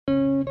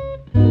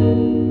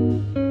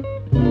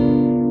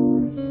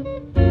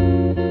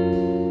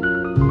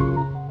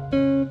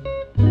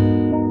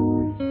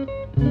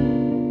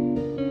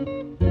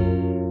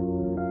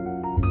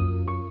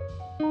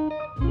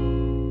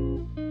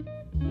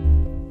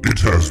It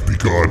has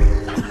begun.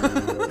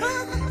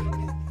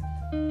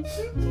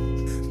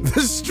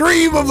 The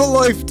stream of a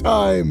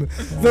lifetime.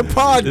 The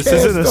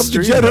podcast of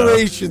the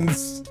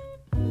generations.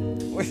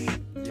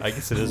 I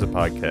guess it is a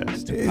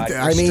podcast.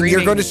 I mean,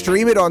 you're going to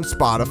stream it on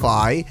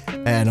Spotify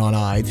and on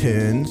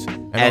iTunes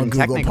and on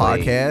Google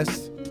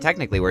Podcasts.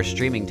 Technically, we're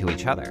streaming to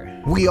each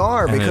other. We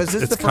are, And because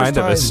this is the it's first kind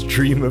time. of a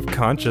stream of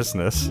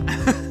consciousness.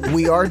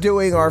 We are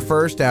doing our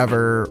first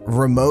ever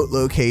remote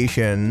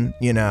location,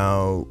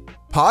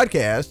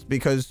 podcast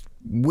because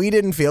we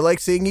didn't feel like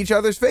seeing each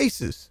other's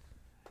faces.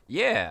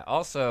 Yeah.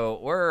 Also,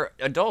 we're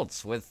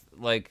adults with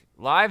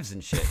lives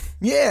and shit.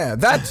 Yeah,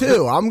 that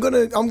too. I'm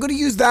gonna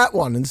use that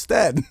one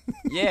instead.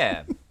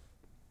 Yeah.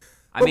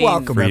 But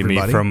welcome, Free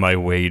everybody. me from my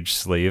wage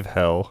slave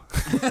hell.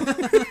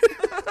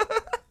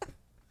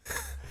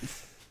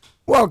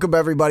 Welcome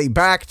everybody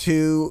back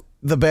to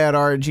the Bad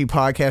RNG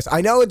podcast.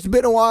 I know it's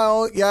been a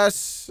while.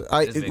 Yes,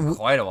 It's been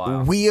quite a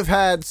while. We have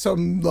had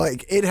some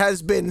it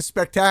has been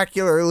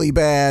spectacularly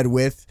bad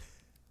with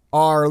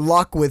our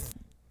luck with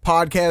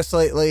podcasts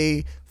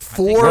lately.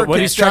 What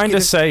he's trying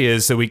to say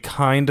is that we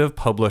kind of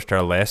published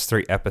our last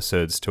 3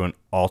 episodes to an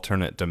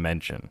alternate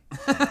dimension.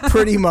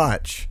 Pretty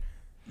much.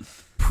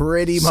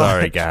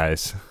 Sorry,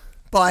 guys. I'll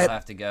But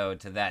have to go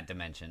to that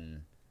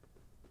dimension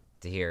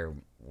to hear.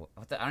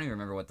 I don't even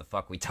remember what the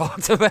fuck we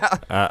talked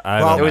about. I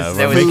don't know.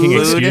 there We're was making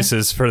food.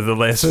 excuses for the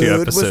last few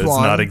Food was episodes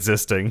one. not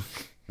existing.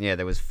 Yeah,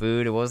 there was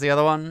food. What was the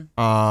other one?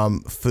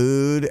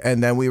 food,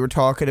 and then we were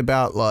talking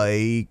about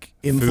Food,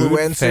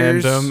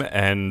 influencers, fandom,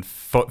 and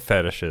foot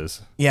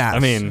fetishes. Yeah, I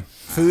mean,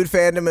 food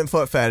fandom and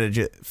foot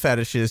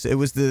fetishes. It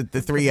was the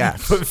 3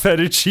 F's. foot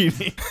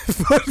fettuccine.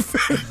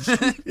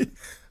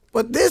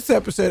 But this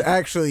episode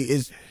actually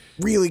is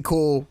really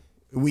cool.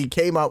 We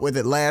came up with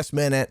it last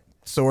minute,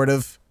 sort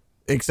of,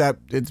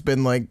 except it's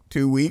been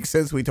 2 weeks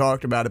since we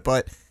talked about it.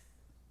 But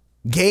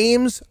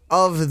games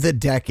of the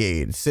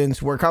decade.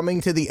 Since we're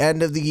coming to the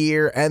end of the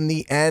year and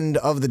the end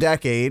of the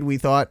decade, we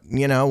thought,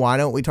 why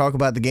don't we talk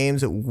about the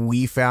games that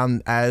we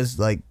found as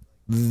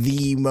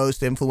the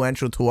most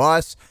influential to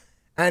us,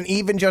 and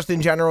even just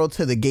in general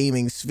to the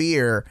gaming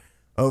sphere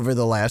over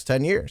the last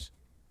 10 years.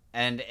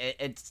 And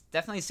it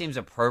definitely seems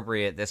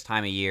appropriate this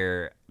time of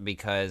year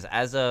because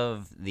as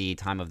of the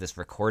time of this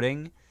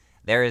recording,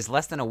 there is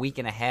less than a week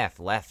and a half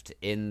left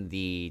in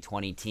the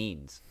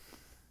 20-teens.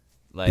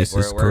 This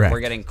is correct. We're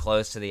getting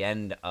close to the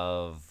end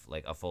of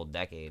a full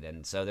decade,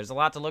 and so there's a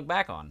lot to look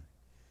back on.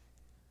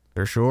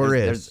 There sure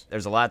is.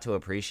 There's a lot to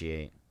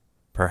appreciate.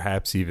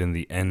 Perhaps even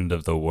the end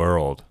of the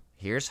world.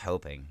 Here's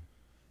hoping.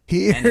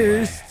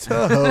 Here's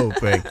to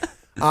hoping.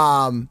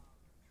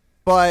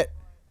 But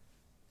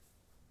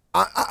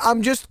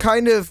I'm just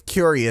kind of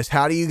curious.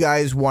 How do you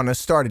guys want to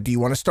start it? Do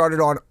you want to start it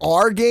on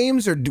our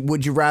games, or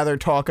would you rather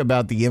talk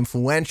about the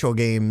influential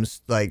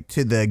games,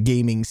 to the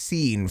gaming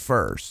scene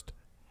first?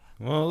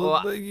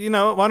 Well,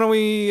 why don't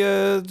we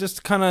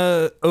just kind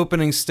of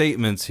opening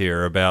statements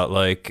here about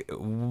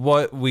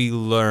what we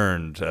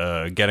learned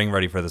getting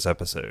ready for this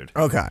episode.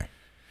 Okay.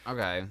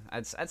 Okay,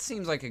 that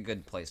seems like a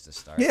good place to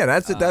start. Yeah,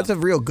 that's a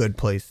real good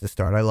place to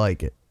start. I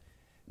like it.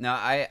 No,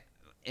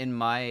 in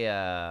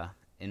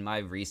my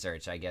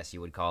research, I guess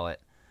you would call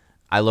it,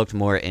 I looked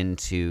more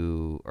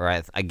into, or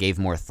I gave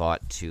more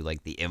thought to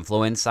the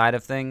influence side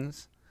of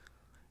things,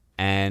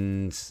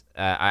 and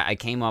I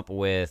came up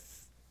with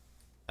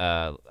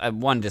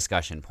one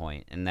discussion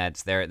point, and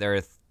that's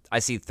I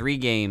see 3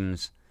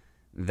 games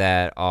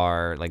that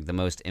are the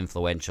most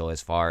influential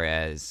as far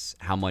as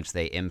how much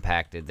they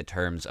impacted the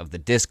terms of the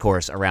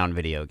discourse around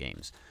video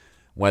games.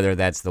 Whether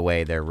that's the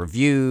way they're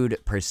reviewed,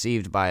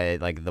 perceived by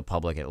the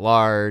public at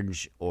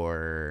large,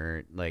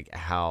 or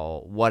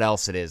what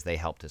else it is they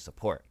help to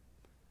support.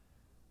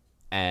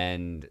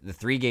 And the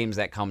 3 games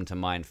that come to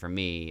mind for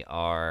me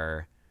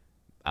are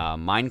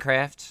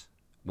Minecraft,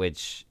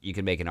 which you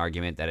could make an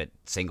argument that it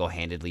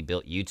single-handedly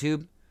built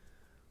YouTube.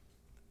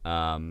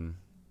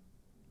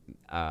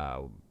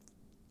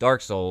 Dark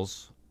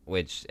Souls,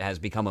 which has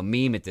become a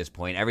meme at this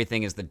point.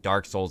 Everything is the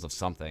Dark Souls of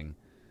something.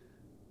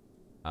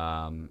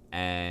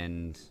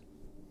 And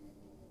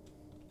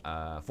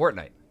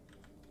Fortnite.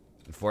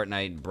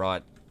 Fortnite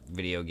brought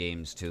video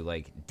games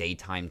to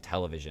daytime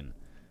television,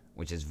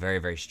 which is very,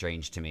 very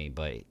strange to me,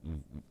 but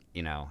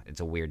it's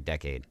a weird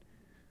decade.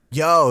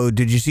 Yo,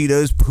 did you see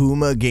those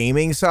Puma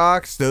gaming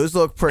socks? Those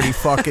look pretty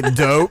fucking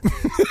dope.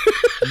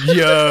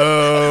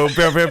 Yo,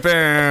 bow, bow,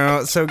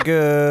 bow. So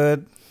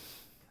good.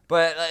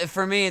 But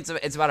for me,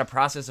 it's about a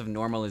process of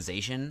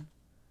normalization.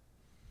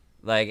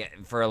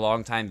 For a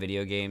long time,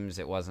 video games,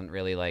 it wasn't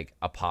really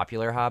a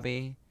popular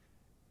hobby.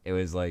 It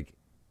was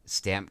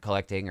stamp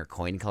collecting or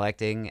coin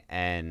collecting,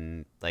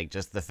 and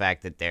just the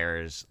fact that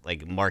there's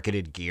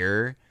marketed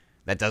gear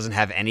that doesn't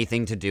have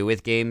anything to do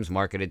with games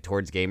marketed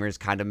towards gamers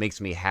kind of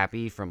makes me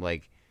happy from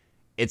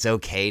it's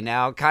okay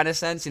now kind of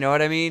sense. You know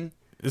what I mean?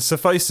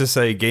 Suffice to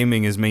say,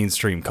 gaming is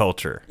mainstream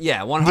culture.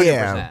 Yeah, 100%.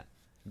 Yeah.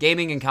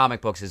 Gaming and comic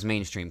books is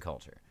mainstream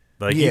culture.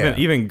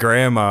 Even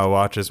grandma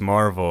watches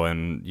Marvel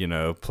and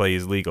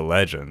plays League of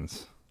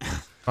Legends.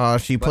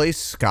 She plays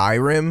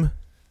Skyrim.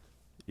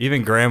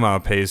 Even grandma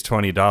pays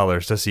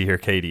 $20 to see her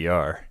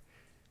KDR.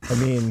 I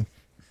mean,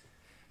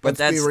 But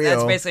let's be that's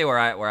real. basically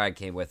where I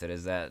came with it,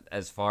 is that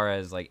as far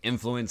as like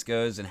influence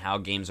goes and how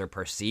games are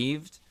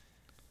perceived,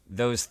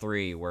 those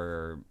three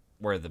were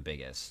the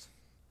biggest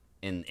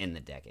in the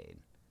decade.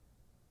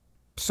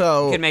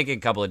 So You could make a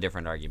couple of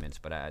different arguments,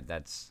 but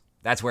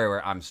that's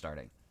where I'm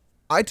starting.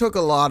 I took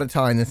a lot of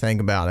time to think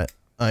about it.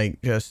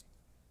 Like, just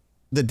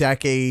the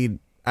decade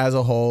as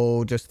a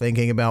whole, just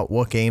thinking about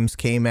what games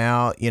came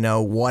out,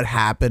 what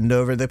happened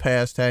over the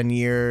past 10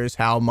 years,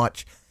 how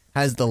much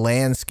has the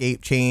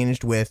landscape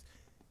changed with,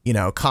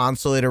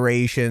 console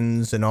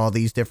iterations and all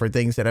these different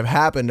things that have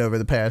happened over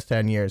the past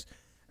 10 years.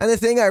 And the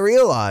thing I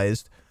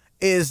realized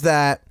is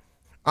that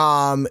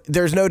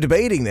there's no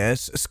debating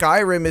this.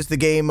 Skyrim is the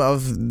game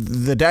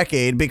of the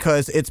decade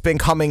because it's been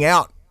coming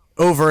out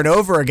over and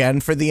over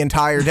again for the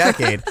entire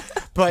decade.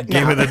 But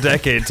Game of the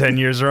decade, 10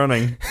 years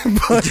running.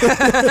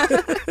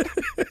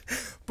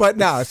 But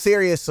no,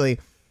 seriously,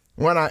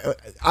 when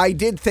I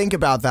did think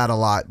about that a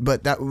lot,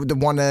 but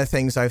one of the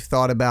things I've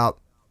thought about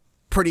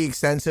pretty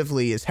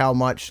extensively is how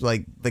much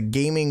like the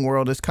gaming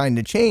world has kind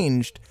of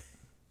changed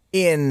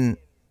in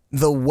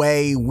the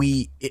way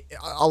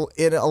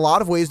in a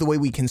lot of ways, the way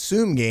we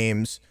consume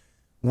games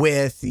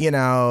with, in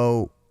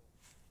a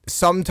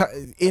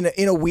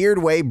weird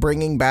way,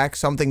 bringing back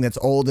something that's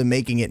old and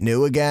making it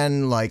new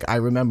again. Like, I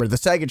remember the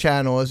Sega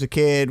Channel as a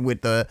kid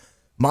with the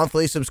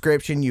monthly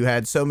subscription. You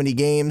had so many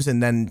games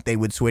and then they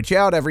would switch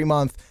out every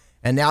month.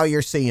 And now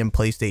you're seeing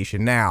PlayStation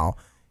Now.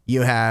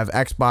 You have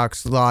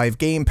Xbox Live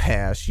Game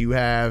Pass. You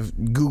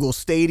have Google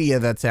Stadia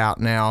that's out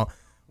now,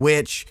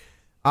 which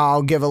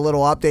I'll give a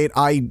little update.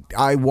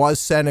 I was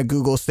sent a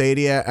Google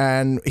Stadia,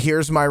 and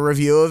here's my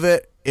review of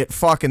it. It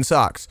fucking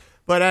sucks.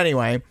 But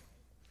anyway,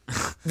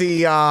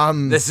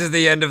 This is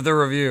the end of the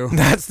review.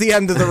 that's the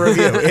end of the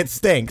review. It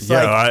stinks.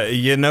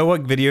 You know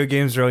what video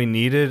games really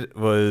needed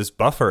was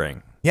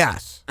buffering.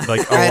 Yes.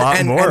 Like a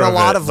lot more and a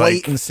lot it. of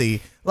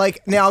latency.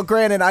 Like, now,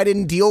 granted, I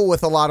didn't deal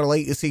with a lot of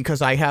latency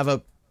because I have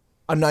a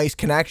nice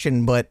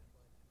connection, but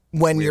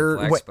when Weird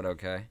flex, but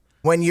okay.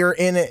 when you're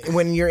in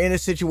a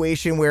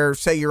situation where,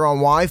 say, you're on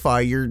Wi-Fi,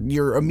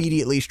 you're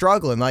immediately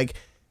struggling. Like,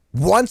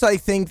 once I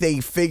think they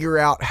figure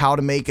out how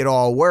to make it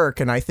all work,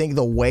 and I think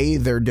the way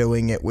they're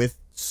doing it with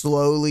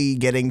slowly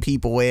getting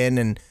people in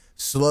and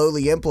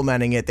slowly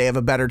implementing it, they have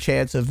a better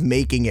chance of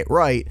making it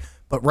right.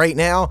 But right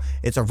now,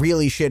 it's a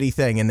really shitty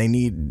thing,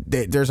 and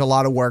there's a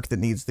lot of work that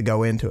needs to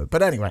go into it.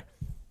 But anyway,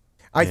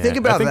 I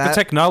think the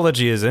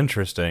technology is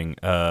interesting.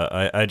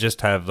 I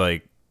just have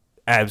like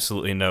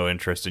absolutely no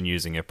interest in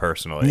using it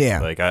personally. Yeah.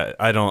 Like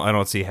I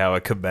don't see how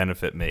it could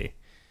benefit me.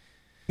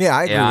 Yeah,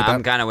 I agree with that.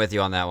 I'm kind of with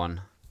you on that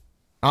one.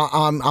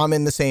 I'm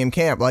in the same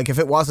camp. Like, if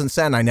it wasn't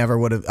sent, I never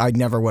would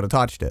have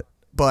touched it.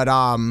 But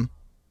I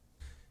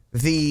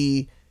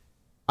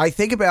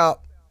think about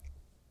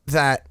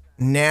that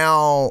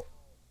now.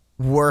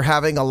 We're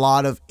having a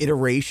lot of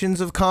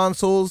iterations of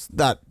consoles.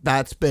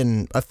 That's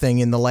been a thing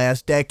in the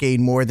last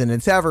decade more than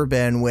it's ever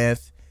been.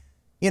 With,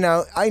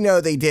 I know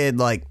they did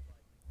like,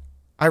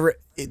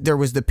 there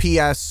was the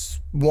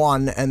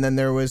PS1, and then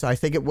there was, I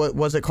think it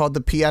was it called the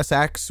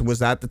PSX? Was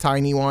that the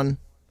tiny one?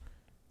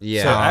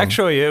 Yeah. So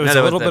actually, it was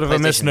a little bit of a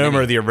PlayStation misnomer.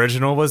 Mini. The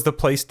original was the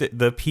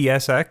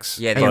PSX.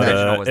 Yeah, the but,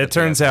 original was the it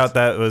turns PSX. out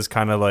that was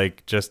kind of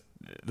like just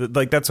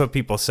like that's what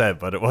people said,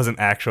 but it wasn't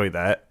actually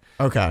that.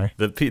 Okay.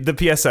 The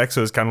PSX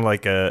was kind of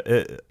like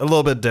a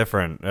little bit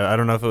different. I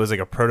don't know if it was like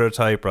a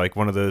prototype or like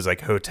one of those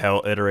like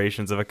hotel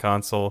iterations of a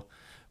console,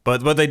 but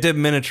they did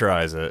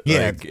miniaturize it.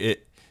 Yeah.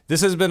 Like,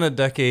 this has been a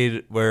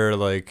decade where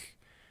like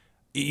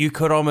you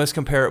could almost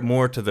compare it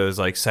more to those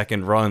like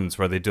second runs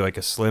where they do like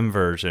a slim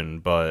version,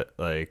 but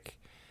like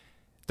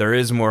there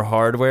is more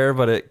hardware,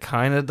 but it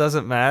kind of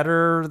doesn't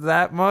matter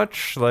that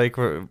much. Like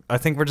I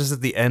think we're just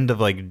at the end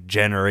of like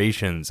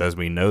generations as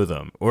we know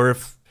them, or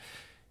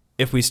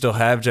if we still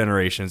have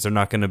generations, they're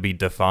not going to be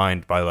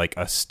defined by like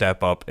a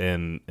step up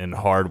in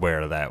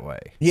hardware that way.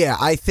 Yeah,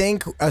 I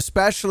think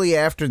especially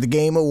after the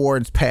Game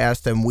Awards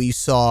passed and we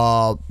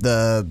saw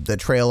the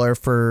trailer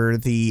for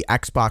the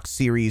Xbox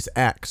Series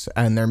X,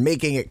 and they're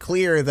making it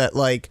clear that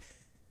like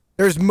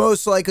there's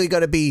most likely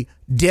going to be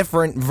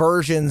different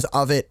versions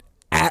of it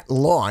at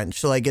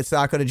launch. Like, it's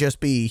not going to just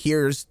be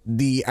here's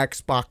the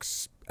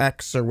Xbox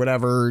X or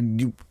whatever.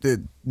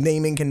 The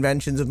naming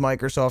conventions of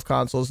Microsoft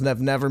consoles have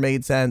never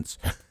made sense.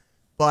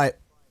 But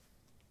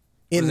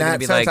in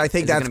that sense, I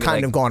think that's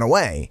kind of gone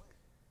away.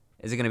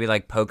 Is it going to be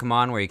like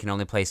Pokemon, where you can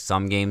only play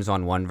some games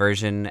on one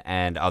version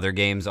and other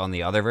games on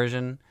the other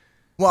version?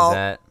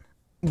 Well,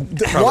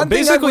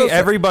 basically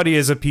everybody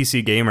is a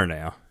PC gamer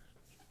now.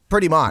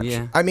 Pretty much.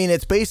 Yeah. I mean,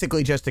 it's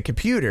basically just a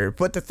computer.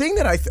 But the thing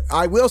that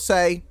I will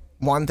say,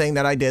 one thing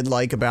that I did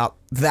like about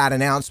that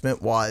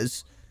announcement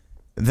was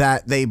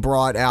that they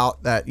brought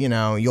out that,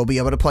 you'll be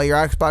able to play your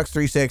Xbox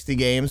 360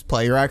 games,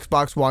 play your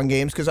Xbox One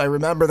games, because I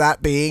remember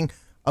that being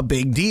a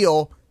big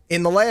deal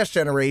in the last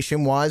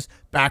generation. Was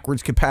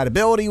backwards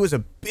compatibility was a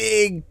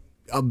big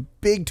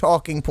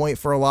talking point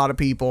for a lot of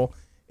people.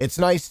 It's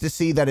nice to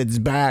see that it's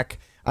back.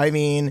 I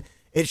mean,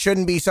 it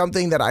shouldn't be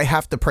something that I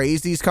have to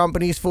praise these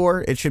companies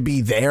for. It should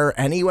be there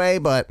anyway,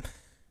 but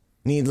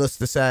needless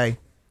to say.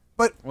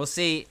 But We'll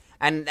see.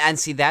 And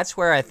see, that's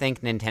where I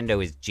think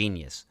Nintendo is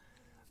genius.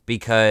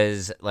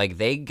 Because, like,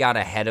 they got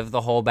ahead of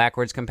the whole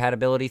backwards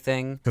compatibility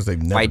thing. because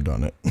they've never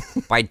done it.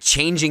 By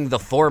changing the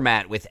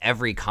format with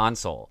every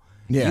console.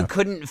 Yeah. You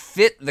couldn't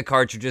fit the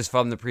cartridges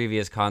from the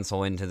previous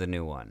console into the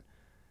new one.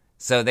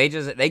 So they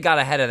got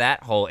ahead of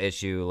that whole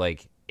issue,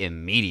 like,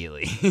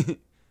 immediately.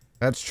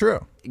 That's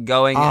true.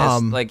 Going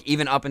as, like,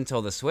 even up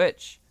until the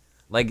Switch.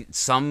 Like,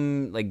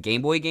 some, like,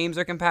 Game Boy games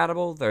are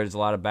compatible. There's a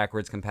lot of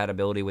backwards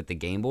compatibility with the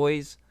Game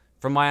Boys,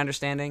 from my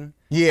understanding.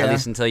 Yeah. At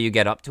least until you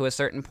get up to a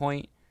certain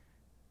point.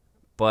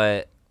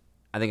 But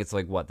I think it's,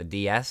 like, what, the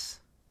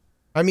DS?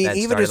 I mean, That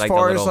even started, as the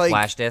far as little like,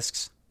 flash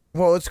discs.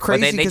 well, it's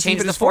crazy they because changed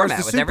even the as far as format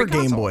the with Super every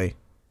Game console. Boy,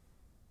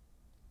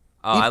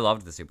 Oh, I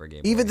loved the Super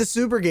Game Boy. even the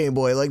Super Game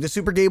Boy, like the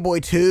Super Game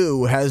Boy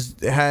 2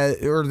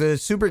 or the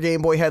Super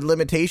Game Boy had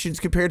limitations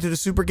compared to the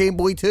Super Game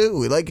Boy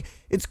 2. Like,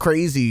 it's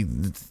crazy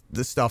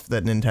the stuff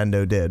that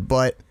Nintendo did,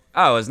 but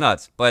Oh, it was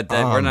nuts. But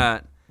we're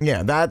not...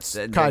 yeah, that's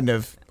kind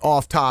of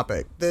off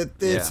topic.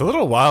 It's a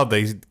little wild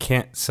they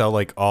can't sell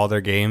like all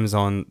their games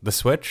on the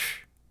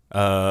Switch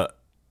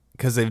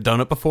because they've done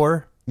it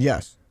before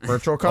Yes,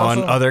 Virtual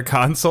Console on other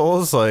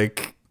consoles.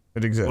 Like,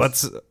 it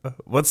exists.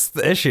 what's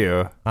the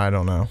issue? I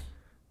don't know.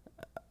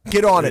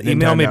 Get on it.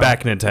 Email me Nintendo.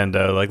 back,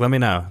 Nintendo. Like, let me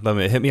know.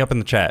 Hit me up in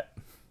the chat.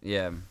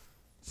 Yeah.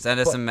 Send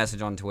us a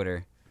message on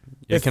Twitter.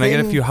 Yeah, The can I get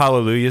a thing- few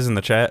hallelujahs in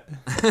the chat?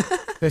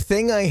 The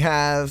thing I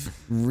have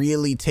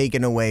really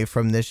taken away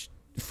from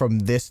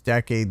this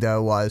decade,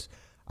 though, was,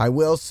 I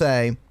will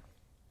say,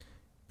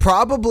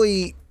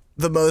 probably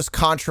the most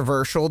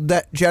controversial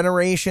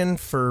generation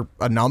for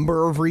a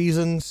number of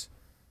reasons.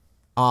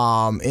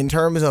 In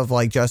terms of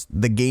like just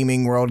the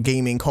gaming world,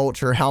 gaming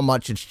culture, how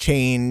much it's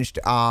changed,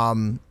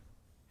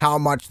 how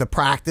much the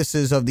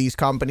practices of these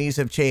companies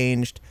have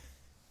changed.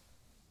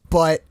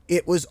 But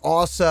it was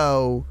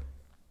also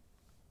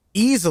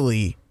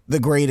easily the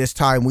greatest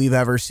time we've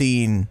ever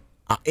seen,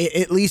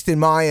 at least in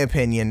my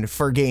opinion,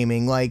 for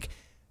gaming. Like,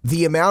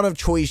 the amount of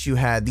choice you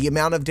had, the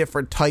amount of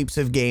different types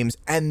of games,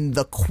 and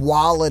the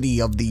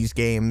quality of these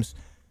games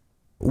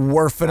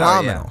were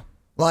phenomenal.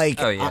 Like,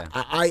 Oh, yeah.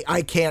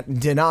 I can't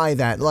deny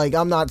that. Like,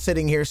 I'm not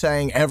sitting here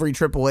saying every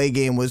AAA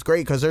game was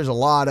great, because there's a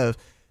lot of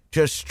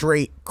just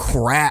straight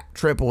crap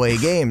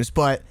AAA games,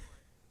 but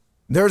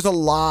there's a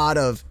lot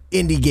of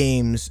indie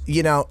games.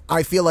 You know,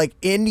 I feel like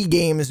indie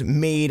games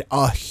made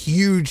a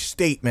huge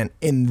statement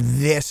in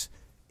this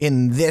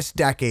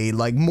decade,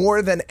 like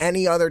more than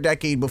any other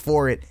decade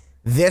before it.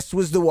 This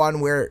was the one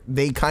where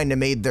they kind of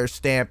made their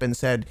stamp and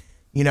said,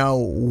 you know,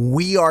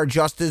 we are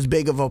just as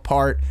big of a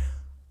part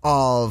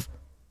of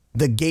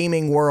the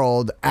gaming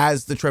world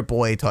as the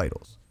AAA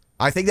titles.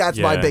 I think that's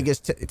my Yeah.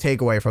 biggest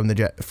takeaway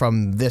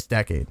from this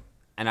decade.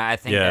 And I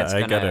think Yeah, that's I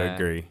gonna... gotta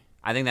agree.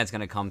 I think that's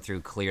going to come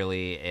through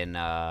clearly in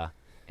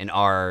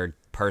our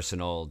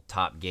personal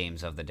top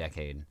games of the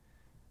decade.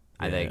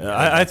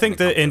 I think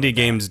the indie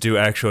games do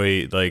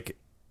actually, like,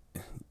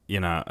 you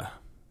know,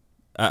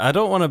 I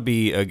don't want to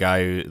be a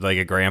guy who, like,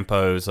 a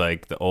grandpa who's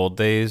like the old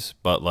days,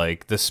 but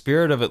like the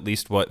spirit of at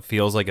least what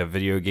feels like a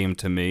video game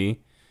to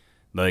me,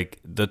 like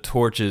the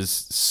torch is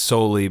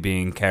solely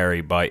being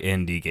carried by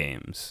indie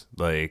games.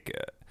 Like,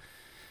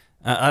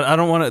 I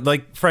don't want to,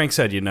 like Frank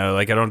said, you know,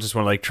 like I don't just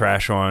want to like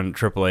trash on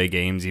AAA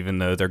games even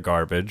though they're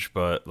garbage,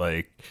 but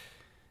like,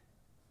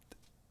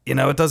 you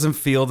know, it doesn't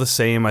feel the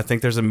same. I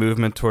think there's a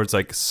movement towards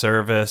like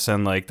service,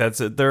 and like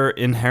there are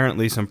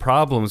inherently some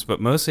problems, but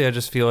mostly I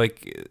just feel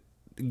like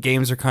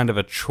games are kind of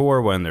a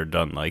chore when they're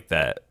done like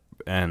that.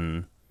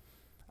 And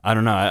I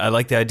don't know, I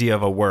like the idea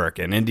of a work,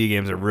 and indie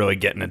games are really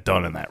getting it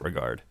done in that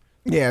regard.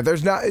 Yeah,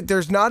 there's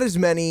not as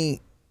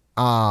many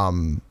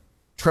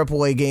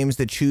AAA games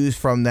to choose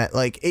from that.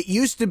 Like, it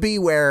used to be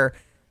where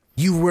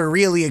you were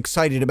really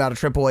excited about a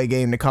AAA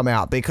game to come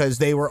out because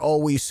they were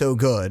always so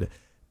good.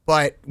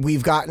 But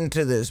we've gotten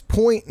to this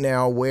point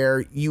now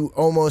where you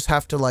almost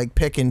have to like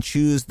pick and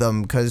choose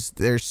them because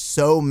there's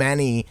so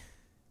many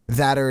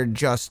that are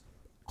just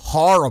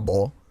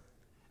horrible.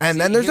 And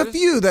then there's a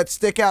few that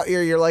stick out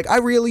here. You're like, I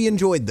really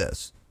enjoyed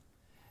this.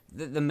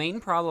 The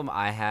main problem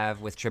I have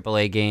with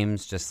AAA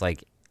games, just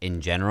like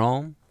in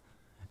general,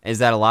 is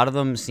that a lot of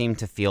them seem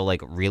to feel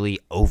like really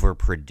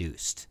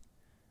overproduced.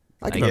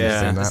 I can Like,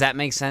 understand does that. that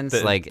make sense?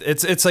 Like Like,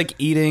 it's like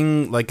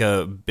eating like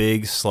a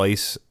big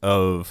slice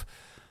of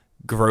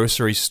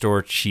grocery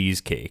store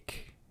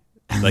cheesecake.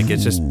 Like,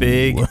 it's just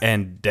big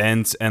and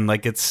dense, and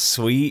like it's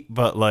sweet,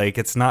 but like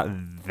it's not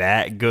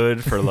that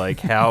good for like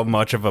how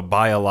much of a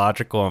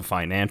biological and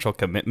financial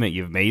commitment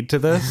you've made to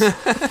this.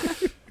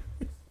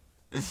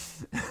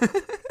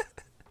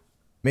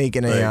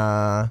 Making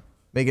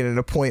an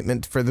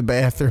appointment for the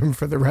bathroom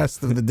for the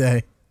rest of the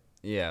day.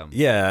 yeah.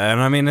 Yeah, and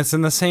I mean it's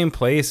in the same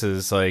place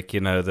as like,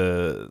 you know,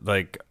 the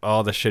like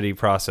all the shitty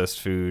processed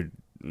food,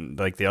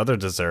 like the other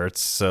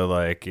desserts. So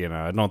like, you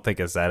know, I don't think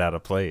it's that out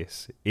of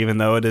place, even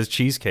though it is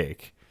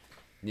cheesecake.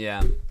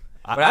 Yeah.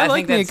 I But I like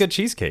think me a that's- good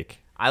cheesecake.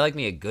 I like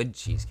me a good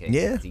cheesecake.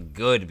 Yeah. The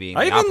good being.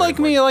 I the even like operative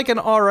me word. like an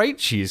all right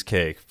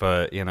cheesecake,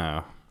 but you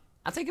know,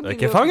 I'll take a like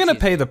if mediocre I'm gonna pay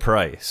cheesecake. the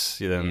price,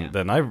 then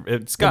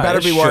it's got better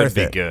it be should worth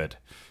be it. good.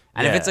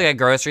 And if it's Yeah. like a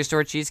grocery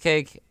store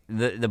cheesecake,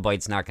 the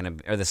bite's not gonna,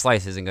 or the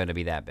slice isn't gonna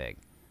be that big.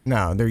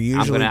 No, they're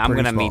usually I'm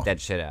pretty gonna small. meet that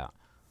shit out.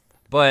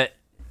 But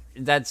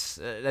that's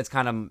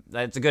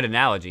a good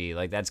analogy.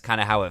 Like that's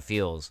kind of how it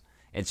feels.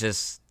 It's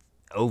just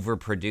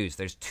overproduced.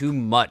 There's too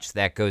much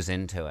that goes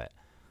into it.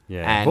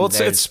 Yeah, And well, it's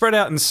there's- spread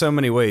out in so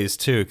many ways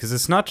too, because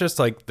it's not just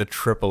like the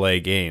AAA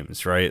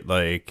games, right?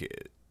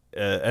 Like,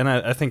 and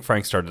I think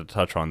Frank started to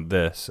touch on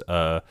this.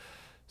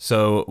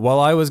 So while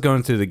I was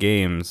going through the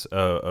games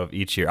of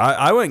each year,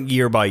 I went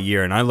year by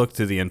year and I looked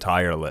through the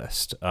entire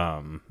list.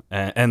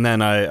 And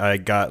then I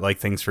got like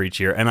things for each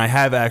year, and I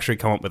have actually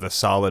come up with a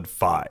solid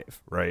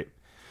 5, right?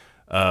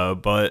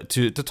 But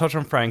to touch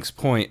on Frank's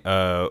point,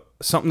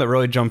 something that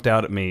really jumped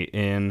out at me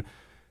in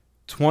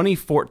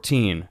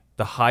 2014,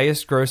 the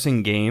highest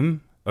grossing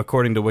game,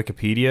 according to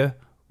Wikipedia,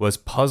 was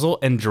Puzzle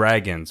and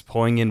Dragons,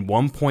 pulling in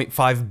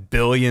 $1.5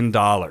 billion.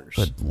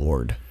 Good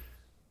Lord.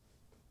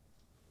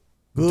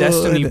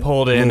 Destiny Good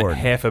pulled in Lord.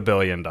 $500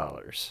 million.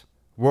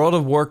 World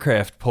of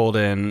Warcraft pulled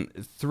in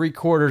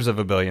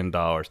 $750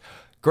 million.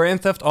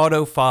 Grand Theft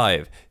Auto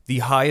 5, the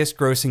highest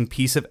grossing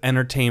piece of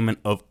entertainment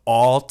of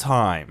all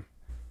time,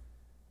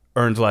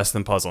 earned less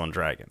than Puzzle and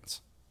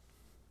Dragons.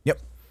 Yep.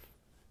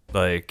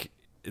 Like,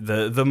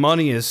 the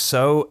money is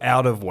so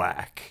out of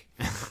whack.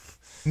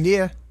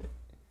 Yeah.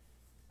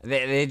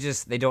 They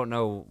don't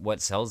know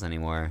what sells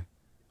anymore.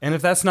 And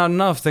if that's not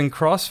enough, then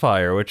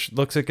Crossfire, which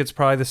looks like it's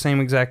probably the same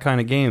exact kind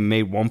of game,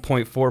 made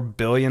 $1.4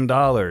 billion.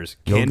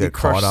 Candy get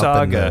Crush caught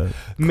up in Saga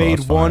the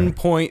made Crossfire.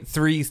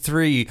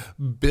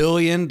 $1.33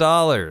 billion.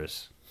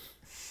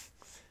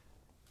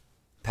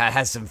 Pat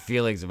has some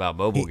feelings about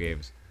mobile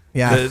games.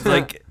 Yeah.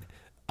 Like,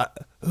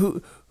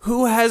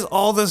 who has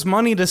all this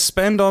money to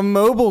spend on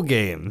mobile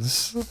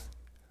games?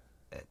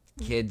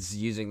 Kids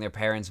using their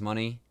parents'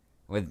 money,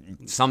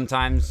 with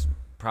sometimes,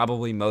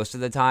 probably most of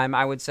the time,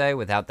 I would say,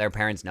 without their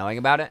parents knowing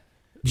about it.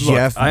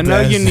 Jeff I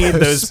know you need Bezos.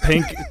 those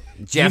pink.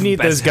 You Jeff need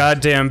those Bezos.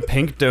 goddamn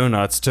pink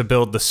donuts to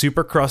build the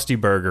super crusty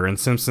burger in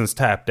Simpsons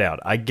Tapped Out.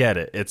 I get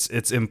it. It's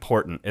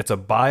important. It's a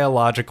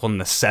biological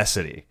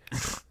necessity.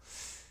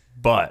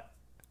 But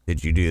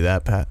Did you do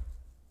that, Pat?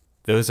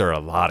 those are a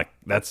lot of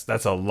that's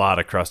a lot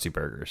of crusty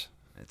burgers.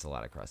 It's a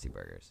lot of crusty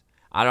burgers.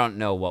 I don't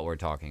know what we're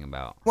talking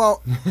about.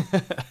 Well,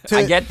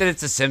 I get that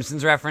it's a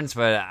Simpsons reference,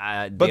 but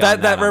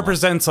That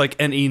represents like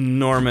an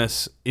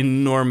enormous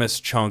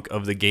chunk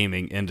of the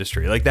gaming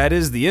industry. Like that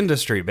is the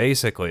industry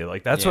basically.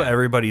 Like that's what Yeah.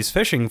 everybody's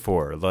fishing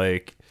for.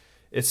 Like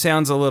it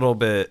sounds a little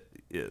bit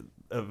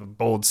of a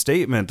bold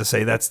statement to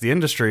say that's the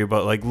industry,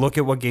 but like look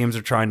at what games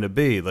are trying to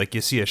be. Like you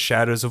see a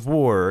Shadows of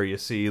War, or you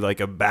see like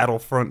a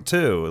Battlefront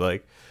 2.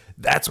 Like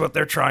that's what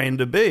they're trying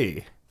to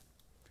be.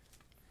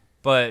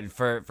 But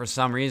for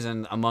some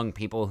reason, among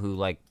people who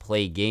like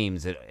play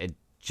games, it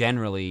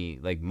generally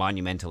like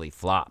monumentally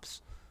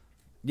flops.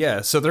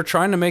 Yeah, so they're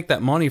trying to make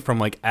that money from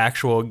like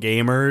actual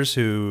gamers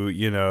who,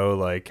 you know,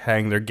 like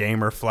hang their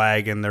gamer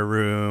flag in their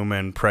room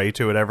and pray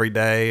to it every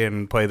day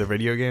and play the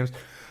video games.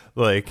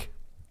 Like,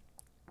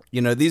 you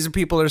know, these are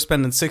people that are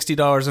spending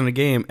 $60 on a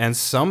game, and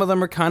some of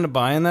them are kind of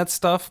buying that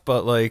stuff,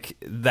 but like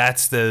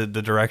that's the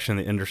direction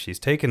the industry's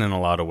taken in a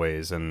lot of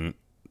ways, and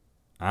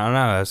I don't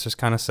know, that's just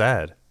kind of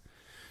sad.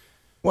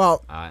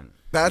 well,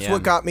 that's Yeah.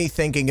 what got me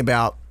thinking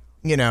about,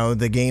 you know,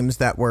 the games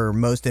that were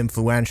most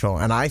influential.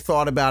 And I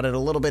thought about it a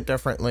little bit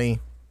differently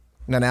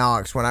than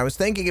Alex. When I was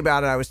thinking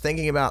about it, I was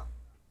thinking about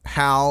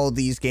how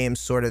these games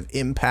sort of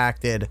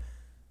impacted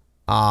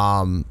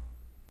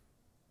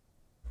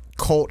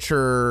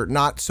culture,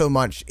 not so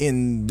much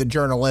in the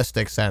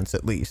journalistic sense,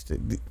 at least.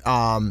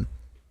 And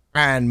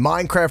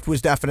Minecraft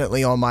was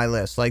definitely on my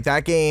list. Like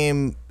that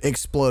game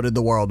exploded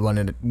the world when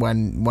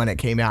it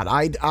came out.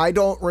 I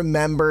don't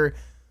remember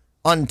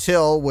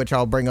until, which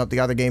I'll bring up the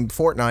other game,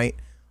 Fortnite.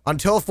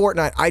 Until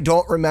Fortnite, I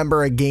don't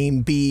remember a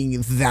game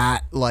being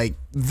that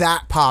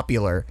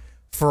popular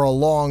for a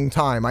long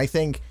time. I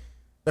think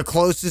the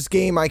closest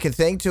game I could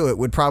think to it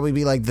would probably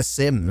be like The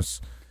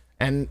Sims,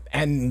 and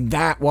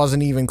that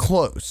wasn't even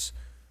close.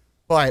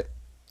 But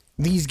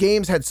these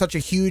games had such a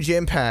huge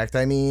impact.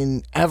 I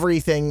mean,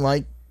 everything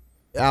like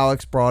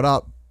Alex brought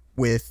up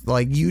with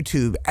like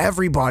YouTube,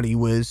 everybody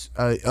was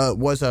a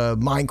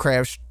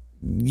Minecraft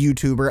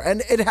YouTuber,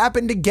 and it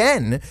happened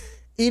again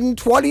in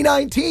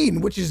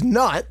 2019, which is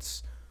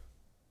nuts.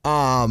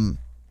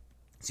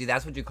 See,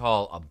 that's what you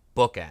call a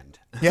bookend.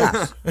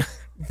 Yes.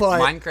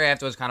 But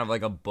Minecraft was kind of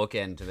like a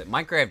bookend to the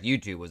Minecraft.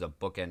 YouTube was a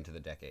bookend to the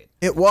decade.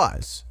 it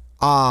was.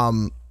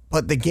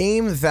 But the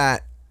game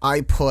that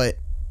I put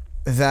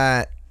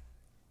that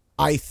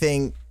I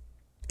think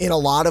in a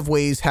lot of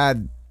ways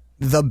had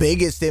the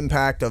biggest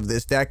impact of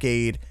this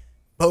decade,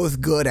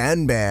 both good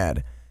and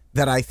bad,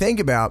 that I think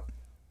about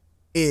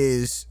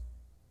is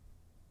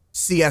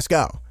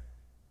CSGO.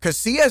 Because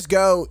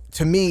CSGO,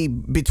 to me,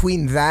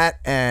 between that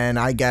and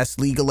I guess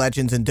League of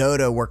Legends and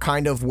Dota were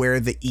kind of where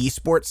the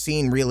esports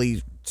scene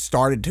really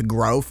started to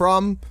grow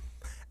from.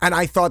 And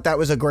I thought that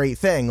was a great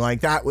thing.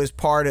 Like, that was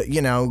part of,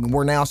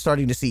 we're now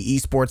starting to see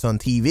esports on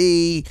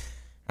TV,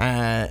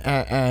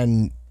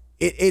 and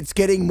it's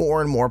getting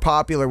more and more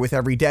popular with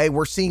every day.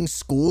 We're seeing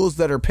schools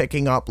that are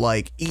picking up,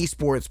 like,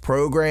 esports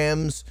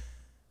programs,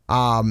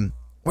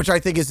 which I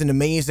think is an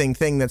amazing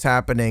thing that's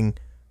happening.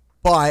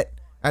 But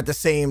at the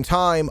same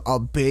time, a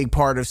big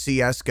part of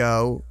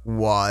CSGO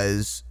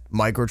was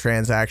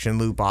microtransaction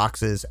loot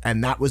boxes,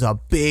 and that was a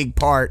big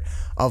part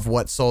of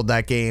what sold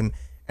that game.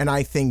 And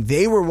I think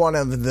they were one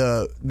of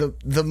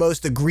the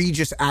most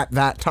egregious at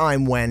that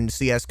time when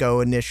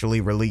CSGO initially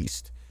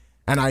released.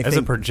 And I As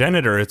think a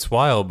progenitor, it's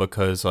wild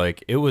because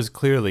like it was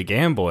clearly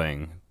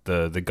gambling,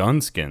 the gun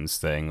skins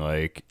thing.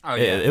 Like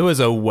it was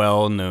a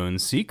well-known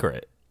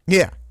secret.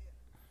 yeah.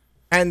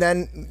 And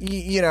then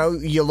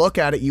you look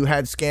at it, you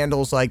had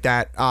scandals like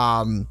that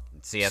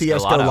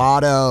CSGO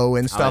Lotto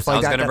and stuff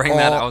like that.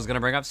 I was gonna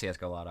bring up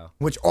CSGO Lotto,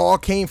 which all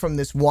came from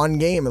this one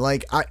game.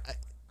 Like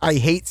I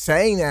hate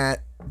saying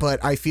that,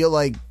 but I feel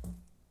like,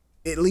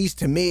 at least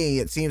to me,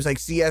 it seems like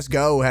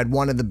CSGO had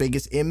one of the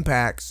biggest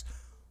impacts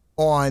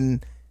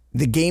on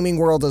the gaming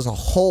world as a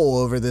whole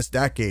over this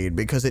decade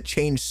because it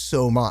changed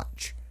so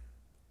much.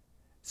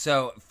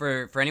 So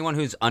for anyone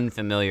who's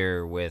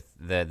unfamiliar with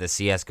the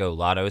CSGO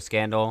Lotto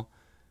scandal,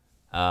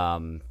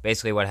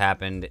 basically what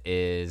happened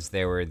is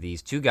there were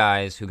these two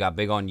guys who got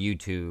big on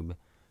YouTube,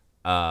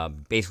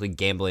 basically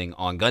gambling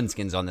on gun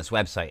skins on this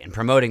website and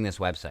promoting this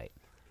website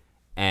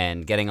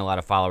and getting a lot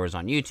of followers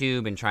on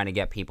YouTube and trying to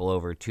get people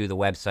over to the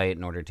website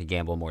in order to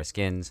gamble more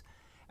skins.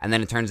 And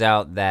then it turns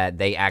out that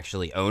they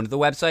actually owned the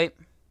website.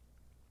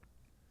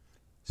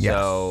 Yes.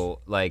 So,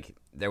 like,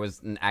 there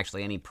wasn't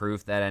actually any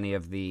proof that any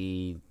of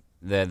the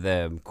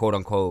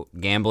quote-unquote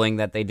gambling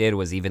that they did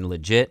was even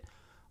legit,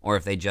 or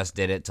if they just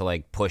did it to,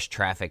 like, push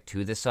traffic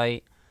to the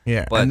site.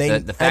 Yeah, but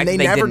and the fact they that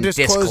they never didn't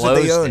disclosed that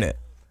they own it.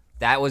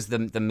 That was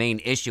the main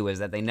issue, is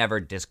that they never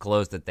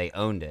disclosed that they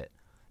owned it.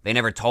 They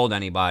never told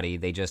anybody.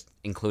 They just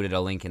included a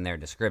link in their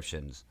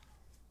descriptions.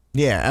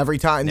 Yeah, every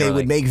time they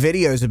would make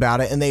videos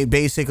about it, and they'd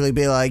basically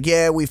be like,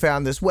 "Yeah, we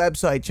found this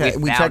website.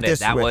 We checked this.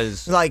 That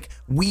was like,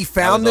 we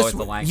found this.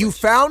 You language.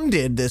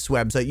 founded this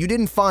website. You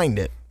didn't find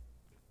it.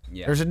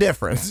 Yeah. There's a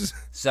difference."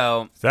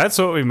 So That's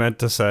what we meant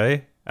to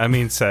say. I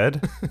mean,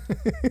 said.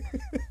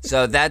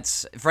 So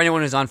that's, for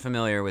anyone who's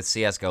unfamiliar with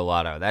CSGO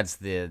Lotto, that's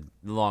the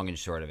long and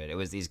short of it. It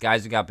was these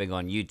guys who got big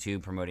on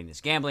YouTube promoting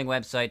this gambling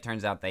website.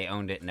 Turns out they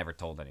owned it and never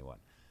told anyone.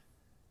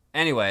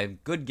 Anyway,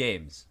 good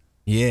games.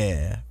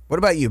 Yeah. What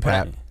about you,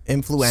 Pat?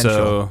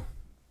 Influential.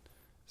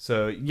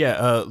 So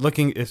yeah,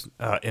 looking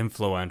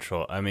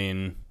influential. I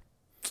mean,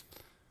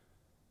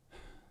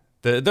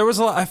 there was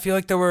a lot. I feel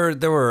like there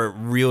were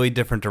really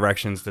different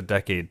directions the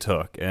decade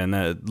took,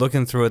 and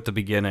looking through at the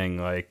beginning,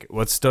 like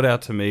what stood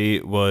out to me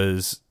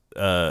was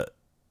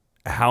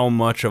how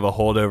much of a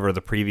holdover of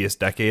the previous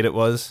decade it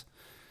was.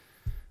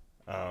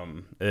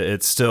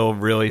 It still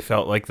really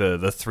felt like the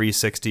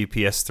 360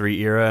 PS3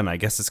 era, and I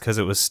guess it's because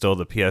it was still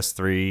the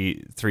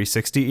PS3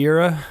 360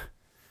 era.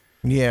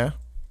 Yeah.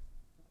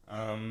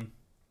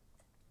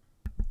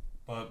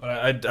 But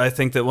I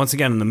think that once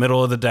again in the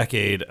middle of the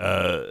decade,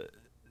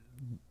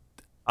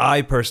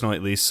 I personally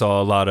at least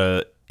saw a lot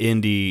of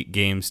indie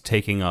games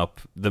taking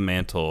up the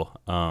mantle.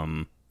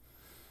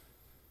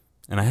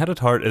 And I had it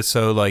hard.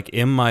 So, like,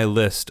 in my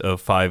list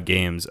of 5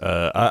 games,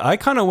 I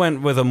kind of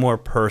went with a more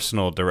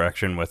personal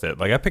direction with it.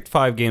 Like, I picked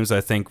 5 games that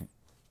I think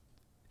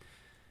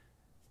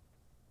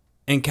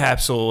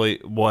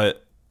encapsulate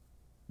what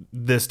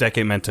this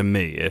decade meant to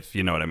me, if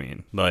you know what I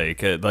mean.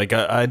 Like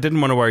I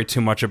didn't want to worry too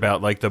much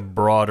about, like, the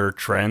broader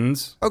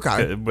trends.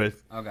 Okay.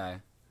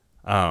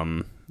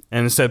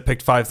 And instead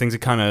picked 5 things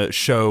that kind of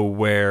show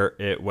where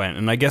it went.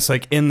 And I guess,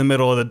 like, in the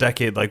middle of the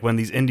decade, like, when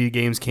these indie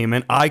games came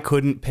in, I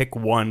couldn't pick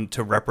one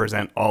to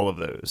represent all of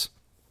those.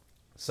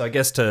 So I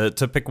guess to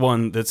pick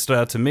one that stood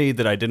out to me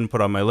that I didn't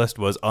put on my list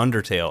was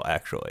Undertale,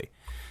 actually.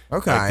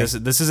 Okay. Like,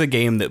 this is a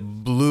game that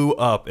blew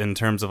up in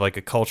terms of, like,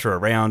 a culture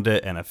around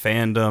it and a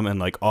fandom and,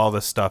 like, all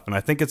this stuff. And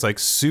I think it's, like,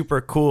 super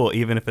cool,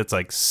 even if it's,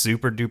 like,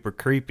 super duper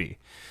creepy.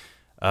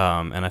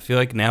 And I feel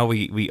like now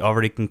we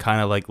already can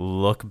kind of, like,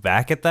 look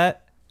back at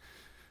that.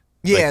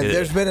 Yeah, Like,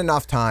 there's been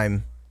enough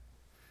time.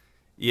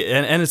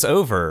 Yeah, and it's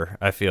over.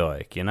 I feel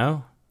like, you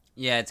know,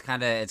 Yeah, it's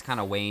kind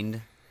of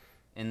waned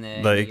in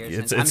the like years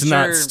it's since. it's I'm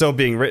not sure- still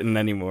being written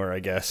anymore. I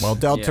guess. Well,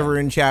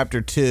 Deltarune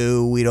Chapter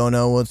 2, we don't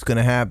know what's going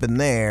to happen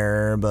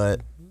there,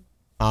 but...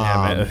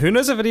 yeah, man, who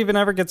knows if it even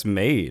ever gets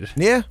made?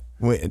 Yeah,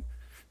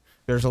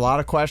 there's a lot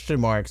of question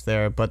marks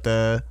there, but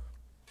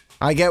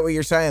I get what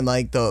you're saying.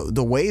 Like,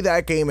 the way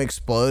that game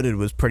exploded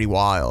was pretty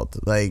wild.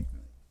 Like,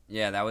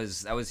 Yeah, that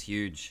was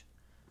huge.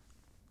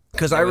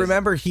 because I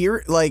remember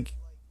like,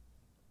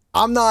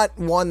 I'm not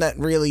one that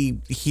really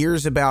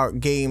hears about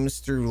games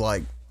through,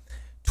 like,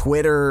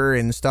 Twitter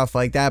and stuff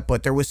like that,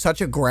 but there was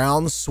such a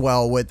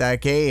groundswell with that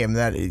game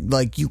that,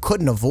 like, you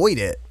couldn't avoid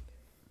it.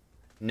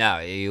 No,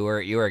 you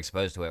were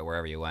exposed to it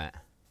wherever you went.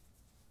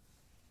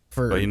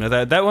 But you know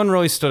that one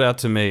really stood out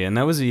to me, and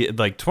that was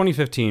like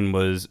 2015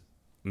 was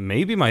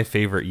maybe my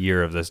favorite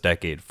year of this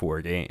decade for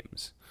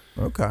games.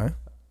 Okay.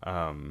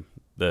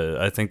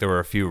 I think there were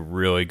a few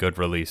really good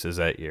releases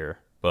that year,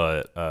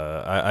 but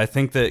I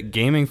think that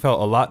gaming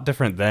felt a lot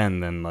different then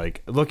than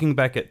like looking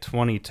back at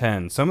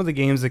 2010. Some of the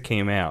games that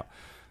came out,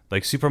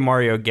 like Super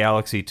Mario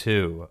Galaxy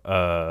 2,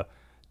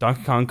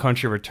 Donkey Kong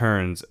Country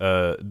Returns,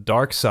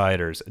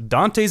 Darksiders,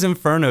 Dante's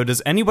Inferno.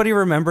 Does anybody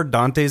remember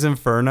Dante's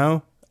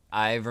Inferno?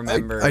 I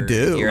remember. I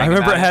do. hearing I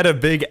remember about it had a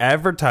big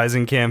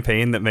advertising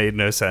campaign that made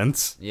no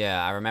sense.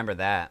 Yeah, I remember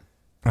that.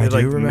 I They do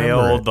like remember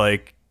mailed it.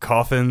 like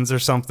coffins or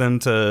something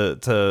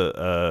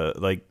to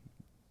like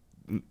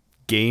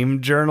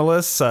game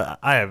journalists.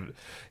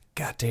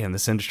 God damn,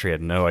 this industry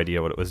had no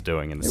idea what it was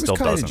doing, and it It was still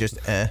kind doesn't. of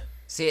just eh.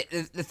 See,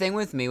 the thing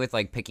with me with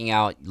like picking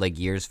out like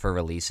years for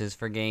releases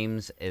for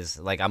games is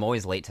like I'm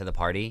always late to the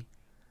party.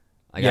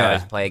 Like I Yeah.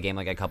 always play a game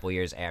like a couple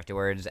years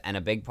afterwards, and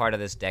a big part of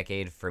this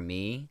decade for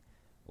me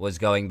was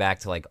going back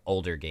to like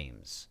older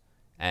games.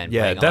 And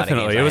Yeah, playing a lot of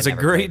definitely. games It I was had a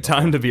never played great before.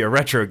 time to be a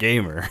retro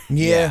gamer.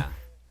 Yeah.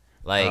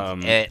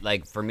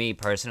 Like for me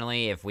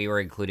personally, if we were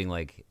including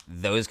like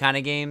those kind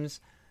of games,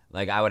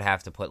 like I would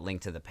have to put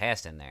Link to the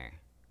Past in there.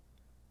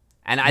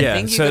 And I Yeah,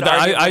 think you so could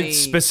I arguably,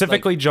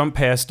 specifically jumped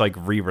past like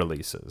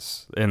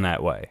re-releases in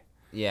that way.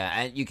 yeah,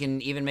 and you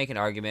can even make an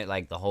argument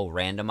like the whole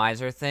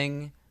randomizer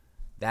thing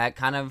that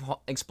kind of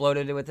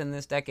exploded within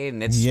this decade,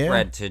 and it's Yeah.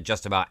 spread to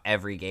just about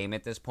every game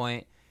at this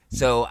point.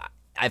 So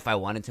if I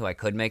wanted to, I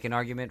could make an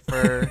argument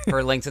for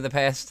Link to the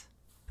Past.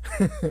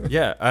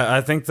 Yeah,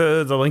 I think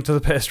the Link to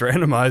the Past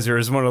randomizer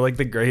is one of like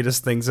the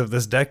greatest things of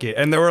this decade,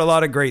 and there were a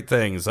lot of great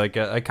things. Like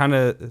I kind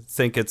of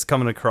think it's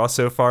coming across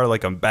so far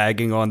like I'm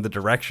bagging on the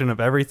direction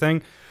of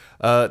everything.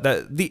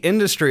 That the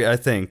industry, I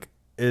think,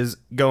 is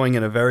going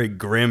in a very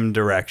grim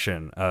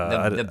direction.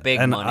 The big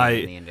and money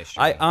in the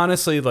industry. I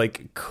honestly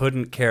like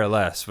couldn't care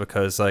less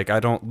because like I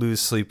don't lose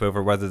sleep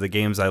over whether the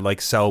games I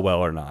like sell well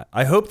or not.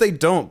 I hope they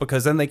don't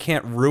because then they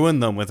can't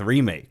ruin them with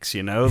remakes.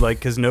 You know, like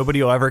because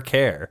nobody will ever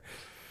care.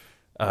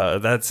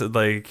 That's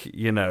like,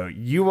 you know,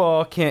 you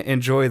all can't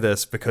enjoy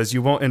this because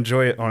you won't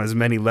enjoy it on as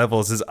many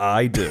levels as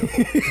I do.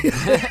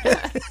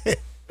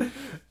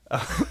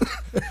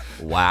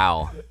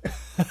 Wow.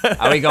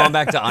 Are we going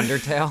back to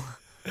Undertale?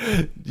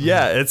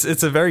 Yeah,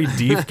 it's a very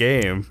deep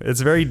game.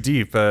 It's very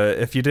deep.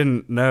 If you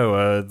didn't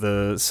know,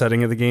 the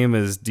setting of the game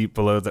is deep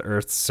below the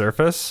Earth's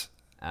surface.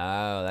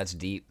 Oh, that's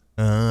deep.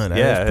 That is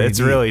Yeah, pretty it's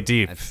deep. really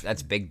deep.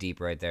 That's big deep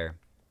right there.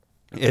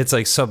 It's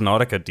like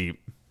Subnautica deep.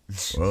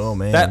 Oh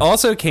man. That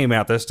also came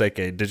out this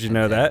decade. Did you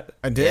know that?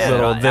 I did. Yeah,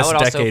 Little that this would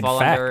also decade fall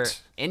under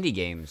fact. indie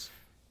games.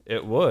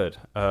 It would,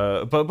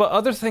 but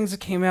other things that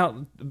came out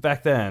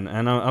back then,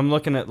 and I'm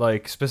looking at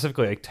like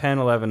specifically like 10,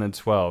 11, and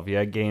 12. You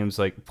had games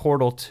like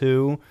Portal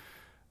 2,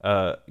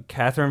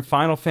 Catherine,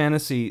 Final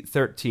Fantasy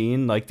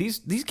 13. Like these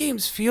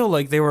games feel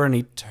like they were an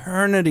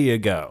eternity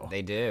ago.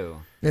 They do.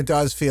 It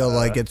does feel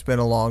like it's been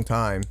a long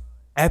time.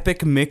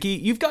 Epic Mickey,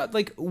 you've got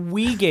like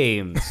Wii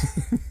games.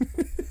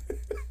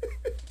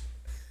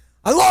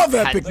 I love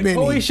Epic like, Mini.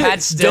 Holy shit!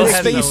 Pat still Dead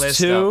has the Space list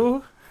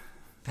 2.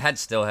 Pat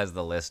still has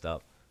the list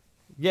up.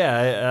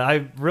 Yeah,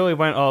 I really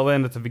went all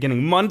in at the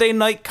beginning. Monday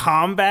Night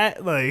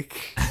Combat,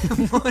 like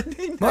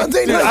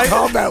Monday Night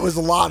Combat was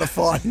a lot of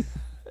fun.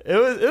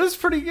 it was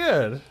pretty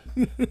good.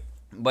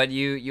 But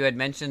you had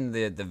mentioned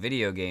the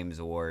video games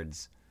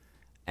awards,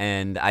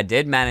 and I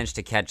did manage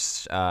to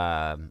catch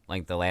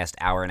like the last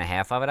hour and a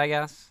half of it, I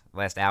guess,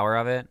 last hour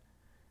of it,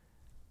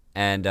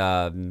 and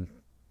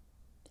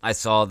I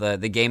saw the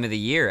game of the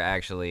year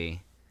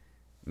actually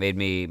made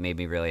me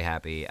really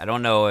happy. I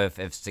don't know if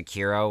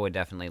Sekiro would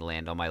definitely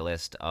land on my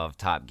list of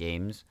top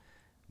games,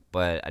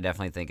 but I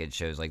definitely think it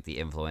shows like the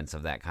influence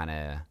of that kind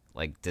of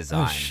like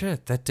design. Oh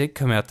shit, that did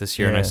come out this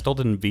year, and I Yeah. still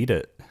didn't beat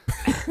it.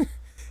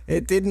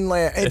 It didn't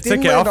land. It's didn't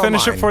okay. land I'll on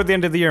finish it mine. for the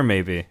end of the year,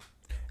 maybe.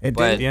 It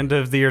But- did. The end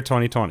of the year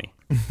 2020.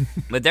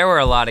 But there were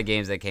a lot of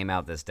games that came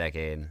out this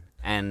decade,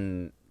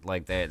 and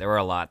like there were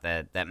a lot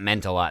that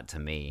meant a lot to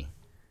me,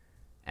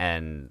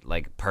 and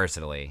like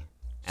personally.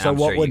 And So I'm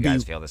what sure would you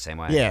guys be- feel the same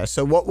way. Yeah.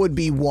 So what would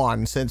be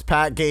one? Since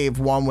Pat gave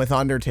one with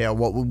Undertale,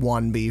 what would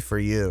one be for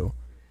you?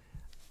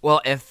 Well,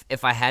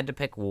 if I had to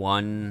pick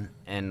one,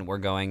 and we're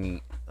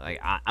going like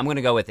I'm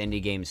gonna go with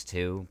indie games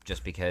too,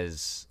 just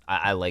because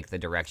I like the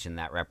direction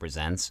that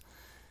represents.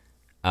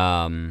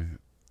 I'm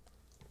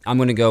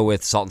gonna go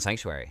with Salt and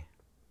Sanctuary.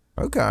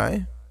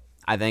 Okay.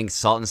 I think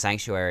Salt and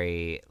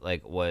Sanctuary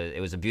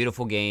was a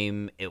beautiful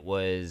game.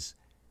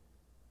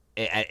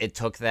 It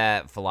took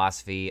that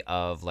philosophy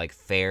of like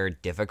fair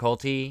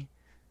difficulty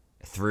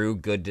through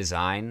good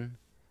design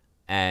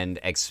and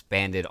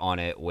expanded on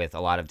it with a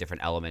lot of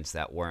different elements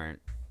that weren't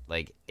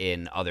like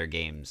in other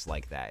games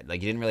like that.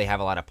 Like you didn't really have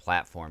a lot of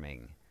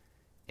platforming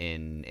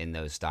in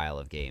those style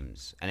of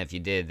games, and if you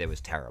did, it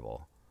was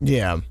terrible.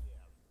 Yeah.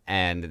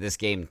 And this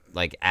game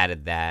like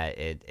added that.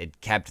 It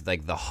kept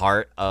like the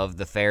heart of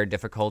the fair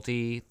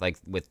difficulty like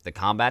with the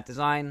combat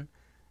design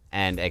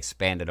and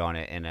expanded on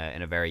it in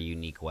a very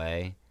unique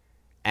way.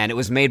 And it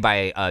was made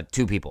by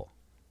two people.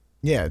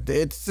 Yeah.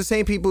 It's the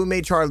same people who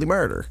made Charlie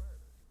Murder.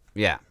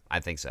 Yeah, I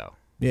think so.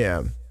 Yeah.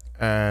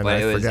 And But I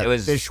it forget.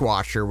 was-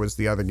 Dishwasher was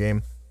the other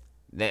game.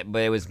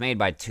 But it was made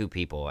by two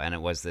people, and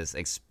it was this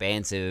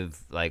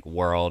expansive like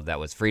world that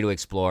was free to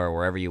explore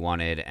wherever you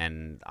wanted,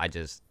 and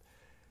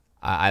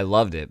I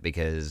loved it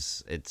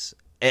because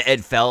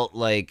it felt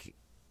like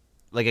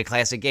a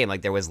classic game,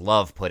 like there was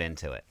love put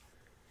into it.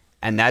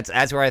 And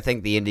that's where I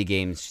think the indie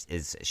games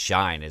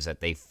shine, is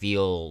that they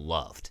feel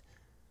loved.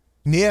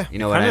 Yeah. You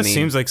know what I mean? Kind of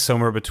seems like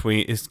somewhere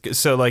between.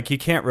 So like you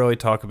can't really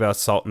talk about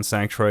Salt and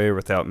Sanctuary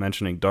without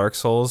mentioning Dark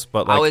Souls,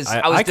 but like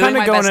I kind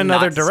of go in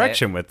another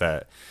direction with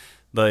that.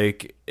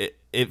 Like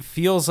it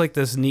feels like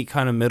this neat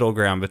kind of middle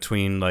ground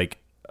between like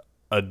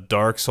a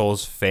Dark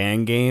Souls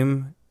fan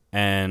game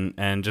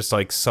and just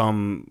like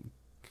some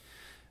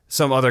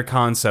other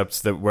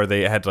concepts where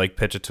they had to like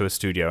pitch it to a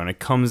studio, and it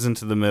comes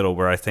into the middle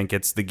where I think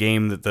it's the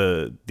game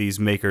that these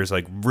makers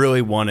like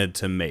really wanted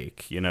to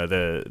make. You know,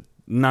 the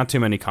not too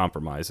many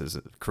compromises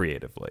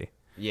creatively.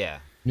 Yeah.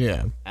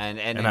 Yeah.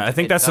 And I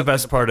think that's the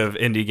best part of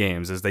indie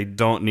games, is they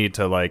don't need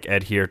to like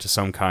adhere to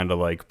some kind of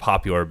like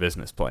popular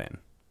business plan.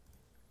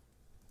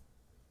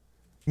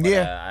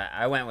 Yeah.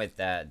 I went with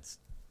that.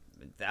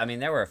 I mean,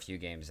 there were a few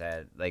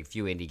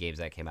indie games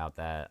that came out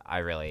that I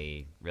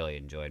really, really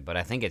enjoyed. But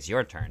I think it's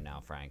your turn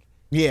now, Frank.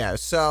 Yeah,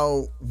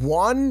 so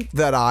one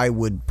that I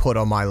would put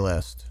on my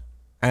list,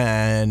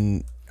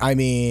 and I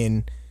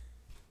mean,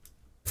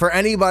 for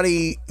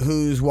anybody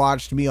who's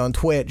watched me on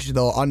Twitch,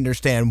 they'll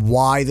understand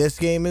why this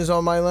game is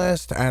on my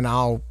list, and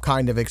I'll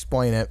kind of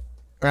explain it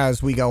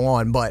as we go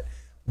on. But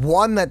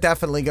one that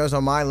definitely goes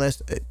on my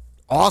list,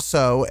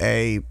 also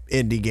a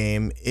indie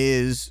game,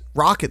 is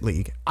Rocket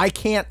League. I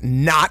can't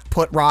not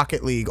put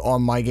Rocket League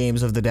on my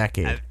games of the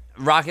decade.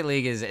 Rocket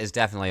League is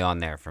definitely on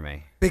there for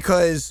me.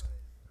 Because,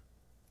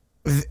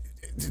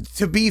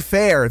 to be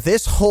fair,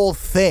 this whole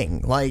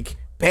thing, like,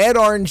 bad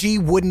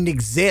RNG wouldn't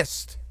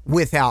exist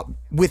without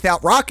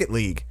Rocket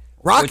League.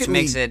 Which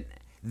makes it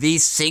the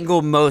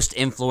single most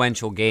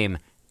influential game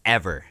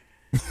ever.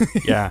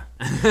 Yeah.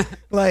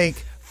 Like,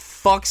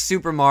 fuck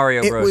Super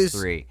Mario Bros.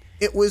 3.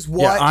 It was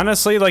what? Yeah,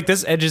 honestly, like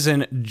this edges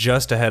in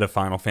just ahead of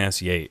Final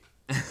Fantasy VIII.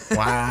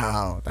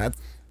 Wow, that's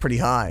pretty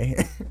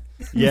high.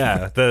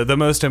 Yeah, the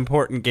most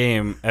important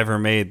game ever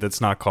made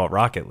that's not called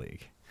Rocket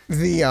League.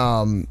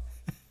 Because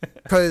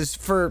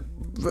for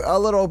a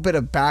little bit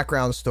of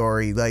background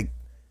story, like,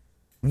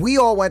 we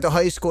all went to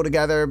high school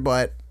together,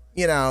 but,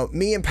 you know,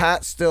 me and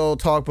Pat still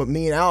talk, but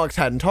me and Alex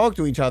hadn't talked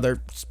to each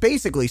other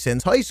basically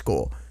since high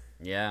school.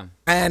 Yeah.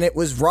 And it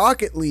was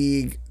Rocket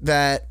League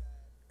that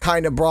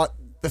kind of brought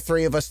the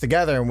three of us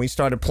together, and we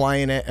started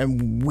playing it,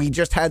 and we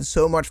just had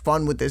so much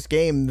fun with this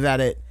game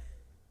that it,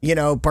 you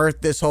know,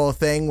 birthed this whole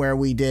thing where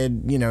we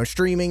did, you know,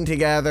 streaming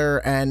together.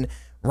 And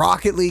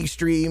Rocket League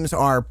streams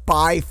are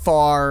by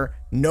far,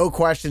 no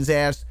questions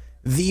asked,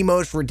 the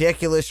most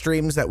ridiculous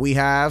streams that we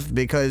have,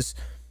 because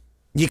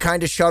you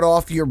kind of shut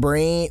off your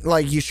brain,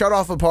 like you shut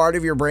off a part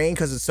of your brain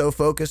because it's so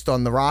focused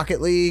on the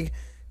Rocket League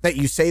that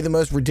you say the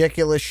most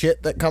ridiculous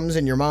shit that comes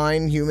in your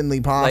mind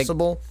humanly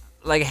possible.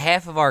 Like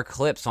half of our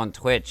clips on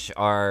Twitch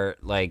are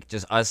like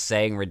just us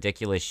saying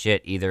ridiculous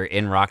shit either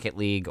in Rocket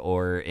League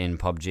or in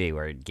PUBG,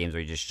 where games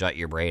where you just shut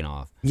your brain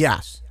off.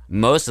 Yes.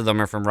 Most of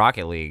them are from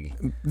Rocket League.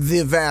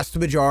 The vast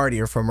majority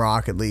are from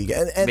Rocket League.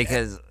 And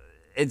because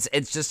it's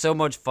just so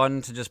much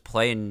fun to just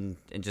play and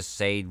just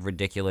say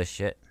ridiculous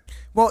shit.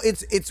 Well,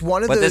 it's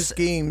one of those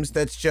games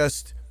that's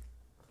just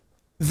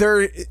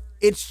it's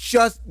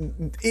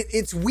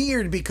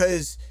weird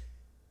because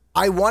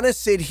I want to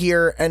sit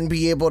here and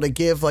be able to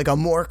give like a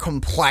more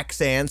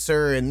complex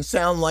answer and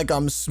sound like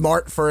I'm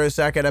smart for a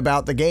second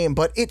about the game,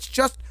 but it's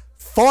just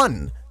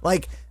fun.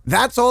 Like,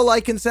 that's all I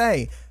can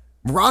say.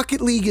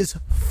 Rocket League is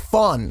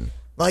fun.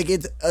 Like,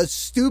 it's a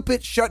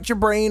stupid shut your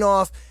brain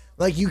off.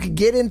 Like, you could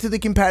get into the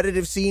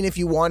competitive scene if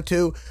you want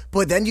to,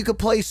 but then you could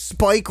play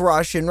Spike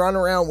Rush and run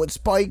around with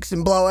spikes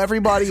and blow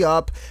everybody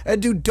up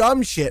and do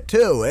dumb shit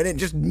too, and it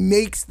just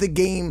makes the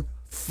game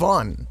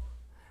fun.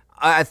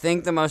 I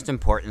think the most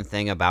important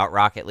thing about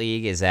Rocket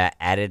League is that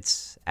at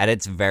its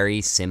very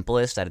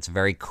simplest, at its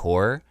very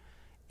core,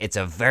 it's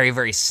a very,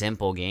 very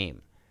simple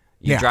game.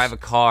 You drive a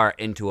car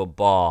into a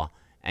ball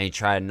and you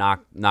try to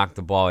knock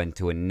the ball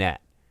into a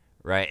net,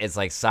 right? It's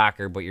like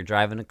soccer, but you're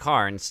driving a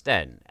car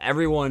instead.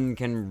 Everyone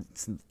can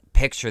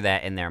picture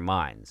that in their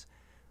minds.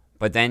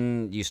 But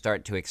then you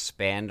start to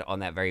expand on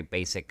that very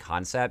basic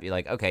concept. You're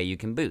like, okay, you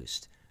can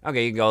boost.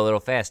 Okay, you can go a little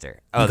faster.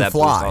 Oh, that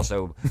boost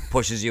also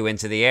pushes you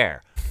into the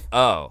air.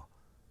 Oh.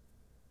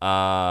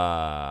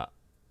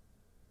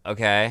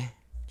 Okay.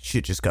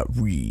 Shit just got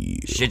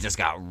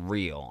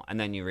real. And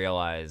then you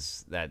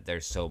realize that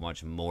there's so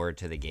much more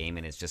to the game,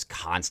 and it's just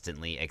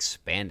constantly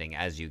expanding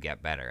as you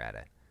get better at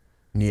it.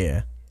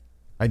 Yeah.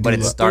 But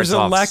it starts There's a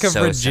off lack of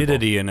so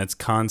rigidity simple. in its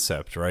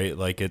concept, right?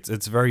 Like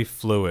it's very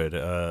fluid.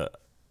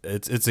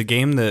 It's a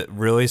game that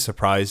really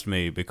surprised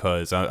me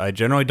because I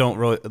generally don't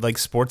really like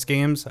sports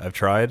games. I've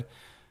tried.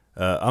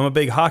 I'm a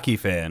big hockey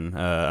fan.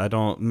 I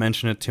don't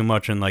mention it too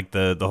much in like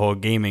the whole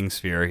gaming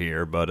sphere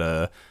here,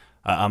 but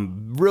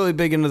I'm really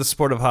big into the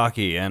sport of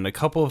hockey, and a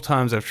couple of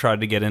times I've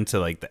tried to get into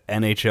like the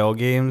NHL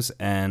games,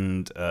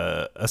 and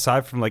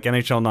aside from like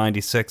NHL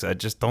 96, I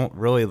just don't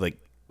really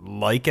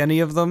like any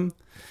of them.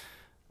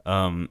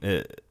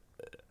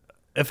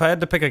 If I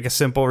had to pick like a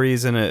simple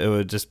reason, it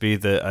would just be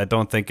that I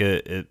don't think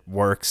it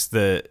works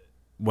that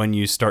when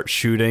you start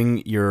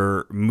shooting,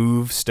 your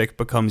move stick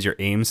becomes your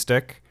aim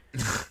stick.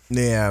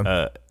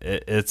 Yeah.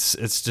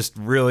 It's just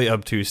really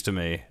obtuse to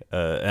me,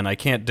 and I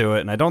can't do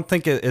it. And I don't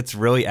think it's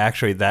really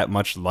actually that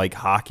much like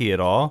hockey at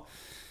all.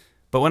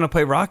 But when I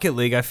play Rocket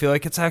League, I feel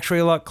like it's actually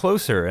a lot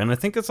closer, and I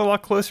think it's a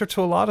lot closer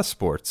to a lot of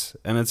sports.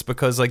 And it's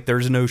because like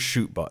there's no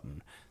shoot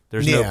button,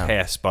 there's no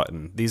pass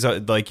button. These are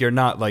like you're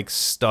not like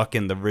stuck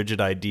in the rigid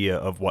idea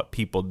of what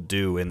people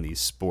do in these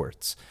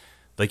sports.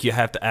 Like you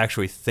have to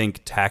actually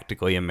think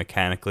tactically and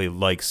mechanically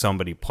like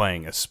somebody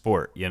playing a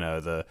sport. You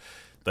know,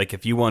 like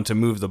if you want to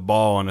move the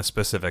ball in a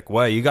specific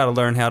way, you got to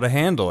learn how to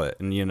handle it.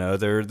 And you know,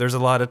 there's a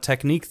lot of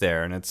technique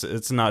there, and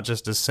it's not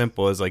just as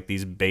simple as like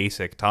these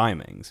basic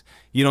timings.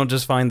 You don't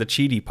just find the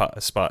cheaty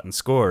spot and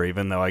score,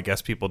 even though I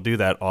guess people do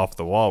that off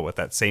the wall with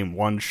that same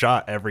one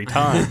shot every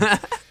time.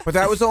 But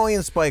that was only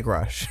in Spike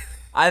Rush.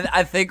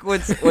 I think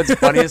what's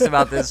funniest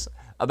about this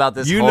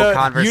whole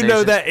conversation. You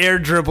know that air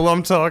dribble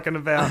I'm talking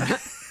about.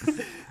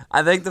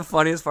 I think the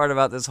funniest part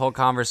about this whole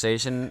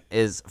conversation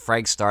is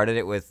Frank started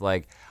it with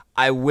like,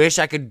 I wish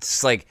I could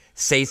like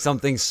say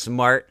something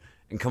smart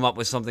and come up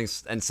with something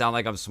and sound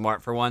like I'm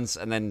smart for once,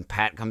 and then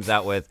Pat comes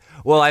out with,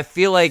 well, I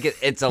feel like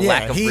it's a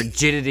lack of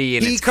rigidity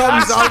in he its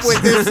comes concept. up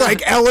with this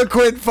like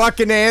eloquent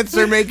fucking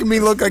answer, making me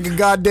look like a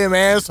goddamn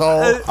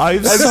asshole.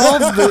 I've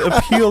solved the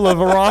appeal of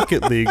a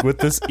Rocket League with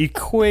this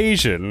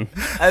equation.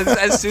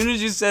 As soon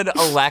as you said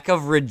a lack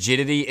of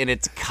rigidity in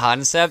its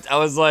concept, I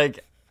was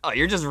like, oh,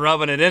 you're just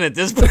rubbing it in at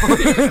this point.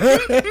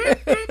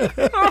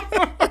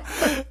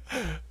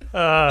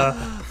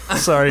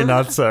 Sorry,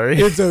 not sorry.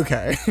 It's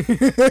okay.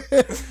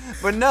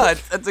 But no,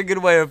 that's a good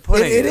way of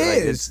putting it. It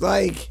is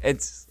like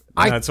it's.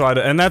 That's why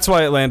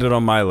it landed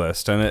on my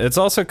list, and it's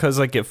also because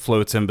like it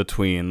floats in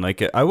between.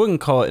 Like I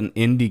wouldn't call it an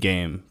indie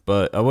game,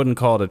 but I wouldn't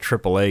call it a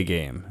AAA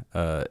game.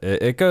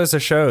 It goes to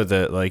show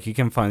that like you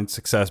can find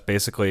success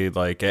basically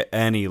like at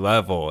any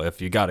level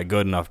if you got a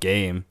good enough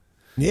game.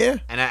 Yeah.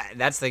 And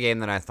that's the game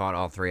that I thought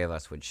all three of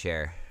us would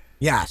share.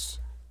 Yes.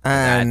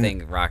 And And I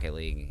think Rocket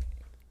League,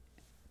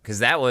 because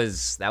that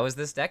was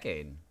this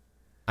decade.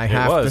 I It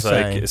have was to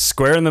say, like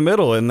square in the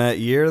middle in that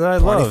year that I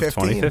loved,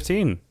 2015.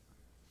 2015.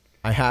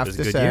 I have was a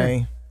to good say,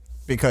 year.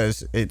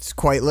 because it's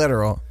quite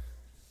literal.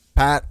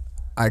 Pat,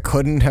 I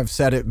couldn't have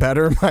said it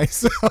better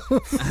myself.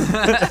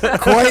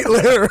 Quite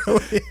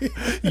literally.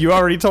 You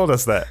already told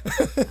us that.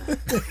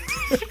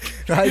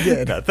 I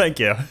did. Thank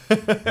you.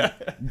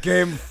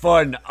 Game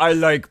fun. I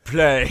like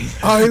play.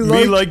 I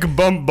Me like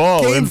bump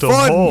ball Game into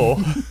fun.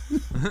 hole.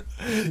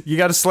 You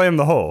got to slam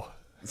the hole.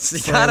 You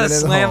gotta it in the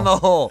slam the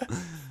hole.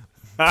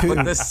 Too-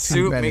 But the too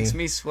soup many. makes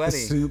me The sweaty.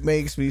 soup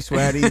makes me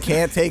sweaty.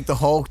 Can't take the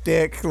Hulk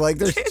dick. Like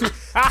there's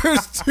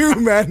too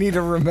many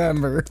to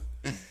remember.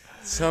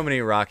 So many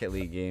Rocket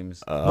League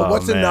games. But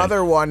what's man.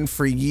 another one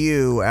for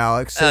you,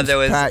 Alex? Since there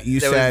was- Pat, you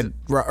there said,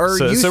 or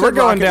So, you so said we're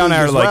going Rocket down League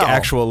our as like well.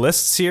 actual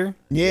lists here.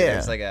 Yeah.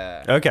 There's like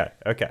a.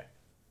 Okay.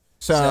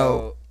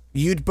 So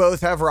you'd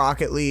both have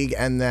Rocket League,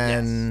 and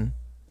then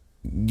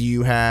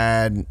you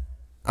had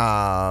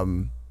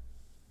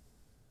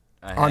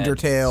I had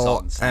Undertale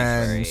Salt and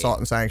Sanctuary. and Salt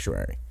and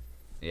Sanctuary.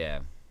 Yeah.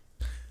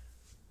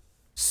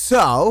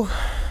 So,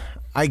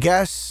 I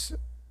guess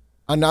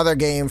another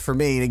game for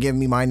me to give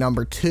me my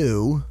number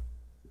 2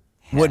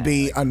 would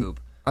be Coop.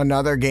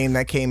 another game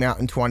that came out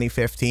in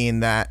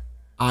 2015 that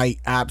I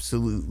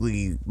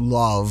absolutely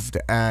loved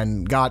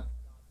and got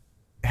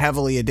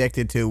heavily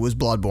addicted to was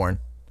Bloodborne.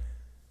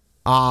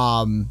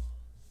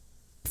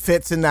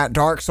 Fits in that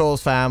Dark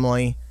Souls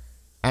family,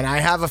 and I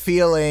have a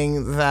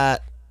feeling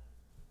that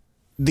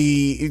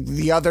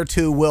the other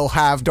two will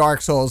have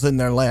Dark Souls in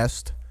their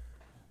list.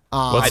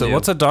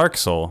 What's a Dark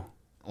Soul?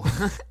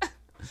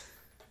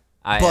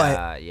 I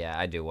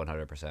do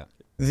 100%.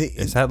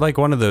 Is that like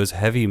one of those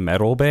heavy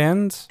metal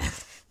bands?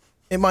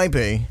 It might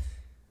be.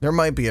 There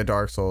might be a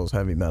Dark Souls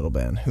heavy metal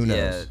band. Who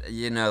knows? Yeah,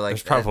 you know, like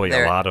There's probably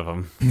a lot of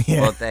them.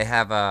 Yeah. Well, they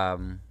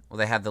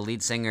have the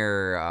lead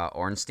singer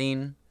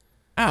Ornstein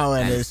Oh,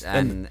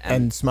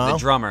 and Smo. the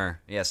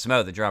drummer. Yeah,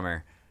 Smo, the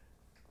drummer.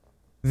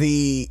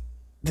 The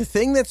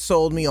thing that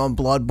sold me on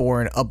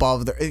Bloodborne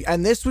above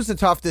and this was a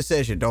tough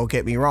decision, don't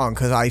get me wrong,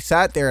 because I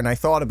sat there and I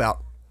thought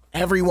about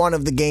every one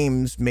of the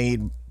games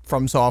made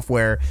from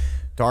Software: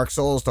 Dark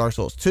Souls, Dark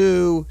Souls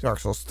 2, Dark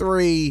Souls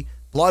 3,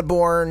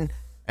 Bloodborne,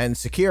 and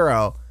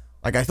Sekiro.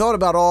 Like, I thought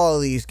about all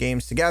of these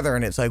games together,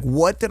 and it's like,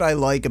 what did I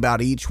like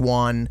about each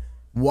one?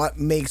 What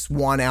makes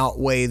one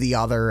outweigh the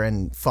other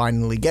and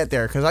finally get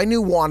there? Because I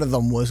knew one of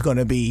them was going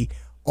to be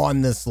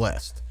on this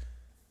list.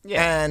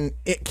 Yeah. And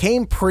it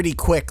came pretty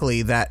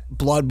quickly that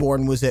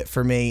Bloodborne was it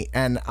for me.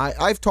 And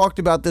I've talked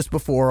about this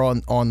before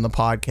on the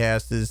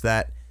podcast, is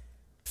that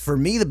for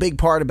me, the big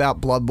part about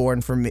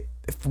Bloodborne for me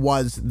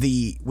was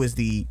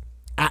the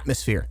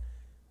atmosphere.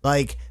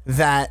 Like,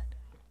 that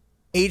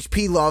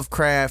H.P.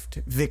 Lovecraft,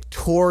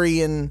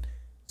 Victorian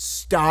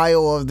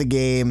style of the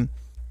game,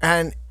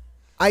 and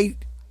I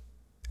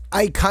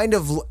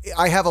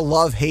have a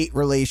love-hate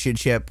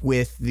relationship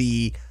with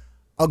the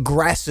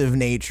aggressive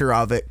nature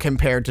of it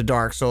compared to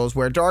Dark Souls,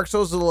 where Dark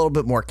Souls is a little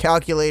bit more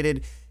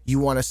calculated. You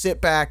want to sit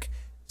back,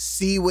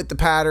 see what the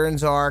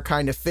patterns are,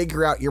 kind of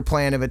figure out your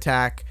plan of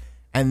attack,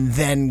 and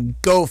then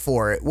go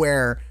for it.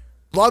 Where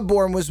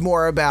Bloodborne was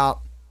more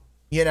about,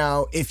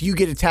 if you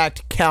get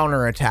attacked,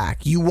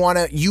 counterattack. You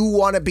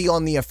wanna be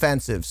on the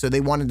offensive, so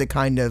they wanted to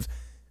kind of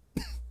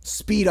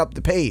speed up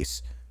the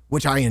pace,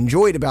 which I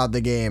enjoyed about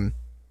the game,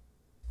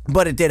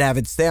 but it did have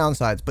its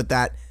downsides. But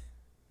that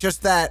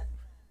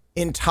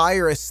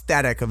entire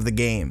aesthetic of the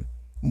game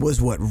was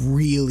what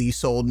really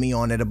sold me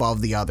on it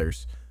above the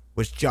others,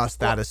 was just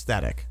that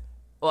aesthetic.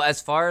 Well,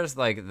 as far as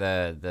like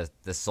the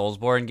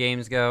Soulsborne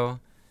games go,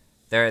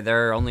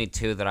 there are only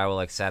two that I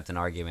will accept an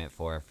argument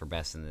for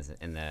best in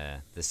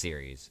the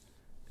series,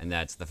 and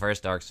that's the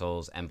first Dark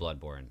Souls and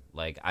Bloodborne.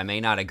 Like, I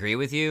may not agree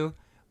with you,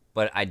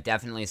 but I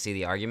definitely see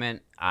the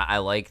argument. I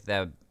like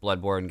that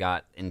Bloodborne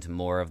got into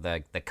more of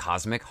the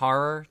cosmic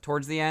horror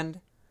towards the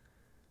end.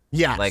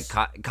 Yeah, like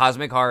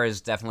cosmic horror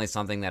is definitely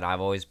something that I've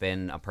always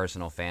been a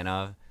personal fan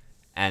of,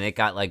 and it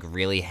got like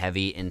really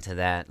heavy into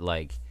that,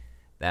 like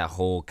that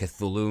whole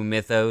Cthulhu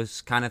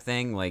mythos kind of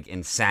thing. Like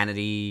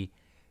insanity,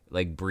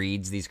 like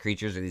breeds these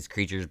creatures, or these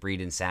creatures breed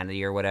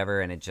insanity or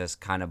whatever, and it just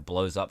kind of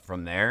blows up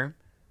from there.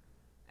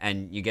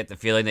 And you get the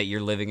feeling that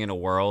you're living in a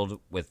world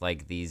with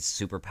like these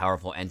super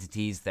powerful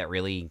entities that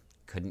really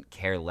couldn't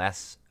care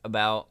less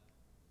about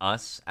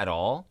us at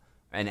all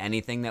and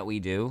anything that we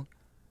do.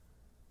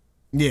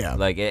 Yeah.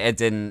 Like, it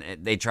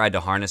didn't... They tried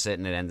to harness it,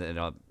 and it ended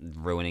up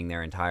ruining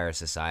their entire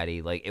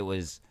society. Like, it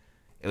was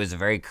a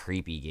very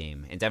creepy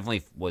game. It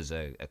definitely was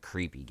a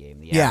creepy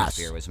game. The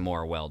atmosphere was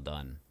more well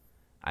done,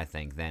 I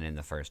think, than in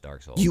the first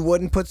Dark Souls. You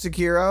wouldn't put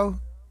Sekiro?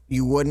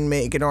 You wouldn't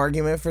make an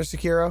argument for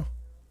Sekiro?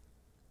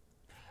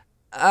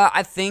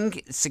 I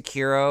think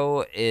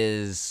Sekiro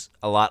is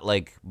a lot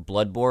like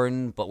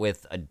Bloodborne, but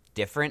with a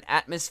different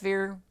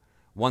atmosphere.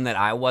 One that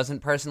I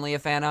wasn't personally a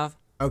fan of.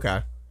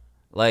 Okay.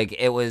 Like,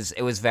 it was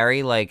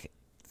very, like,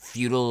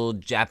 feudal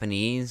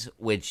Japanese,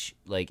 which,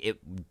 like,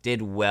 it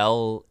did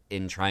well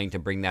in trying to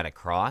bring that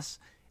across.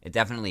 It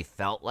definitely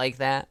felt like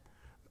that,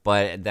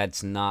 but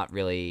that's not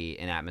really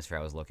an atmosphere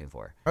I was looking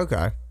for.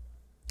 Okay.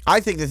 I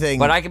think the thing...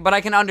 But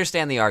I can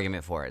understand the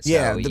argument for it. So,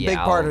 yeah, the big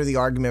part of the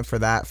argument for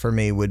that for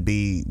me would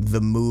be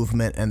the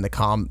movement and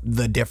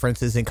the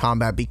differences in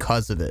combat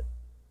because of it.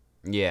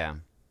 Yeah.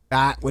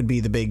 That would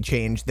be the big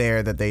change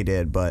there that they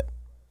did, but...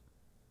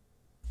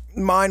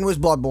 Mine was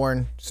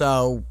Bloodborne,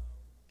 so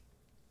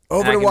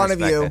over to one of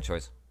you. That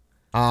choice.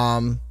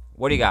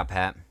 What do you got,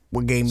 Pat?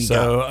 What game you got?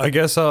 So I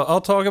guess I'll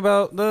talk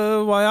about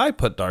why I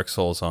put Dark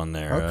Souls on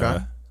there.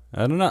 Okay.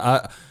 I don't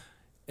know.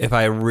 If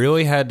I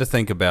really had to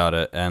think about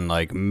it and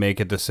like make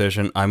a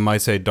decision, I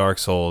might say Dark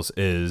Souls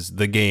is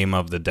the game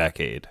of the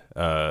decade.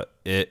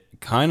 It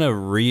kind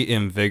of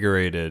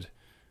reinvigorated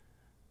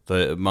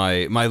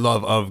my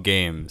love of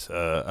games.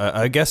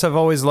 I guess I've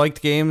always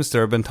liked games.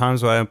 There have been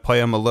times where I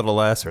play them a little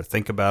less or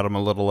think about them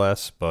a little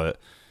less, but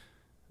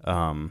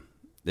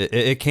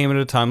it came at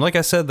a time. Like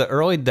I said, the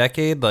early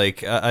decade,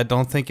 like I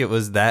don't think it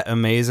was that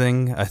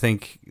amazing. I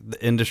think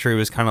the industry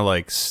was kind of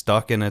like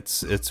stuck in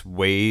its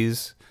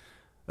ways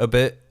a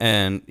bit,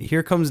 and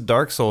here comes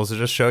Dark Souls to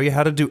just show you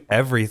how to do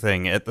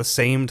everything at the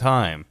same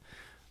time.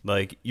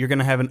 Like, you're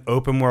gonna have an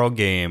open world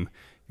game.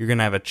 You're going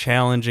to have a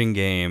challenging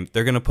game.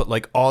 They're going to put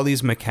like all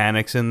these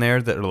mechanics in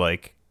there that are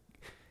like,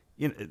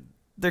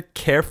 they're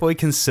carefully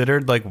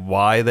considered, like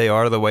why they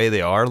are the way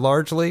they are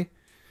largely.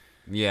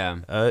 Yeah.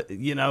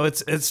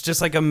 It's just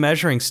like a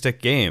measuring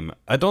stick game.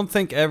 I don't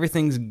think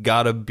everything's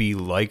got to be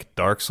like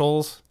Dark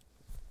Souls,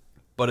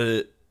 but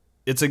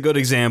it's a good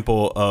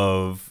example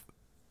of,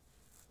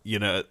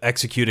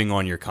 executing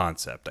on your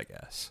concept, I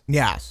guess.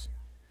 Yes.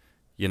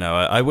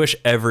 I wish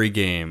every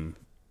game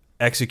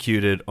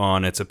executed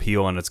on its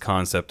appeal and its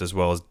concept as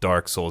well as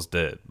Dark Souls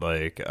did.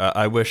 Like,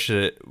 I wish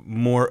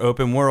more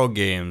open world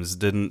games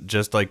didn't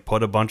just like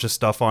put a bunch of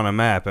stuff on a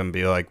map and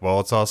be like, well,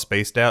 it's all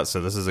spaced out,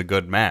 so this is a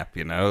good map,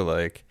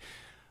 like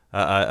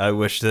I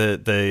wish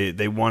that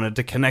they wanted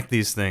to connect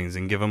these things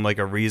and give them like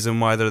a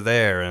reason why they're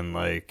there and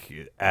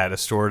like add a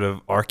sort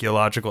of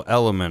archaeological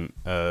element.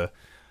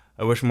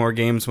 I wish more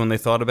games, when they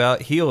thought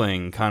about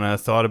healing, kind of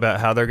thought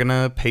about how they're going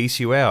to pace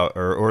you out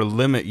or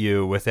limit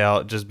you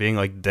without just being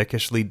like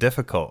dickishly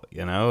difficult.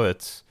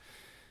 It's,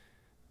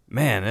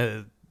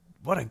 man,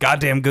 what a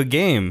goddamn good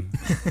game.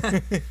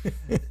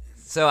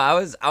 So I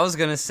was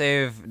going to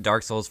save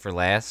Dark Souls for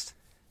last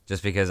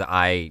just because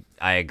I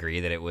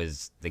agree that it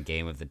was the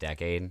game of the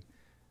decade.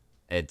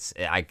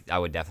 I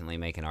would definitely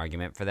make an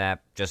argument for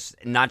that.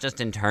 Just not just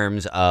in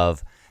terms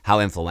of how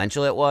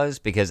influential it was,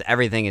 because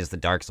everything is the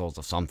Dark Souls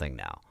of something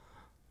now.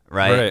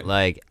 Right?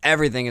 Like,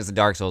 everything is the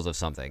Dark Souls of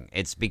something.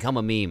 It's become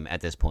a meme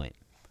at this point.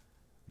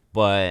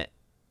 But,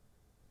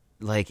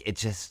 like, it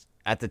just,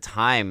 at the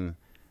time,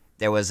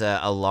 there was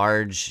a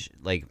large,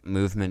 like,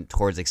 movement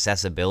towards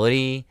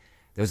accessibility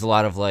There was a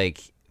lot of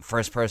like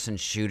first-person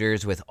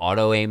shooters with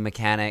auto-aim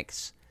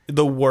mechanics.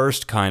 The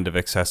worst kind of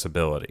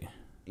accessibility.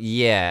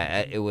 Yeah,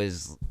 it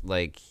was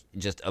like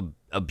just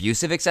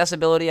abusive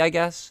accessibility, I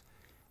guess,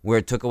 where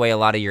it took away a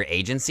lot of your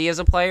agency as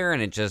a player,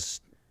 and it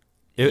just...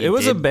 It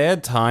was a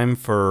bad time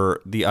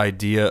for the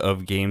idea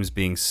of games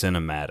being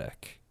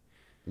cinematic.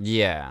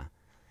 Yeah.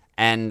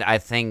 And I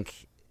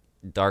think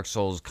Dark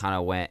Souls kind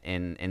of went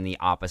in the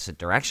opposite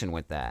direction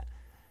with that.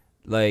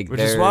 Like, Which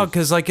is wild,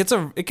 because like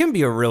it can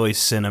be a really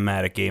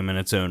cinematic game in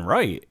its own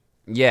right.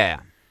 Yeah.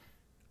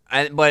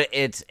 But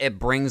it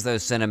brings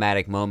those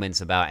cinematic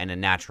moments about in a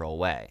natural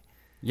way.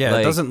 Yeah,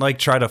 like, it doesn't like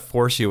try to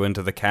force you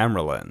into the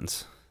camera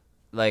lens.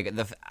 Like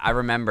I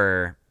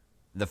remember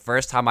the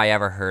first time I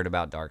ever heard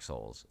about Dark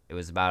Souls, it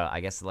was about, I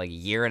guess, like a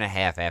year and a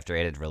half after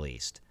it had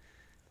released.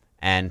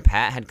 And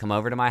Pat had come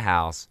over to my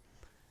house,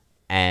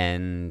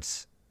 and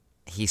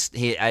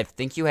he I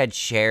think you had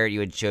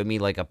showed me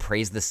like a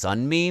Praise the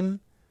Sun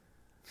meme.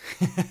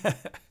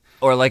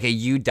 Or like a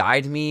You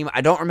Died meme.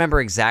 I don't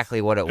remember exactly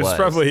what it was. It's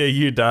probably a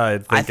You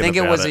Died. I think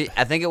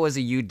it was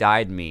a You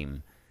Died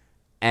meme.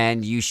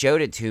 And you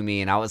showed it to me,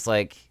 and I was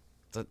like,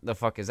 the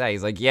fuck is that?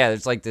 He's like, yeah,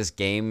 there's like this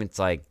game, it's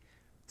like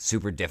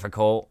super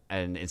difficult,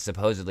 and it's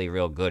supposedly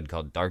real good,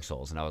 called Dark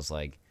Souls. And I was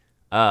like,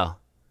 oh,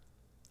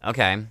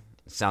 okay,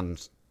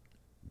 sounds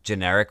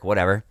generic,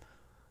 whatever.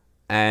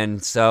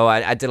 And so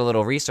I did a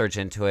little research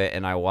into it,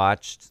 and I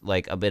watched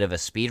like a bit of a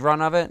speed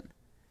run of it,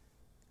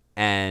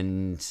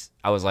 and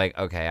I was like,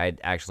 okay, I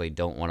actually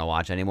don't want to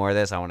watch any more of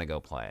this. I want to go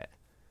play it.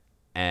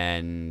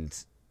 And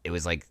it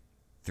was like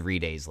 3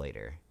 days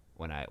later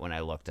when I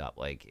looked up.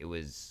 Like, it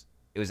was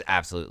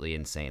absolutely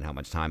insane how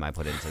much time I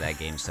put into that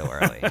game so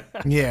early.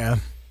 Yeah.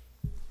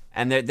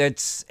 And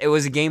it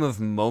was a game of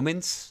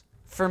moments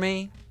for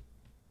me.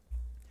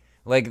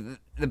 Like,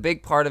 the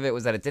big part of it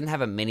was that it didn't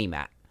have a mini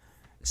map.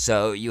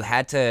 So you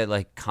had to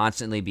like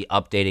constantly be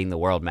updating the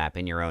world map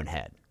in your own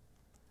head.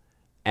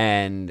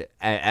 And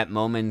at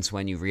moments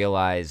when you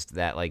realized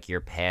that like your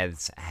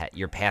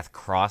path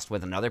crossed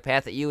with another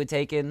path that you had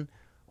taken,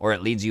 or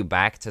it leads you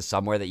back to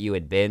somewhere that you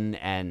had been,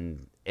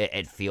 and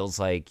it feels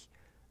like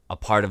a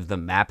part of the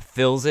map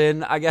fills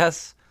in, I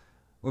guess,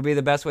 would be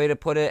the best way to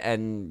put it.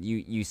 And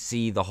you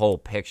see the whole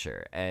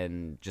picture,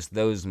 and just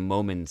those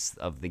moments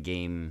of the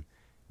game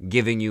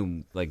giving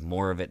you like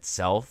more of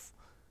itself,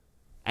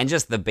 and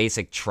just the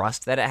basic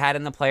trust that it had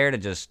in the player to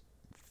just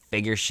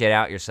figure shit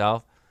out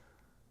yourself.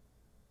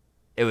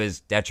 It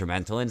was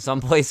detrimental in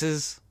some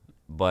places,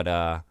 but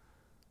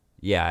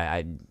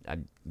yeah, I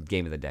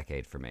game of the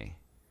decade for me.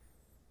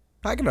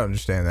 I can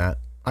understand that.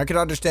 I can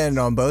understand it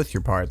on both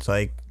your parts.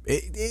 Like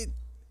it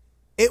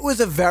was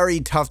a very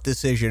tough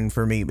decision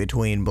for me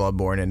between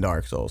Bloodborne and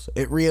Dark Souls.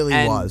 It really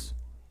was.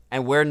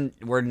 And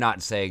we're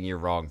not saying you're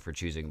wrong for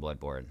choosing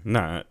Bloodborne.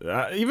 No,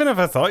 even if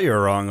I thought you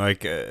were wrong,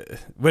 like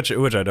which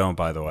I don't,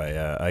 by the way.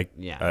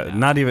 No.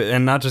 Not even,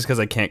 and not just because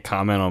I can't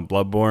comment on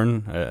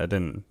Bloodborne. I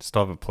didn't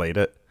still haven't played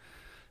it.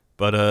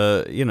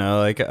 But, you know,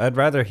 like, I'd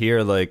rather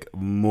hear, like,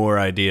 more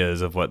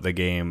ideas of what the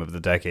game of the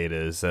decade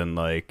is than,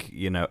 like,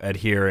 you know,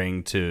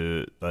 adhering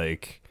to,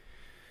 like,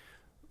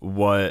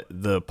 what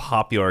the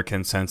popular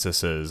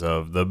consensus is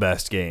of the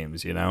best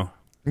games, you know?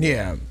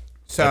 Yeah.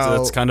 So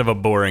that's kind of a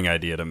boring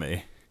idea to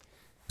me.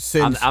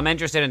 I'm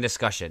interested in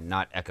discussion,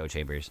 not echo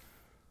chambers.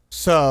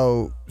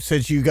 So,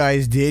 since you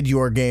guys did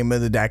your game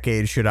of the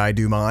decade, should I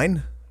do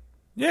mine?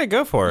 Yeah,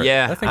 go for it.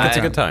 Yeah, I think it's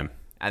a good time.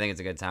 I think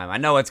it's a good time. I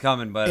know it's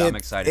coming, but I'm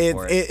excited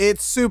for it.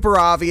 It's super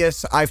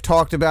obvious. I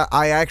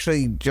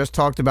actually just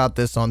talked about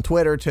this on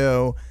Twitter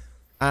too,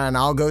 and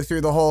I'll go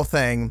through the whole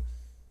thing.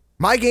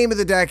 My game of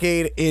the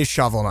decade is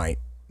Shovel Knight.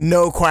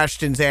 No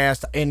questions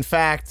asked. In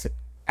fact,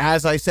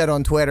 as I said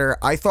on Twitter,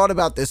 I thought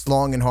about this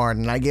long and hard,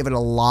 and I gave it a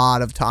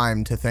lot of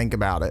time to think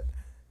about it.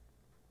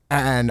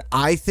 And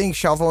I think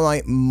Shovel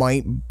Knight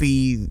might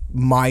be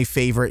my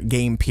favorite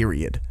game,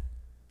 period.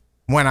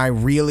 When I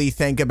really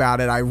think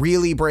about it, I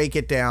really break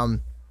it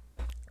down.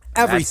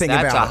 Everything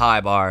that's about a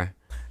high bar.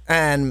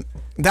 And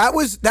that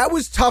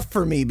was tough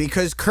for me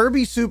because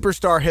Kirby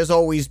Superstar has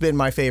always been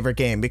my favorite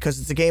game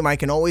because it's a game I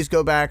can always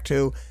go back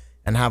to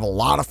and have a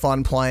lot of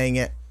fun playing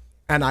it.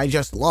 And I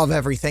just love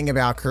everything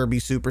about Kirby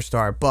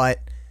Superstar. But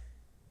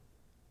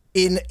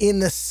in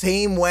the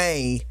same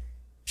way,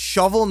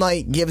 Shovel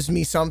Knight gives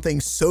me something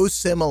so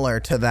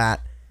similar to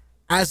that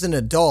as an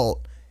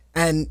adult,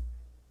 and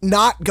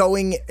not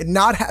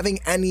having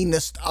any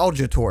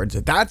nostalgia towards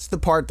it. That's the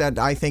part that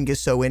I think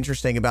is so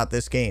interesting about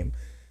this game.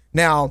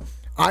 Now,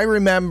 I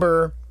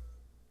remember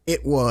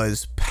it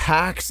was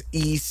PAX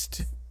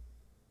East.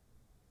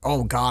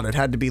 Oh God, it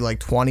had to be like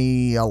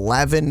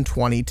 2011,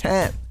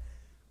 2010.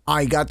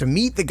 I got to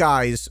meet the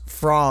guys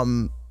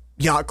from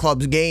Yacht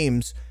Club's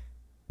games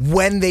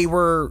when they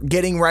were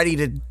getting ready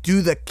to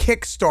do the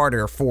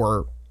Kickstarter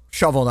for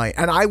Shovel Knight.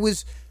 And I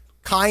was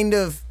kind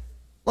of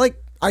like,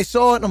 I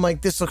saw it and I'm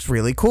like, this looks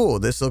really cool.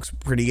 This looks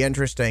pretty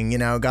interesting. You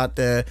know, got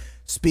to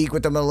speak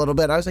with them a little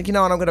bit. I was like, you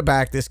know what? I'm going to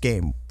back this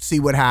game, see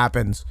what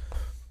happens.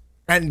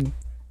 And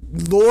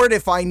Lord,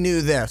 if I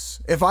knew this.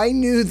 If I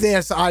knew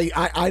this,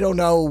 I don't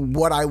know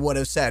what I would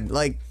have said.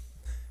 Like,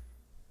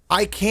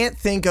 I can't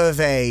think of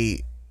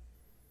a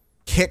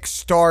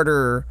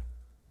Kickstarter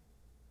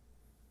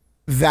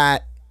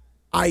that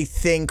I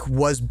think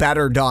was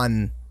better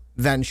done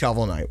than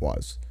Shovel Knight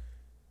was.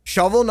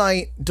 Shovel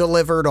Knight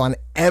delivered on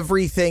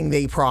everything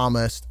they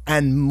promised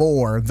and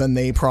more than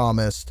they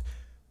promised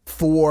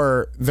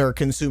for their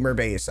consumer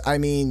base. I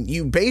mean,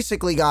 you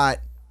basically got,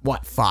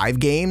 5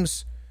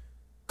 games?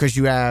 Because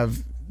you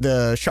have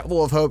the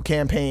Shovel of Hope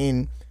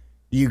campaign,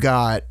 you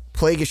got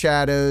Plague of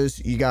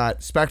Shadows, you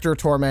got Spectre of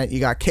Torment,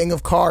 you got King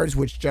of Cards,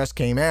 which just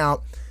came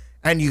out,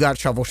 and you got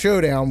Shovel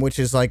Showdown, which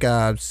is like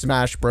a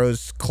Smash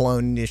Bros.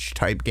 Clone-ish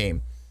type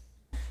game.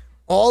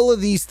 All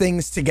of these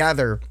things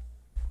together,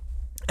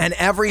 and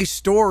every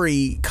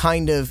story,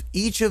 kind of,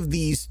 each of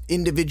these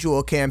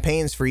individual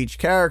campaigns for each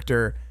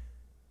character,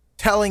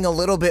 telling a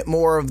little bit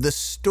more of the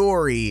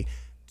story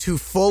to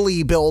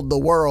fully build the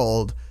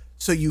world,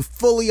 so you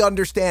fully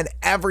understand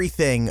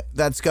everything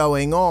that's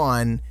going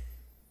on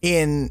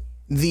in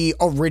the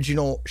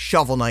original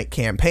Shovel Knight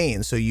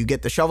campaign. So you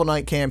get the Shovel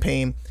Knight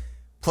campaign,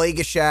 Plague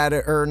of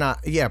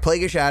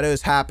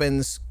Shadows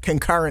happens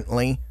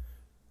concurrently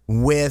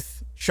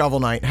with Shovel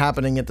Knight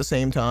happening at the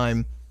same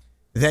time.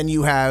 Then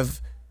you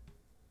have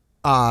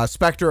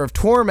Spectre of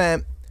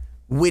Torment,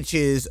 which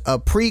is a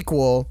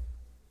prequel,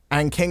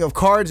 and King of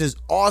Cards is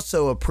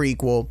also a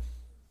prequel,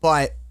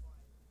 but...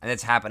 And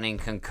it's happening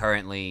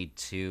concurrently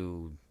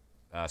to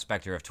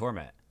Spectre of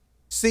Torment.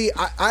 See,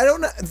 I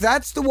don't know.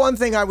 That's the one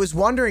thing I was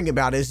wondering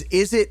about is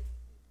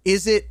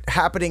it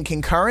happening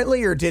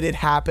concurrently or did it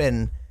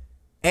happen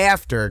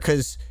after?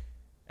 Because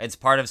it's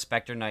part of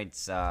Spectre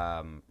Knight's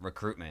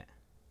recruitment.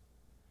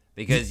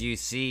 Because you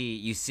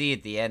see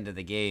at the end of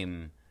the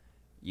game,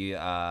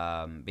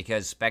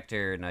 because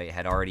Spectre Knight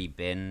had already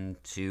been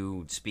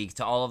to speak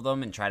to all of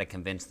them and try to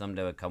convince them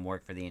to come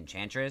work for the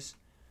Enchantress.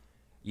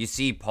 You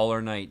see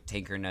Polar Knight,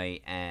 Tinker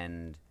Knight,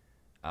 and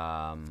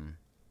I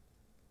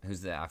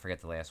forget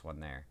the last one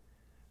there.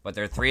 But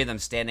there are 3 of them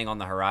standing on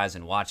the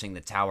horizon watching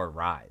the tower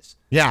rise.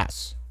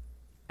 Yes.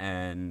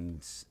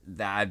 And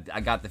that I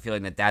got the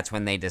feeling that that's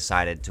when they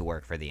decided to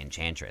work for the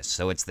Enchantress.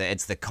 So it's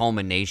the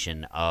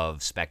culmination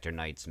of Spectre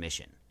Knight's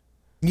mission.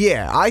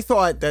 Yeah, I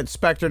thought that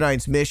Spectre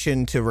Knight's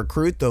mission to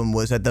recruit them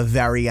was at the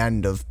very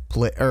end of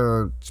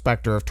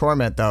Spectre of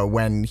Torment, though,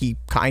 when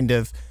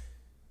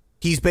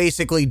he's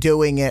basically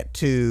doing it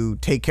to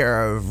take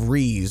care of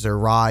Rise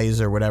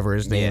or whatever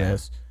his name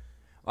is.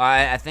 Well,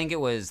 I think that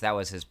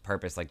was his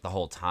purpose, like, the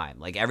whole time.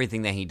 Like,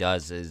 everything that he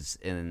does is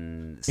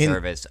in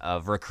service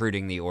of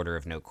recruiting the Order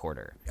of No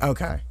Quarter.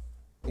 Okay.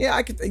 Yeah,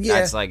 I could.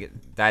 Yeah,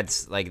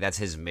 that's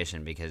his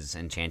mission, because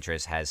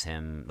Enchantress has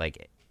him,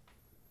 like,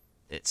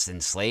 it's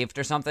enslaved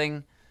or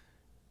something.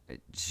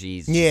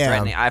 She's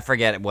threatening. I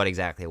forget what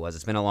exactly it was.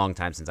 It's been a long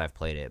time since I've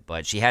played it,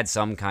 but she had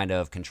some kind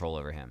of control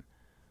over him.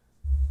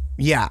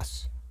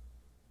 Yes.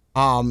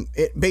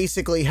 It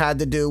basically had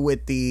to do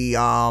with the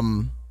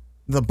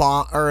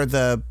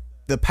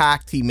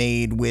pact he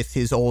made with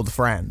his old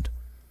friend.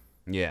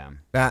 Yeah.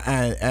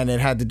 And it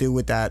had to do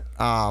with that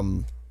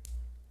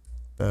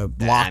the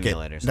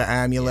locket,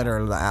 amulet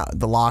or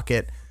the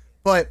locket.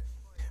 But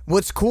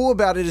what's cool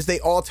about it is they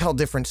all tell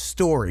different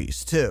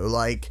stories too.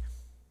 Like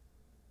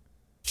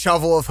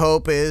Shovel of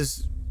Hope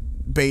is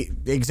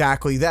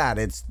exactly that.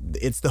 It's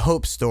the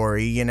hope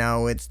story, you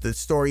know. It's the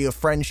story of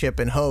friendship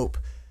and hope.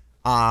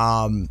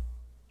 The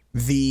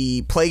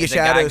Plague of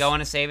Shadows, the guy going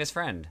to save his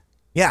friend.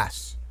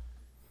 Yes.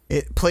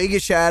 Plague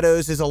of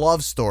Shadows is a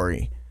love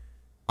story.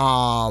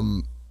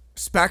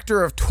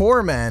 Spectre of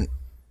Torment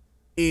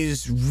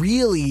is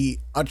really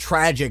a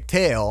tragic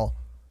tale.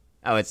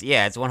 Oh, it's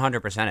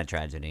 100% a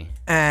tragedy.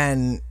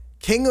 And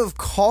King of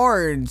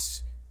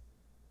Cards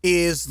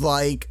is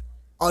like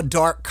a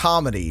dark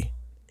comedy.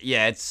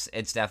 Yeah,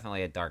 it's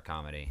definitely a dark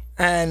comedy.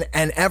 And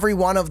every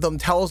one of them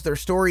tells their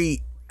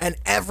story, and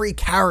every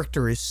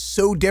character is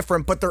so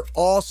different, but they're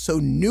all so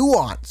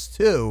nuanced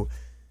too.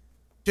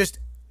 Just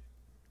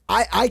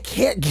I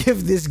can't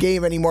give this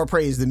game any more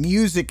praise. The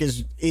music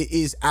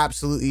is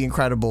absolutely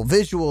incredible.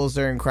 Visuals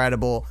are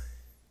incredible.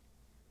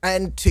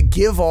 And to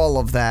give all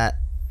of that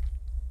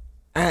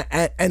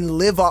and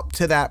live up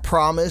to that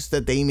promise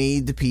that they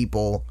made to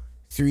people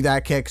through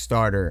that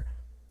Kickstarter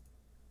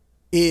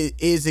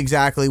is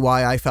exactly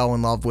why I fell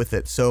in love with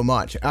it so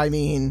much. I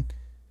mean,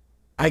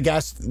 I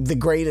guess the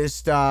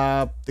greatest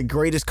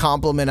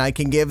compliment I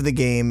can give the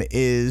game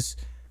is,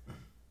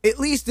 at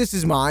least this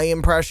is my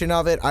impression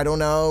of it. I don't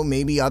know,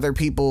 maybe other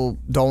people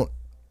don't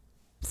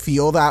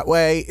feel this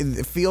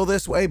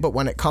way, but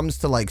when it comes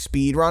to like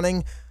speed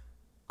running,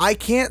 I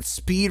can't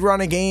speed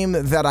run a game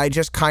that I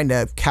just kind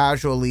of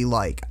casually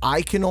like.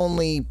 I can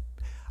only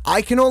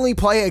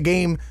play a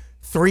game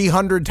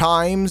 300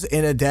 times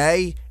in a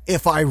day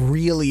if I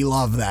really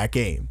love that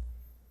game.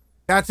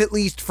 That's at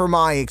least for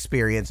my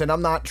experience, and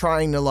I'm not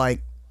trying to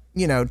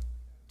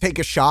take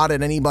a shot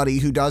at anybody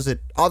who does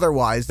it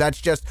otherwise.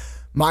 That's just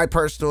my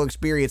personal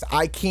experience.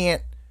 I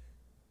can't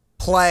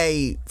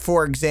play,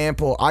 for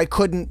example, I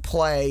couldn't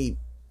play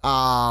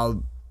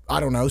I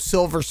don't know,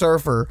 Silver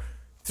Surfer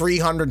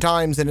 300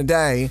 times in a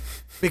day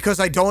because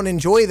I don't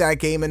enjoy that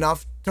game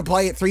enough to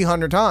play it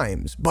 300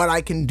 times. But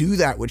I can do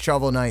that with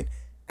Shovel Knight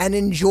and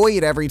enjoy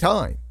it every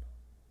time.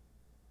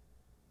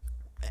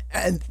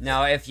 And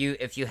Now, if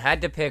you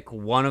had to pick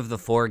one of the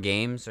 4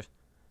 games,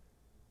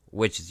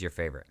 which is your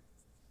favorite?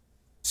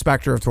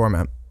 Spectre of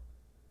Torment.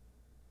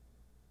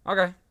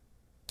 Okay.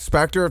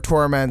 Spectre of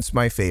Torment's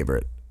my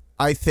favorite.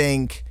 I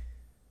think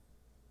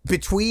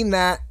between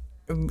that,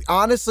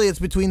 honestly, it's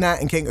between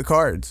that and King of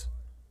Cards.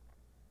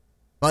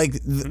 Like,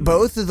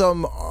 both of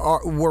them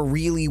were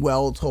really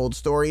well-told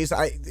stories.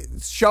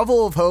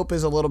 Shovel of Hope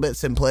is a little bit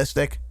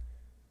simplistic.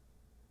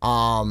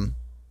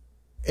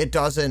 It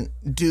doesn't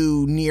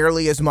do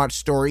nearly as much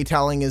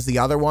storytelling as the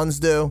other ones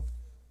do.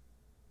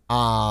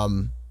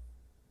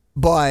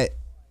 But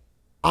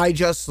I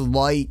just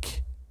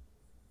like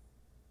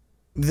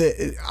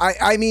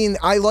I mean,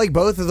 I like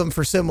both of them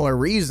for similar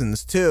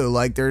reasons too.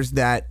 Like there's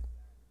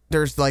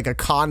like a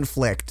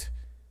conflict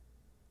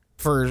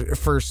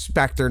for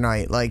Spectre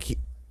Knight. Like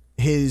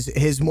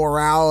his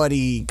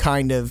morality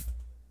kind of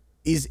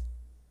is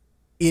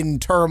in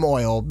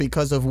turmoil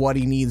because of what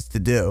he needs to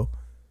do.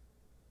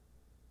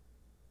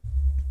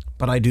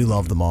 But I do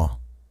love them all.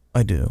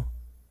 I do.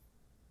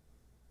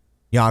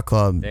 Yacht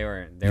Club, They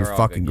were you're all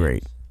fucking good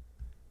great. games.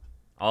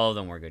 All of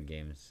them were good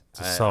games. It's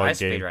a solid I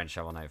game. speedrun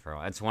Shovel Knight for a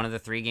while. It's one of the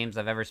 3 games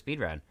I've ever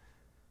speedrun.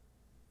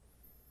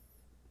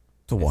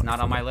 It's a It's not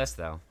wonderful on my game. list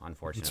though,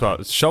 unfortunately.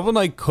 So Shovel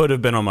Knight could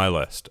have been on my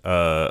list.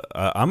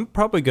 I'm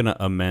probably gonna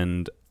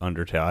amend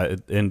Undertale.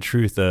 In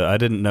truth, I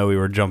didn't know we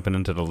were jumping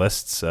into the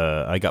lists.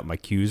 I got my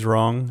cues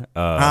wrong.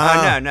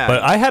 Oh, no.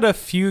 But I had a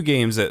few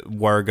games that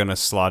were gonna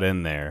slot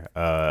in there,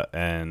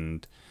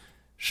 and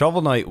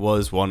Shovel Knight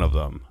was one of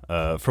them.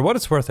 For what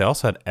it's worth, I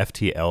also had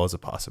FTL as a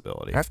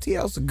possibility.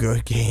 FTL's a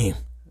good game.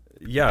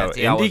 Yeah, FTL was a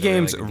indie really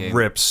games good game.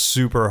 rip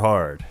super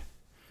hard.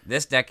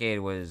 This decade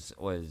was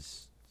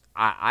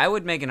I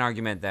would make an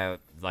argument that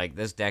like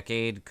this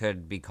decade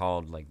could be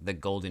called like the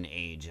golden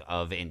age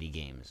of indie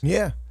games.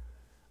 Yeah.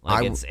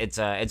 Like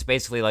it's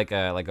basically like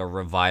a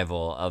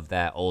revival of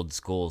that old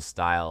school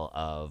style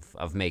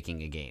of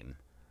making a game,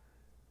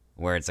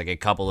 where it's like a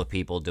couple of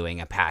people doing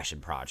a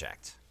passion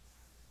project,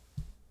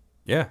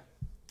 Yeah,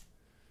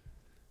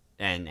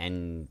 and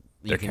you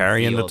They're can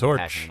carrying the feel torch.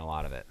 passion in a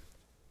lot of it.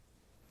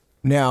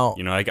 Now,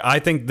 you know, like I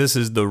think this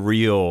is the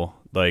real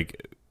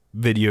like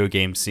video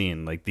game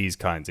scene, like these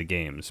kinds of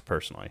games.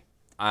 Personally,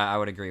 I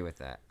would agree with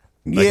that.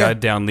 like yeah,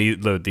 I'd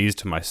download these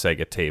to my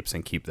Sega tapes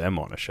and keep them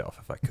on a shelf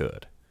if I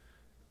could.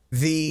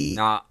 the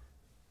Nah,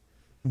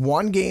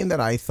 one game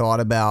that I thought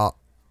about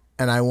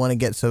and I want to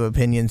get some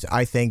opinions,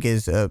 I think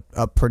is a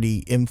pretty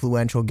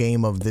influential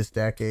game of this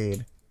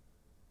decade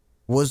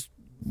was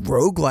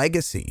Rogue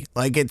Legacy.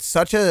 Like it's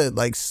such a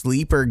like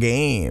sleeper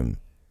game.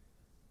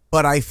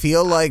 But I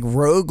feel like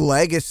Rogue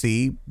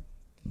Legacy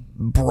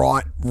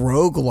brought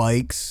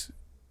roguelikes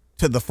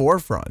to the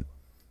forefront.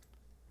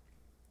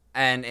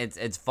 and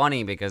it's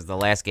funny because the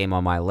last game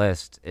on my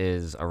list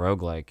is a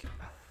roguelike.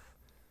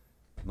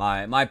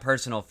 My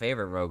personal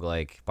favorite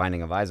roguelike,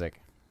 Binding of Isaac.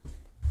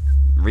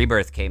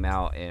 Rebirth came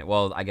out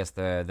I guess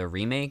the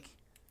remake,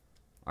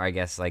 or I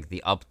guess like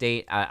the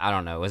update. I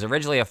don't know. It was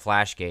originally a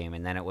Flash game,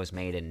 and then it was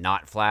made in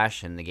not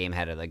Flash, and the game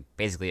had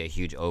basically a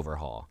huge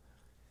overhaul.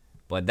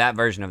 But that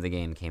version of the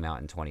game came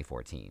out in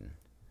 2014.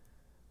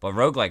 But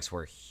roguelikes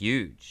were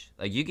huge.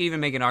 Like you could even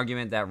make an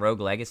argument that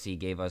Rogue Legacy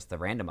gave us the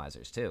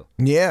randomizers too.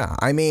 Yeah,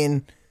 I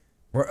mean,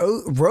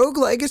 Rogue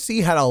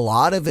Legacy had a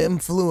lot of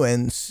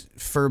influence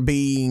for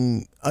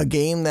being a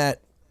game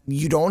that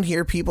you don't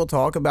hear people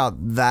talk about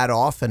that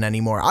often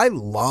anymore. I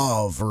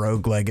love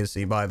Rogue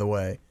Legacy, by the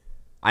way.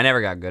 I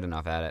never got good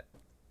enough at it.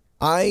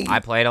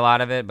 I played a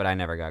lot of it, but I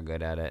never got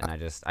good at it,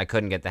 and I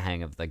couldn't get the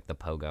hang of like the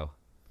pogo.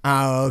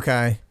 Oh,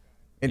 okay.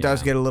 It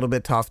does Yeah. get a little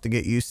bit tough to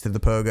get used to the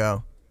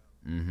pogo.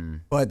 Mm-hmm.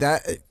 But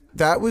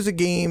that was a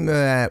game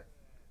that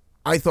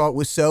I thought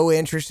was so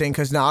interesting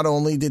because not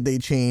only did they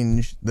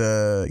change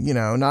the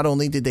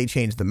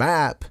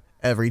map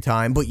every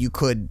time, but you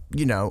could,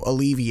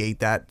 alleviate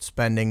that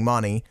spending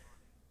money.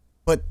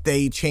 But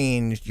they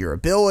changed your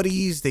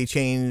abilities. They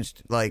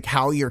changed like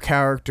how your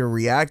character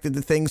reacted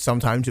to things.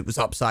 Sometimes it was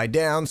upside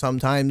down.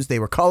 Sometimes they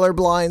were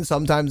colorblind.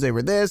 Sometimes they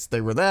were this,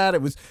 they were that.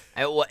 It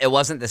It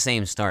wasn't the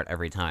same start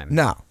every time.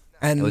 no,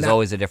 and It was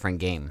always a different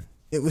game.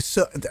 it was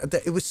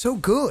so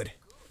good.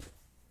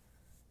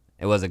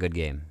 It was a good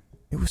game.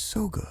 It was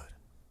so good.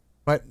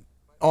 But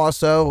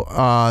also,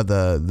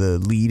 the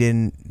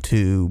lead-in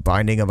to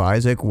Binding of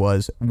Isaac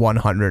was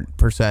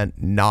 100%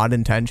 not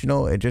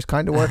intentional. It just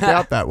kind of worked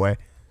out that way.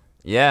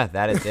 Yeah,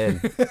 that it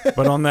did.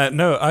 But on that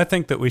note, I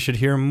think that we should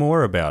hear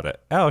more about it.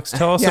 Alex,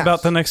 tell us Yes.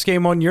 about the next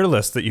game on your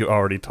list that you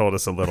already told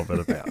us a little bit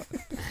about.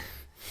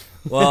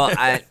 Well,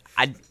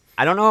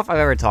 I don't know if I've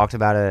ever talked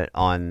about it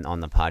on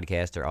the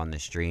podcast or on the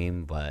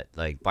stream, but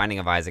like Binding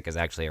of Isaac is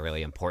actually a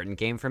really important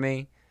game for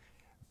me.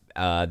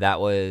 That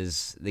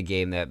was the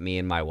game that me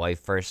and my wife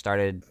first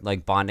started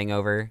like bonding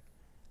over,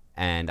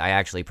 and I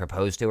actually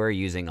proposed to her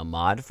using a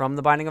mod from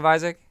the Binding of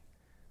Isaac.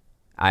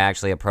 I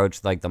actually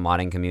approached like the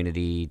modding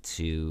community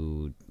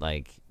to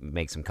like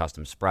make some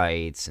custom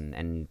sprites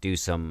and do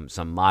some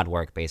mod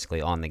work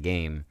basically on the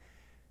game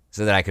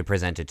so that I could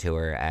present it to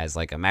her as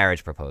like a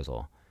marriage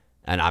proposal.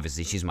 And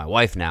obviously she's my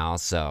wife now,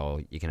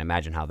 so you can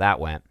imagine how that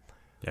went.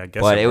 Yeah, I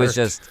guess. But it was worked.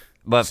 just,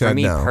 but for Said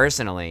me no.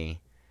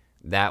 personally,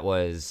 that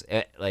was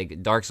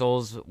like Dark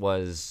Souls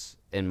was,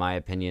 in my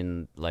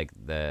opinion, like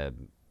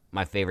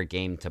my favorite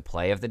game to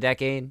play of the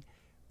decade.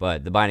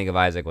 But The Binding of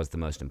Isaac was the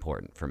most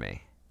important for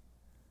me,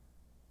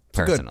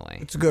 personally.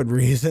 It's a good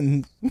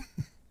reason.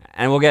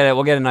 And we'll get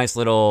a nice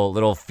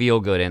little feel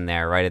good in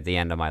there right at the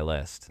end of my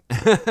list.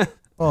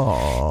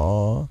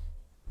 Aww.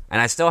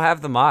 And I still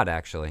have the mod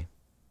actually.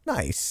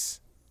 Nice.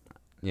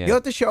 Yeah. You'll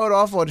have to show it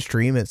off on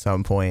stream at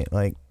some point.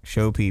 Like,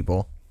 show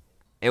people.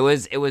 It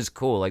was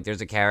cool. Like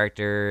there's a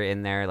character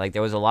in there. Like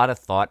there was a lot of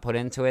thought put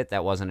into it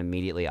that wasn't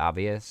immediately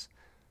obvious.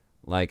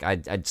 Like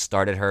I'd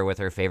started her with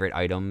her favorite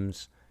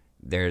items.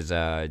 There's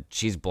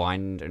she's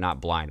blind, or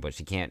not blind, but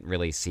she can't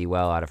really see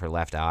well out of her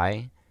left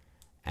eye.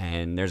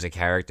 And there's a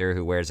character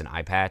who wears an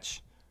eye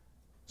patch.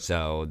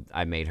 So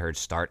I made her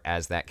start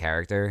as that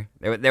character.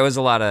 There was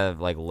a lot of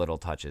like little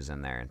touches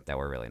in there that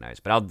were really nice.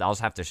 But I'll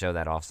just have to show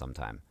that off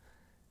sometime.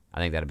 I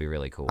think that'd be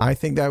really cool. I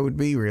think that would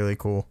be really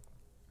cool.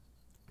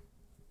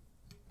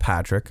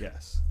 Patrick,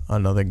 Yes.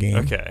 another game.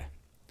 Okay.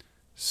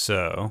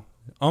 So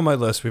on my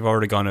list, we've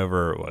already gone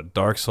over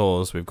Dark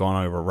Souls. We've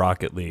gone over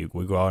Rocket League.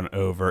 We've gone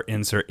over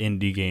insert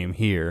indie game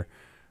here.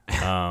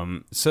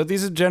 So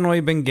these have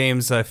generally been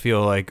games that I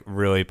feel like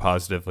really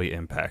positively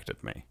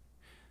impacted me.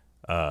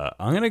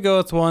 I'm gonna go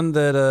with one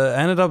that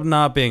ended up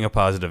not being a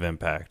positive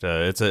impact.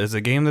 It's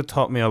a game that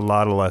taught me a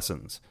lot of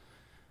lessons.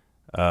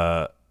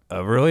 A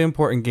really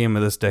important game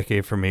of this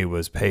decade for me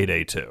was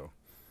Payday 2.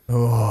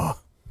 Oh,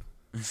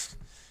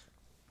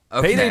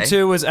 Okay. Payday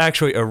 2 was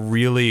actually a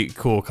really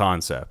cool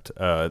concept.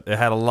 It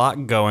had a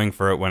lot going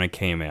for it when it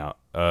came out.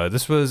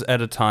 This was at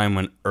a time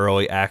when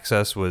early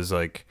access was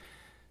like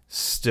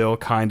still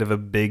kind of a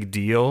big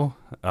deal,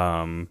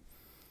 in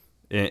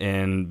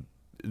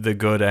the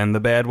good and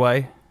the bad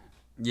way.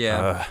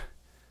 Yeah.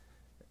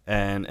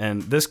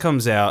 And this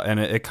comes out and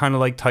it kind of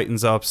like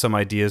tightens up some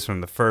ideas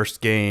from the first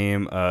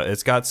game.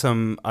 It's got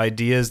some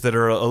ideas that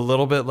are a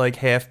little bit like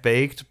half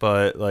baked,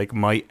 but like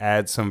might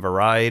add some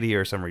variety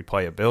or some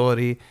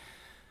replayability.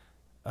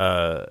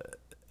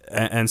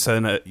 And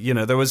so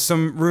there was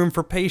some room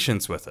for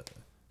patience with it.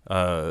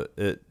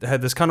 It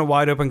had this kind of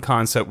wide open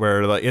concept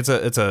where like it's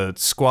a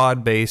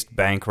squad based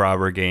bank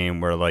robber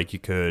game where like you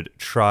could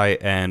try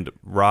and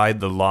ride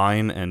the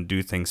line and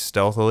do things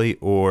stealthily,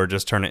 or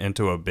just turn it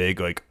into a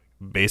big like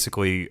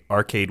basically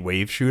arcade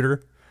wave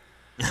shooter.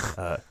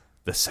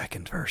 The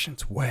second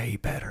version's way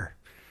better.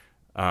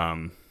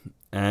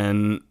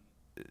 And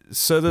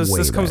so this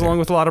comes better. along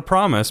with a lot of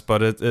promise,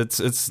 but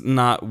it's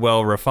not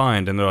well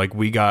refined. And they're like,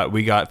 we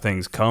got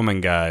things coming,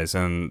 guys.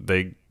 And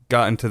they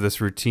got into this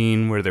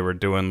routine where they were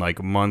doing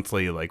like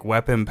monthly like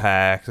weapon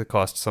packs. It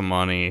cost some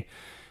money.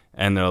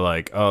 And they're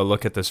like, oh,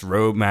 look at this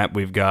roadmap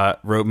we've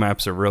got.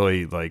 Roadmaps are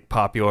really like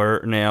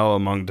popular now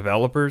among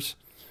developers.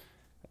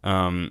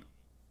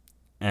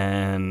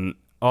 And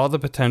all the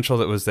potential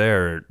that was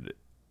there,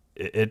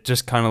 it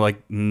just kind of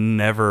like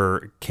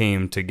never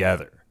came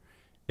together.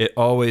 It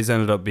always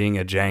ended up being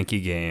a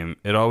janky game.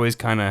 It always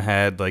kind of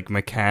had like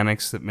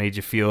mechanics that made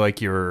you feel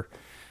like you were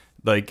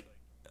like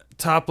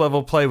top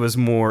level play was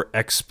more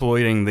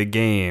exploiting the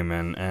game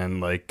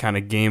and like kind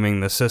of gaming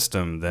the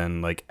system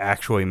than like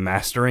actually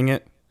mastering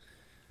it.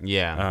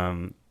 Yeah.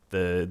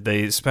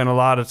 They spent a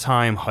lot of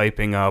time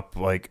hyping up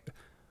like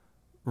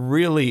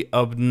really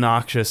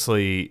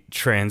obnoxiously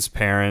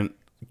transparent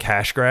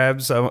cash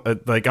grabs.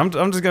 Like I'm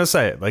just gonna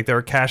say it. Like there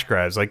were cash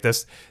grabs like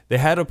this. They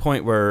had a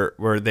point where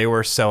they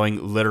were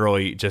selling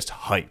literally just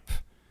hype.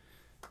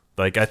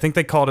 Like I think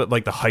they called it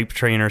like the hype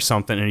train or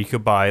something, and you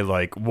could buy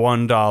like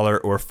 $1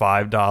 or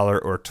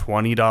 $5 or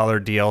 $20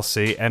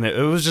 DLC, and it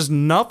was just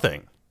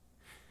nothing.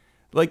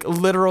 Like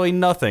literally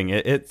nothing.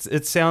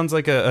 It sounds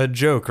like a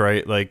joke,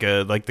 right? Like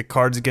the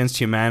Cards Against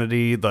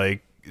Humanity,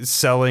 like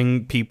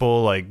selling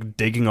people like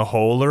digging a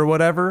hole or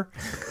whatever.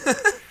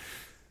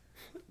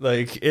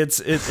 Like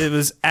it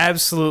was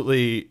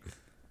absolutely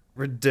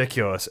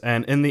ridiculous.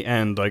 And in the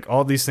end, like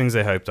all these things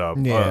they hyped up,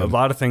 Yeah. a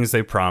lot of things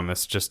they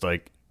promised just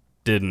like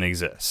didn't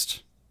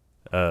exist.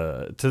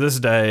 To this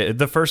day,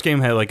 the first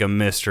game had like a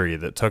mystery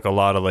that took a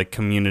lot of like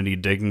community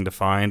digging to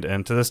find,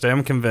 and to this day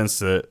I'm convinced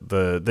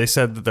that they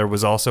said that there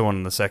was also one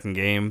in the second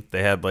game.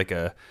 They had like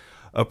a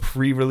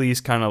pre-release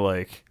kind of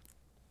like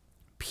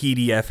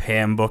PDF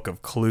handbook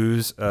of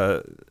clues.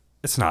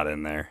 It's not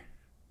in there.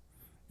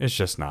 It's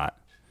just not.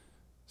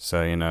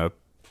 So,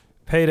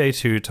 Payday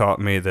 2 taught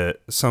me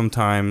that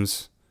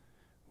sometimes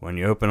when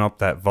you open up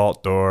that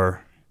vault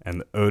door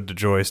and the Ode to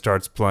Joy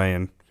starts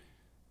playing,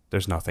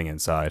 there's nothing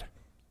inside.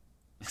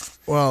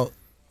 well,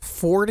 That's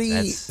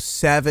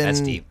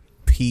 47 deep.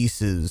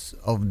 pieces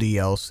of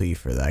DLC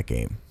for that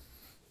game.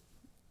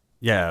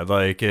 Yeah,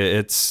 like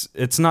it's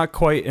not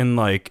quite in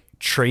like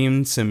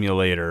train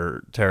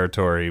simulator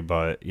territory,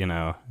 but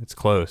it's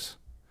close.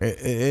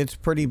 It's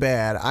pretty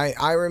bad.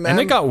 I remember, And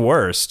it got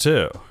worse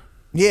too.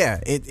 yeah.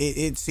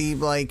 It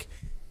seemed like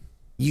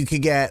you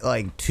could get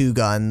like 2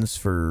 guns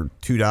for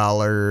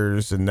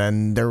 $2, and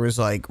then there was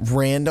like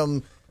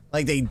random,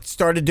 like they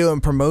started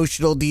doing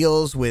promotional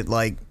deals with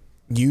like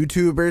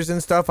YouTubers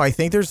and stuff. I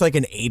think there's like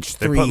an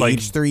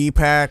H3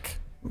 pack.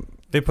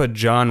 They put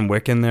John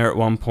Wick in there at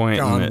one point,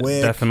 John and it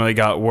Wick. definitely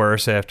got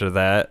worse after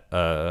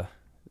that.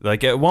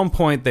 Like at one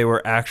point, they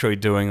were actually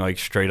doing like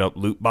straight up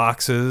loot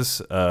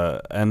boxes,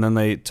 and then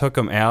they took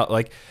them out.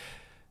 Like,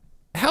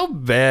 how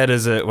bad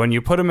is it when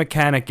you put a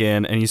mechanic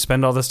in and you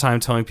spend all this time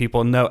telling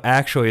people, no,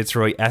 actually, it's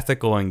really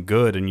ethical and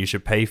good, and you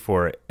should pay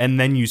for it, and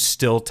then you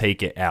still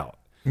take it out?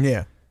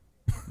 Yeah.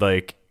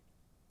 Like,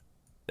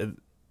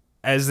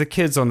 as the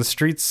kids on the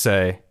streets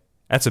say,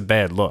 that's a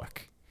bad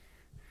look.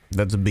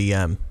 That's a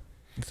BM.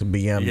 It's a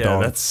BM. Yeah,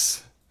 dog.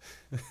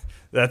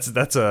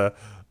 that's a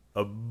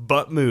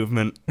butt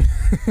movement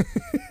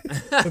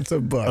That's a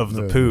butt of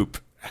the move. poop.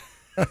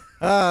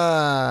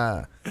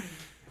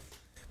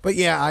 But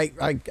yeah,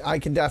 I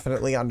can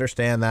definitely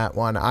understand that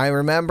one. I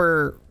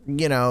remember,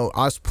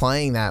 us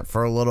playing that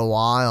for a little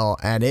while,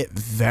 and it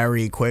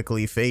very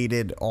quickly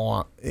faded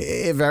on.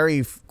 It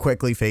very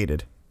quickly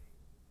faded.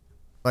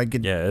 Like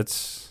Yeah,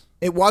 it's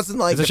it wasn't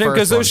like a the shame first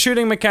because one. those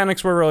shooting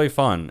mechanics were really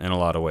fun in a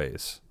lot of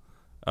ways.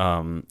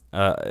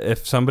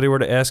 If somebody were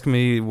to ask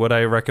me would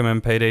I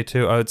recommend Payday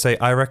 2, I would say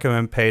I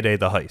recommend Payday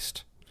the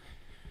Heist.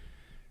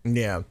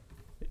 Yeah.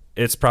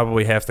 It's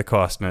probably half the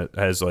cost and it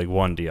has like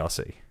 1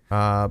 DLC.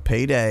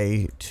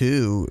 Payday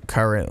 2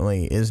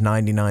 currently is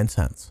 99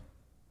 cents.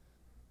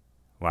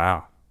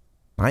 Wow.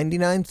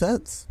 99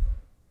 cents.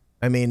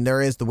 I mean,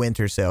 there is the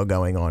winter sale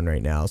going on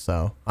right now,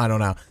 so I don't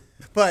know.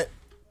 But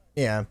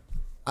yeah.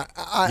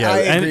 I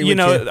agree with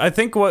you. I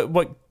think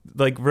what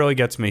like really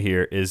gets me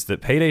here is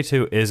that Payday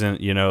 2 isn't,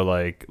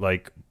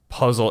 like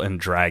Puzzle and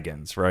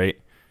Dragons, right?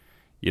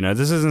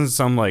 This isn't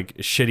some like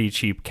shitty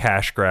cheap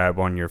cash grab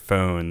on your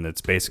phone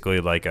that's basically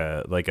like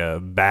a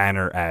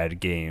banner ad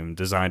game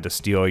designed to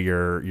steal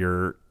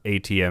your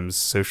ATM's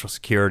social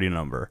security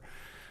number.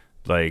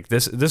 Like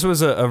this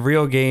was a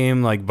real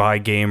game like by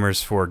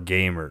gamers for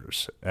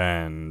gamers,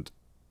 and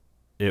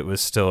it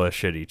was still a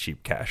shitty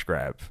cheap cash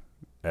grab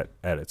at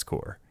its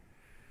core.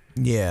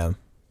 Yeah.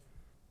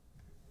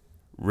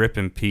 Rip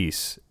in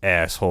peace,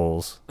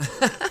 assholes.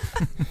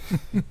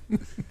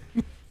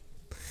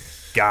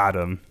 Got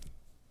him.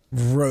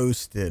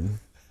 Roasted,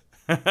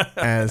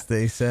 as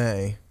they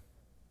say.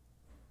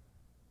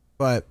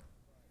 But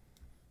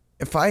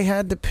if I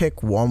had to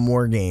pick one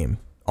more game,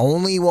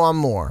 only one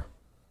more,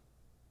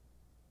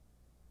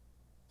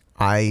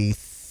 I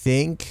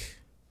think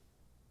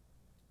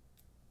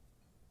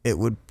it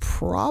would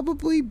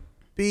probably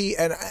be,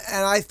 and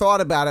I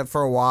thought about it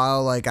for a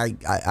while. Like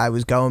I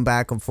was going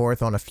back and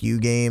forth on a few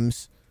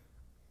games,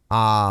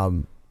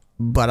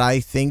 but I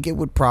think it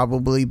would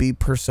probably be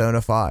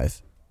Persona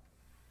 5.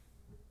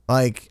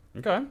 Like,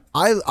 Okay.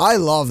 I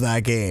love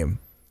that game.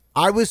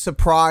 I was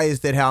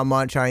surprised at how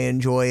much I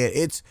enjoy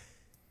it.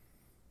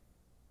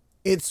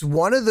 It's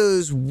one of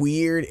those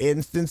weird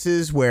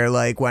instances where,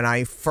 like, when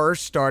I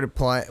first start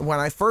playing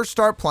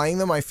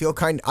them, I feel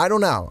I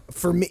don't know.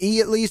 For me,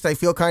 at least, I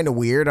feel kind of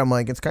weird. I'm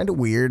like, it's kind of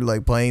weird,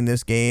 like, playing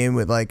this game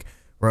with, like,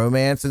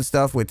 romance and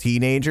stuff with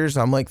teenagers.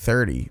 I'm, like,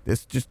 30.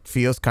 This just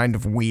feels kind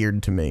of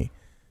weird to me.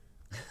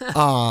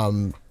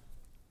 But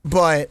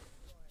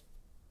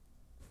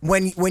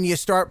when you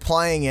start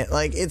playing it,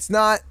 like, it's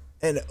not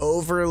an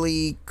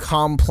overly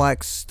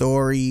complex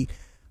story,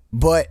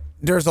 but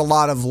there's a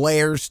lot of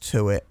layers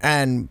to it.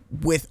 And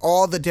with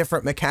all the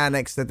different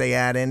mechanics that they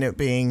add in, it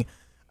being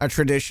a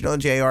traditional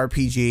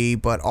JRPG,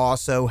 but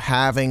also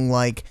having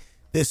like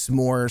this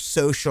more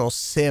social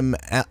sim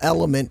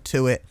element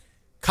to it,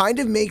 kind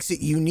of makes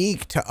it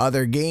unique to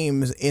other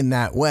games in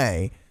that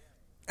way.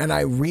 And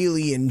I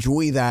really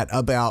enjoy that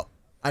about,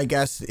 I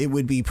guess it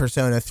would be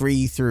Persona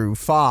 3 through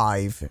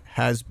 5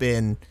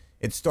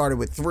 it started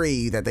with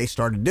 3 that they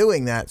started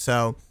doing that.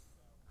 So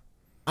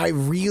I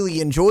really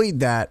enjoyed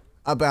that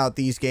about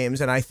these games.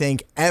 And I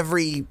think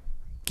every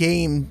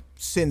game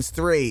since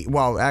 3,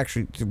 well,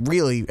 actually,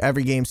 really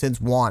every game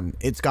since 1,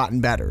 it's gotten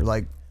better.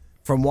 Like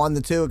from 1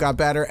 to 2, it got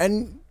better.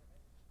 And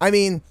I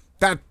mean,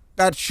 that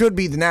should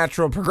be the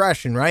natural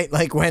progression, right?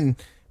 Like when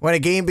a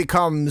game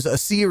becomes a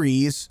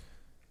series,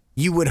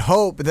 you would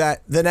hope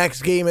that the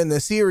next game in the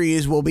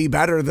series will be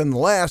better than the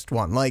last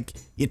one. Like,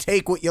 you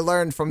take what you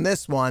learned from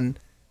this one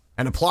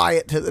and apply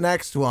it to the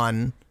next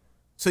one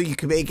so you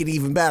can make it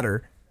even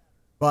better.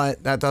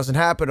 But that doesn't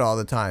happen all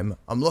the time.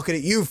 I'm looking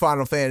at you,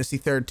 Final Fantasy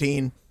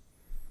 13.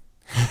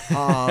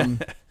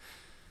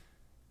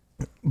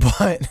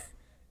 But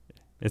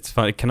It's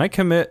funny. Can I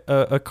commit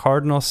a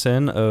cardinal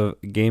sin of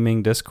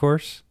gaming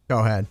discourse? go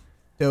ahead.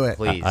 Do it.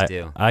 Please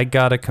do. I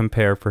gotta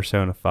compare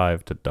Persona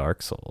 5 to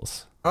Dark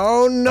Souls.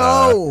 Oh,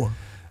 no.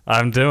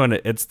 I'm doing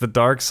it. It's the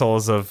Dark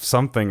Souls of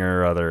something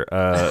or other.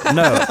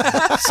 No.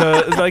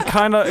 So like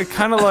kind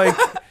of like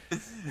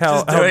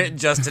Just do it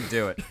just to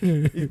do it.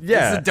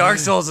 yeah. It's the Dark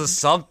Souls of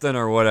something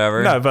or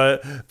whatever. No,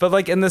 but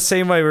like in the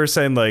same way we were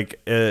saying,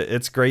 like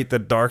it's great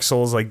that Dark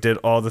Souls like did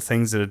all the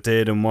things that it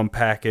did in one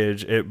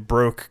package. It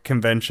broke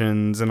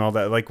conventions and all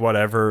that, like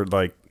whatever.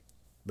 Like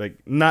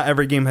not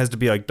every game has to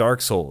be like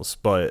Dark Souls,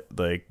 but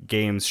like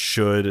games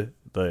should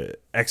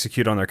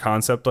execute on their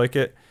concept like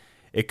it.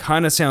 It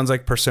kind of sounds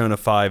like Persona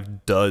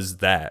 5 does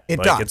that. It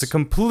like, does. It's a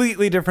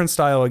completely different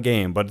style of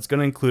game, but it's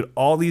going to include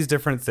all these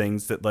different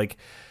things that like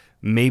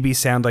maybe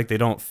sound like they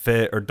don't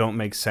fit or don't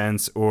make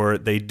sense, or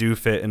they do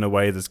fit in a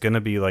way that's going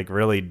to be like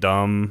really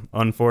dumb,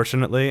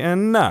 unfortunately.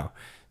 And no,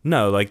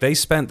 like they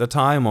spent the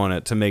time on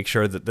it to make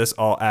sure that this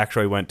all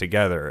actually went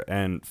together.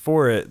 And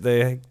for it,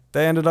 they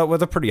ended up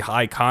with a pretty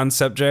high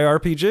concept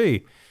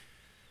JRPG.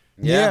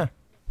 Yeah.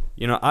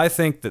 You know, I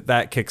think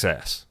that kicks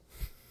ass.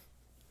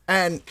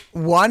 And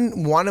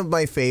one of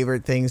my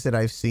favorite things that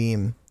I've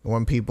seen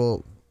when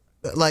people,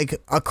 like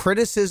a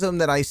criticism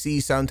that I see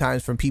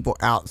sometimes from people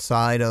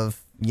outside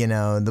of, you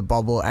know, the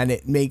bubble, and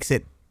it makes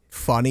it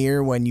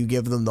funnier when you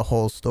give them the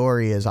whole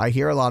story, is I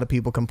hear a lot of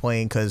people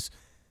complain because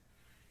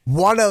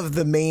one of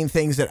the main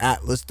things that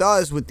Atlus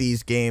does with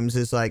these games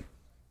is like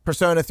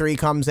Persona 3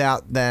 comes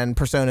out, then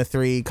Persona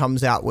 3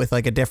 comes out with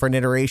like a different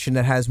iteration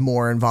that has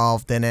more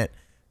involved in it.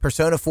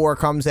 Persona 4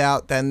 comes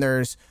out, then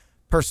there's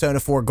Persona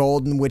 4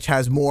 Golden, which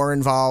has more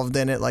involved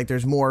in it. Like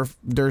there's more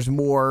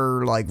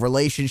like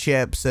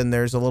relationships, and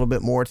there's a little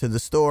bit more to the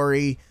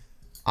story.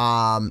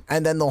 And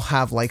then they'll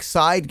have like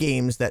side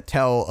games that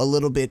tell a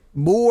little bit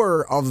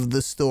more of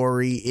the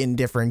story in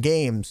different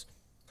games.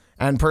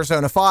 And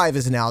Persona 5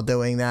 is now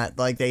doing that.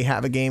 Like they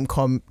have a game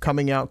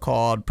coming out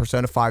called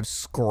Persona 5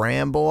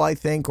 Scramble, I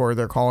think, or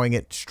they're calling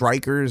it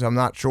Strikers. I'm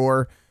not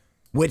sure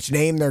which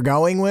name they're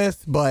going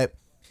with, but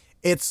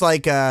it's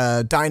like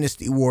a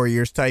Dynasty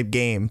Warriors type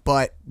game,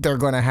 but they're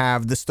going to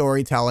have the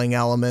storytelling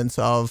elements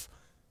of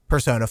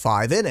Persona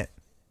 5 in it.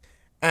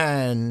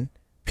 And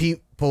there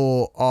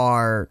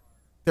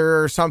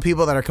are some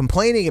people that are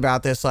complaining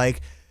about this,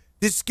 like,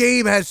 this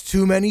game has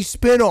too many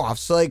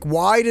spin-offs. Like,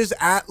 why does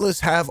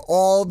Atlus have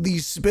all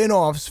these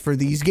spin-offs for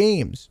these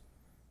games?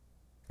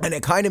 And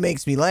it kind of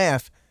makes me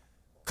laugh,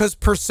 because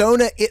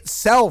Persona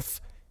itself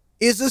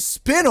is a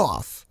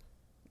spin-off.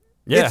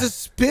 Yeah. It's a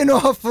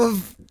spin-off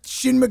of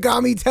Shin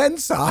Megami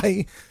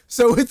Tensei,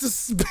 so it's a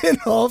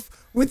spin-off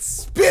with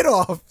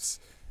spin-offs.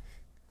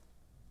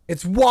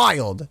 It's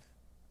wild.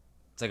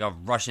 It's like a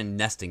Russian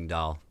nesting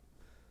doll.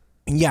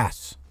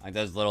 Yes. Like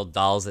those little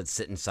dolls that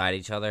sit inside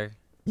each other.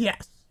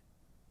 Yes.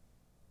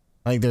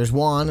 Like there's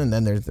one, and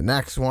then there's the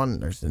next one,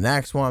 and there's the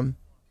next one.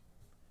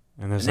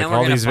 And there's And then like we're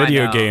all gonna these find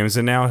video out- games,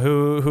 and now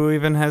who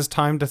even has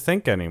time to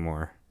think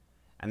anymore?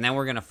 And then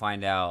we're going to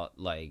find out,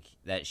 like,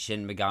 that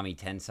Shin Megami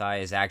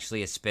Tensei is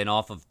actually a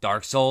spin-off of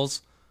Dark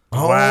Souls.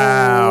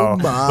 Wow.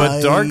 my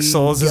But Dark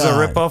Souls is a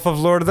God. ripoff of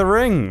Lord of the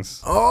Rings.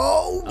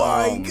 Oh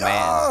my Oh, man.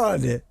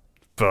 God.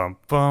 Bum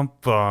bum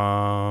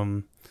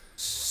bum.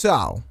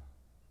 So,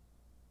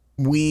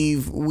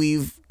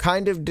 we've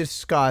kind of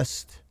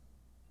discussed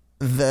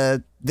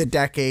the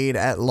decade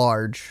at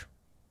large.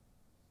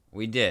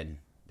 We did.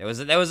 There was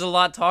a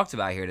lot talked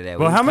about here today.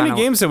 Well, We how many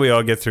kinda- games did we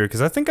all get through?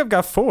 Because I think I've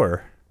got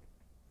 4.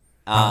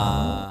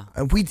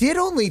 And we did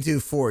only do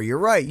 4. You're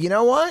right. You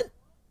know what?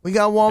 We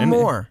got one And-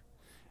 more.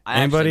 I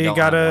actually Anybody don't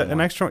got have one an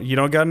more. extra one? You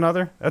don't got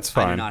another? That's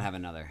I do fine. not have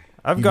another.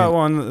 I've got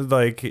one,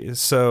 like,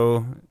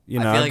 so, you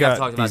know, I feel I've like I've got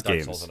talked about these Dark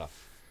games. Souls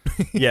enough.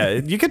 Yeah,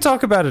 you could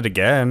talk about it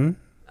again.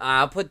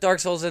 I'll put Dark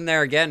Souls in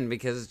there again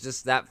because it's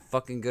just that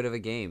fucking good of a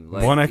game.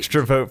 Like, One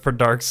extra vote for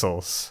Dark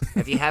Souls.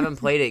 If you haven't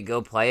played it,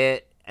 go play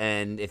it.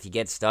 And if you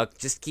get stuck,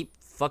 just keep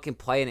fucking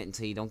playing it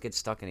until you don't get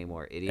stuck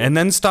anymore, idiot. And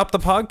then stop the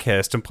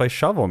podcast and play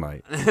Shovel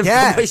Knight.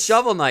 Yes. Play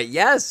Shovel Knight,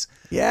 yes.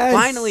 Yes.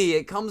 Finally,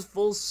 it comes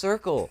full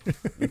circle.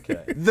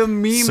 The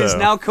meme is So-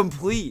 now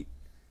complete.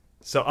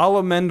 So I'll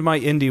amend my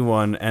indie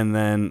one, and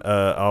then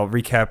I'll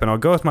recap, and I'll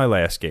go with my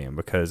last game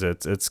because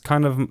it's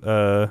kind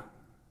of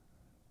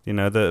you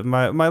know,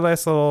 my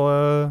last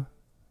little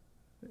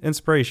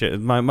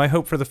inspiration, my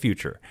hope for the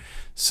future.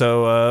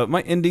 So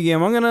my indie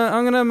game, I'm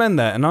gonna amend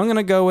that, and I'm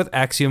gonna go with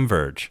Axiom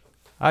Verge.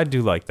 I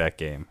do like that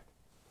game.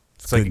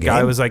 It's like a good guy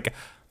game. was like,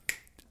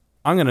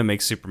 I'm gonna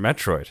make Super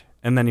Metroid,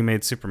 and then he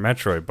made Super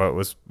Metroid, but it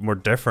was more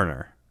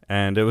differenter,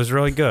 and it was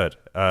really good.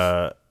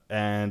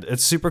 And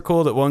it's super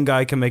cool that one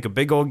guy can make a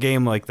big old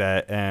game like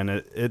that, and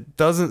it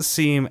doesn't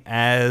seem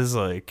as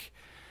like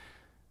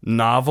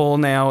novel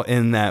now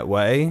in that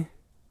way.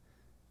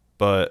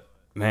 But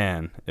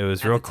man, it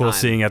was At real the cool time.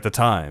 seeing at the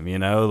time, you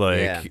know,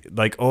 Yeah.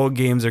 like old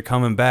games are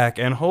coming back,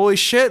 and holy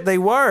shit, they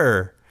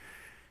were.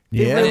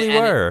 They Yeah. really And it-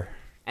 were.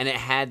 And it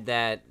had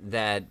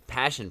that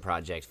passion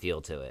project feel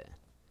to it.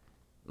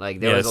 Like,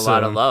 there Yeah, was a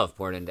lot of so- love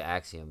poured into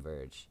Axiom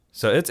Verge.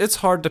 So it's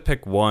hard to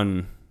pick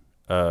one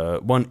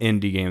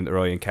indie game that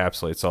really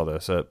encapsulates all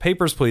this.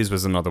 Papers, Please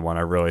was another one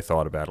I really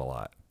thought about a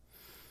lot.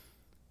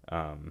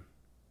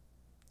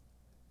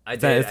 I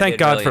Thank did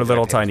God really for enjoy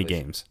little Papers, tiny Please.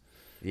 games.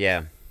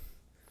 Yeah,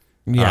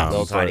 Yeah.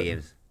 little tiny but-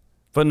 games.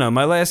 But no,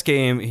 my last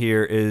game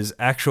here is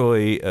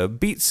actually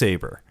Beat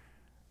Saber.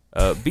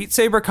 Beat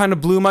Saber kind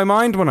of blew my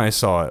mind when I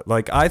saw it.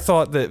 Like, I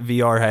thought that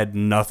VR had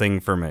nothing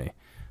for me.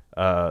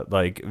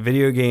 Like,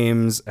 video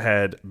games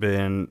had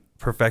been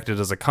perfected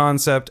as a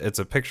concept. It's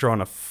a picture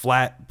on a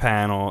flat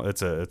panel.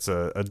 It's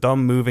a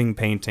dumb moving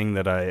painting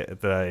that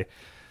I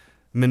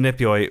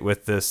manipulate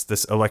with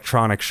this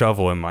electronic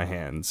shovel in my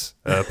hands.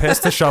 Pass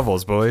the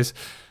shovels, boys.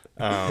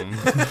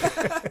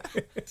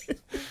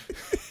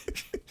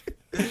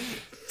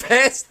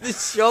 Pass the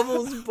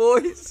shovels,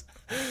 boys.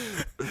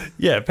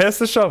 Yeah, pass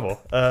the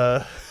shovel.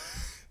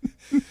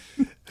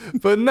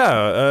 But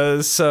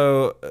no,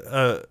 so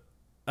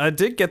I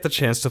did get the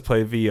chance to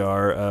play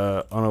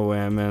VR on a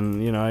whim,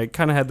 and you know, I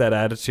kind of had that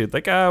attitude,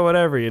 like,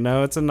 whatever, you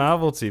know, it's a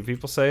novelty.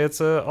 People say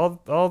it's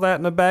all that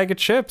in a bag of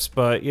chips,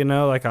 but you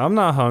know, like, I'm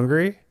not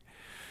hungry.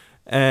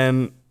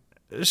 And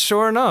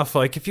sure enough,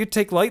 like, if you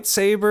take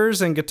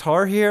lightsabers and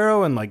Guitar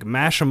Hero and like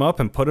mash them up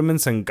and put them in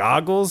some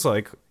goggles,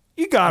 like,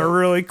 you got a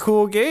really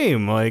cool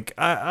game. Like,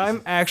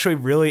 I'm actually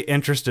really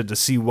interested to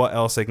see what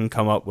else they can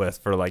come up with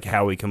for like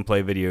how we can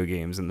play video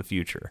games in the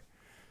future.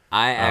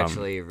 I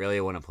actually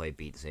really want to play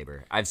Beat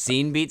Saber. I've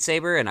seen Beat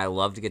Saber and I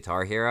loved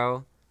Guitar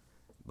Hero,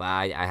 but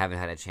I haven't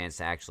had a chance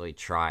to actually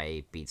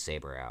try Beat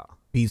Saber out.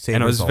 Beat Saber's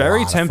And I was a very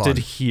lot of tempted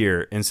fun.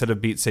 here, instead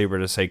of Beat Saber,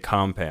 to say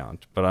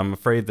Compound, but I'm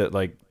afraid that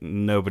like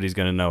nobody's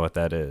gonna know what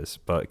that is.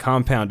 But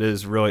Compound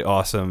is really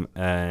awesome,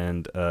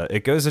 and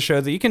it goes to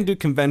show that you can do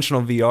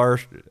conventional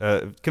games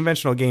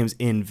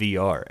in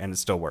VR, and it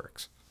still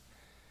works.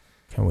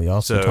 Can we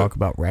also So- talk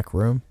about Rec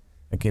Room?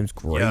 That game's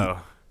great. Yo,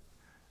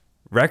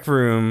 Rec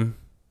Room.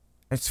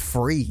 It's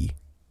free.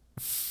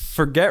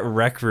 Forget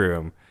Rec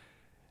Room.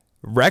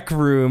 Rec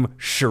Room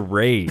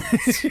Charades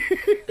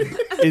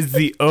is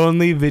the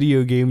only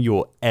video game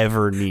you'll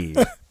ever need.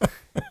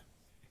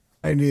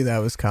 I knew that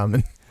was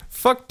coming.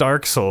 Fuck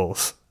Dark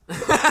Souls.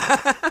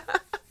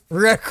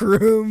 Rec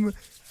Room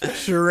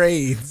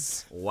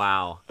Charades.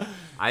 Wow,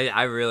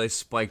 I really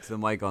spiked the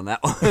mic on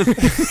that one.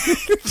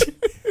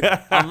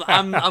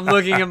 I'm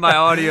looking at my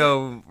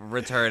audio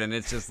return and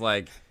it's just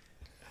like,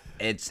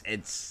 it's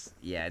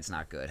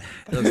not good.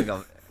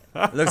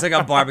 It looks like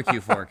a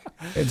barbecue fork.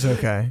 It's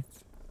okay.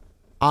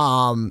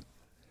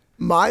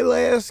 My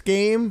last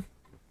game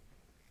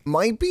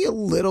might be a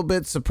little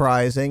bit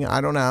surprising.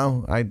 I don't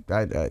know.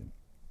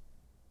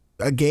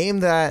 A game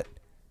that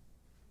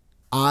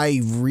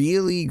I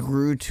really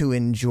grew to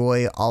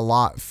enjoy a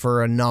lot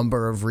for a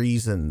number of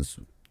reasons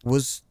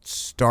was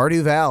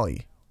Stardew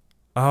Valley.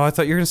 Oh, I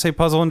thought you were gonna say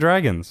Puzzle and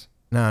Dragons.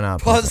 No.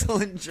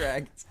 Puzzle and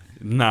Dragons.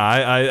 Nah,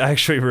 I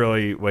actually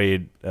really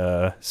weighed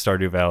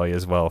Stardew Valley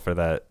as well for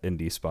that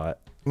indie spot.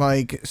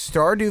 Like,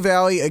 Stardew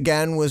Valley,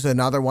 again, was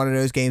another one of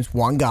those games.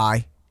 One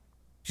guy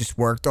just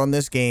worked on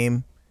this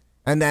game.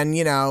 And then,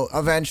 you know,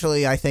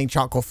 eventually I think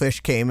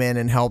Chucklefish came in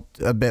and helped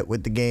a bit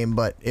with the game.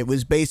 But it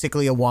was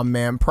basically a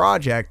one-man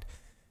project.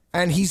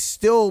 And he's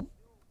still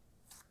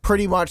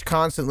pretty much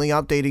constantly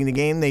updating the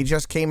game. He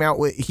just came out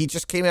with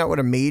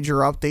a major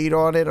update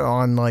on it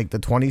on, like, the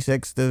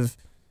 26th of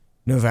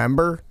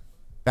November.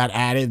 That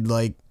added,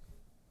 like,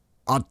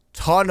 a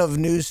ton of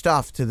new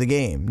stuff to the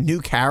game.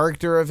 New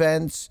character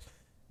events,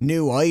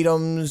 new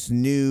items,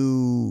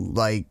 new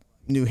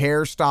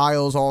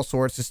hairstyles, all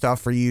sorts of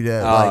stuff for you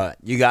to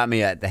You got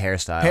me at the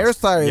hairstyles.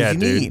 hairstyles Yeah, you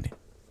dude. need.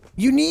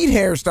 You need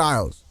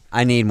hairstyles.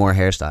 I need more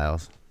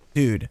hairstyles.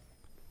 Dude,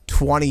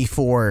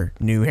 24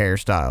 new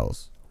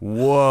hairstyles.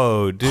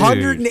 Whoa, dude.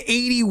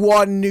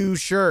 181 new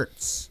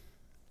shirts.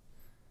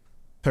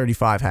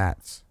 35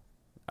 hats.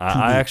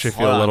 I actually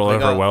feel Hold a on, little we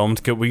got-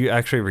 overwhelmed. Could we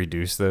actually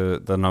reduce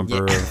the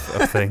number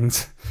of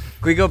things?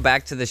 Can we go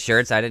back to the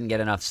shirts? I didn't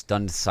get enough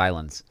stunned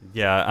silence.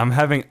 Yeah, I'm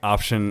having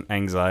option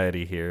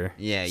anxiety here.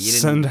 Yeah, you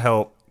didn't- Send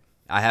help.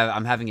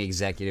 I'm having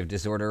executive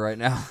disorder right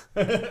now.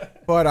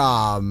 But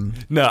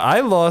No,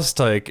 I lost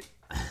like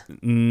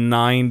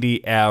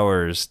 90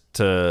 hours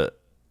to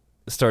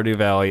Stardew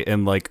Valley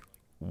in like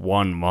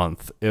 1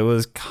 month. It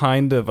was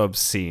kind of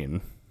obscene.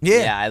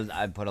 yeah.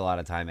 I put a lot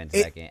of time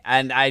into that game,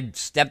 and I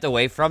stepped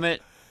away from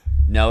it,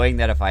 knowing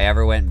that if I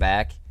ever went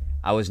back,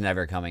 I was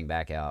never coming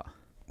back out.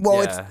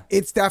 Well, Yeah.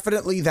 it's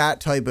definitely that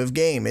type of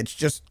game. It's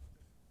just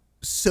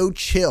so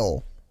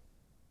chill.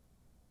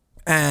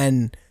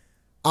 And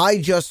I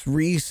just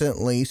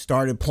recently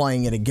started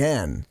playing it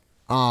again.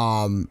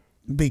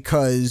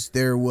 Because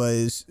there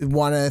was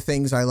one of the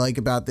things I like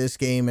about this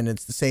game, and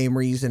it's the same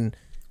reason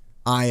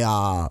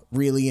I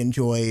really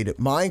enjoyed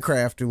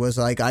Minecraft. It was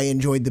like I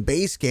enjoyed the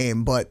base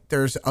game, but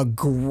there's a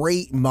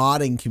great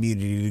modding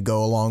community to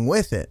go along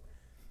with it.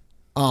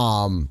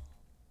 And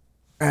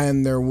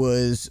there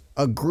was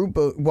a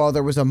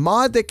there was a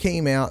mod that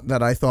came out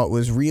that I thought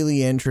was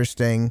really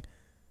interesting.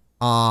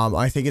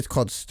 I think it's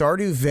called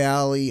Stardew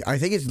Valley. I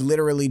think it's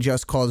literally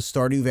just called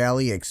Stardew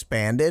Valley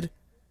Expanded.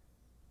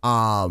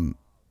 And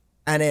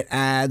it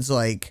adds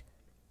like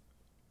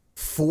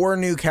 4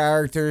 new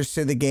characters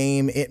to the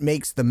game. It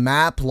makes the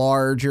map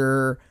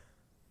larger.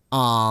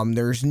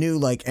 There's new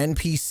like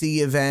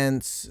NPC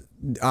events.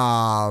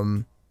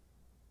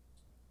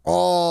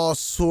 All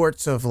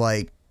sorts of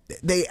like,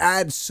 they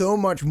add so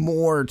much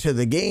more to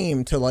the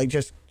game to like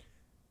just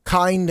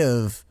kind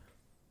of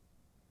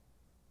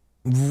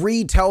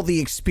retell the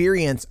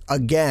experience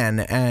again.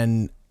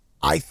 And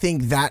I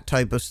think that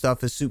type of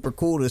stuff is super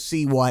cool to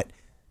see what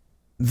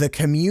the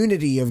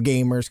community of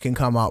gamers can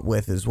come up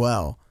with as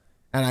well.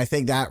 And I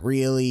think that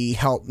really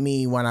helped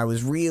me when I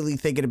was really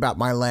thinking about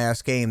my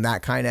last game.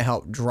 That kind of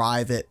helped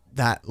drive it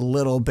that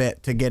little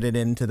bit to get it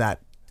into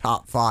that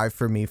top 5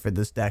 for me for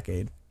this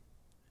decade.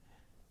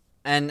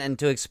 And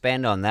to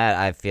expand on that,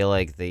 I feel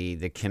like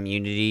the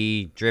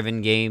community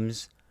driven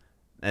games,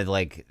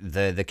 like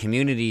the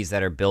communities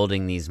that are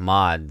building these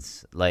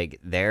mods, like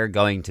they're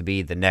going to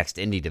be the next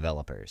indie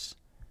developers.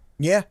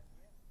 Yeah.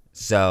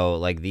 So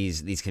like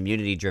these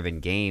community driven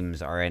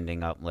games are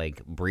ending up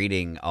like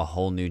breeding a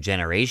whole new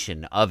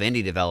generation of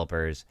indie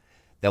developers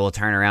that will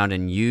turn around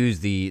and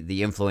use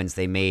the influence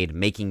they made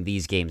making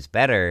these games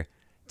better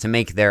to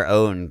make their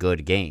own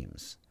good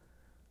games.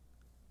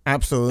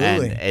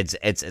 Absolutely. And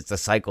it's a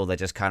cycle that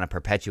just kind of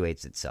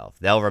perpetuates itself.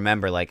 They'll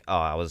remember like, oh,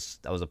 I was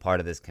a part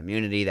of this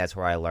community. That's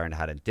where I learned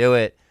how to do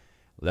it.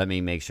 Let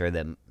me make sure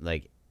that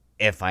like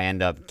if I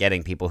end up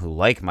getting people who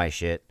like my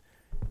shit,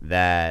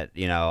 that,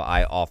 you know,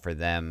 I offer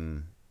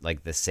them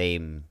like the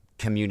same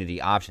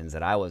community options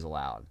that I was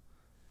allowed.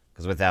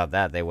 Because without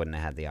that, they wouldn't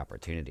have had the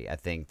opportunity. I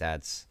think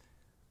that's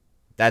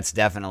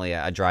definitely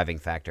a driving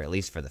factor, at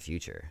least for the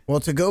future. Well,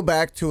 to go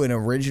back to an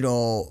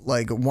original,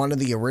 like one of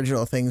the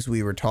original things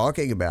we were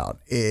talking about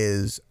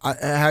is,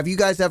 have you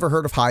guys ever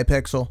heard of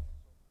Hypixel?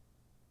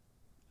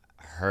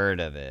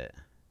 Heard of it.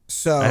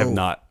 So I have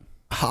not.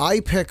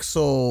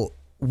 Hypixel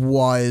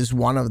was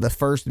one of the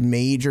first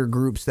major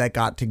groups that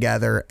got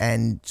together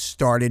and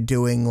started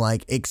doing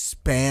like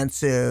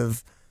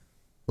expansive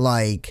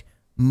like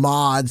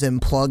mods and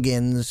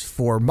plugins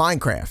for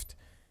Minecraft.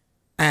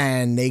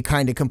 And they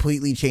kind of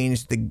completely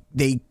changed the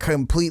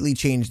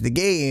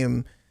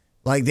game.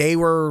 Like they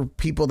were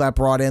people that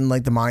brought in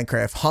like the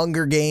Minecraft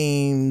Hunger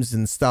Games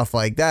and stuff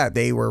like that.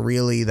 They were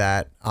really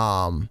that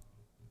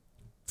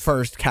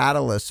first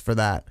catalyst for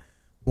that.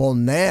 Well,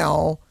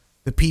 now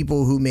the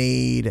people who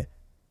made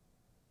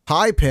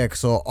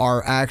Hypixel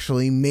are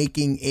actually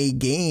making a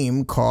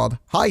game called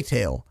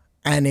Hytale,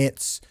 and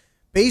it's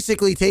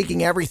basically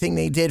taking everything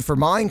they did for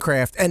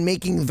Minecraft and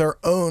making their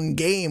own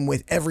game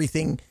with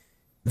everything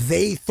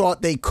they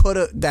thought they could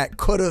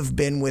have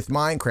been with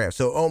Minecraft.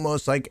 So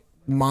almost like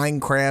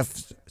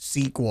Minecraft's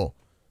sequel.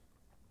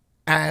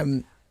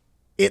 And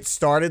it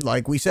started,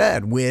 like we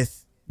said,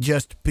 with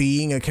just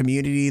being a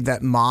community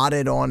that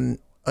modded on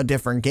a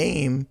different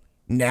game.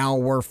 Now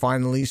we're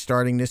finally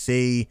starting to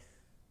see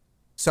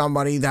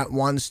somebody that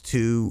wants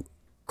to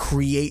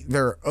create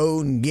their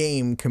own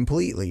game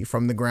completely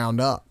from the ground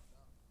up.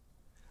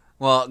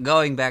 Well,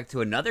 going back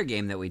to another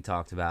game that we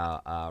talked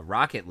about,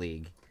 Rocket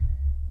League,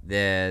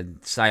 the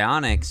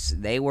Psyonix,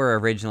 they were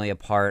originally a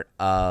part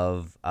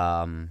of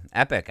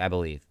Epic, I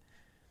believe,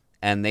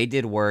 and they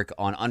did work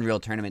on Unreal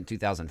Tournament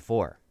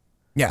 2004.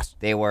 Yes.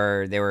 They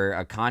were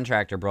a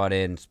contractor brought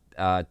in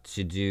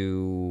to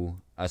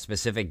do a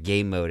specific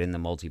game mode in the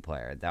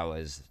multiplayer that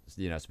was,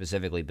 you know,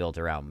 specifically built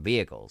around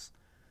vehicles.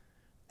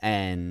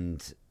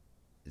 And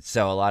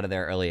so a lot of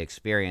their early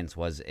experience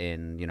was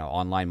in, you know,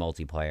 online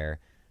multiplayer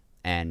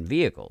and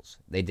vehicles.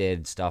 They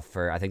did stuff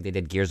for, I think they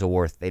did Gears of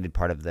War. They did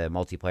part of the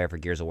multiplayer for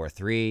Gears of War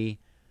 3.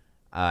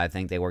 I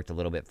think they worked a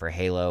little bit for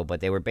Halo, but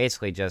they were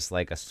basically just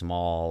like a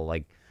small,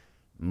 like,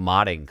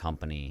 modding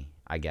company,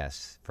 I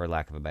guess, for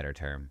lack of a better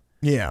term.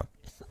 Yeah.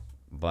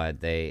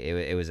 But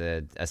it was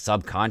a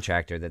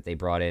subcontractor that they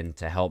brought in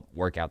to help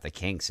work out the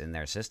kinks in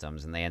their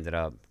systems, and they ended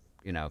up,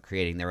 you know,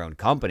 creating their own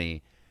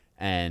company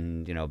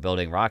and, you know,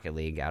 building Rocket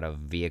League out of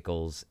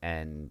vehicles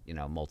and, you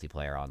know,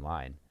 multiplayer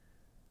online.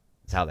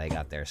 That's how they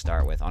got their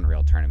start with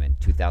Unreal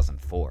Tournament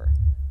 2004,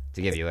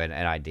 to give you an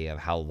idea of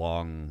how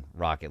long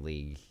Rocket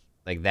League,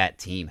 like, that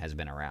team has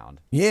been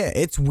around. Yeah,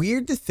 it's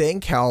weird to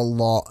think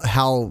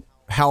how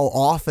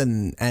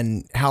often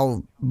and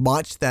how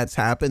much that's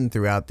happened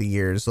throughout the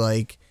years.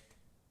 Like,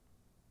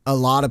 a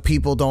lot of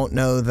people don't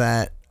know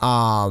that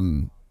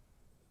John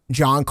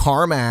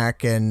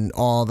Carmack and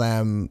all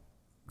them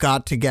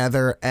got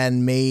together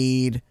and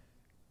made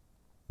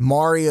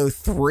Mario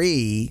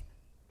 3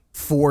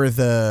 for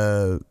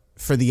the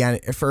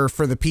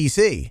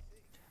PC.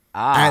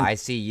 And I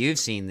see you've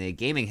seen the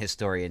Gaming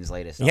Historian's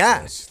latest update.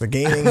 Yes, the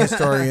Gaming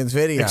Historian's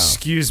video.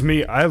 Excuse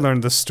me, I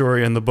learned the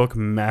story in the book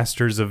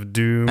Masters of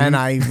Doom. And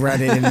I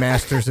read it in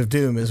Masters of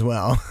Doom as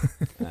well.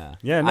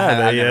 Yeah,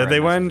 no, they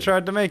went and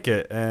tried to make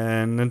it,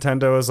 and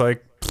Nintendo was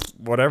like,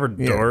 whatever,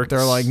 dorks.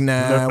 They're like,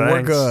 nah, No we're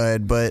thanks.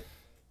 good. But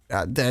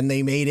then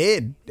they made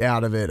id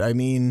out of it. I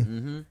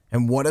mean,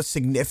 and what a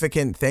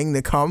significant thing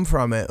to come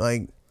from it.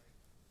 Like,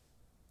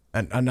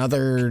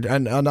 another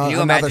Can you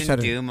another imagine set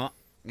of. Doom?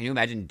 Can you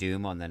imagine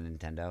Doom on the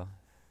Nintendo?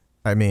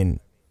 I mean,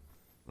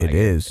 Like, it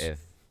is. If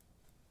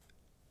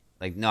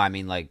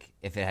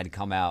it had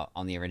come out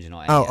on the original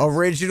NES. Oh,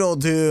 original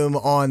Doom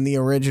on the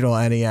original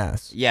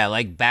NES. Yeah,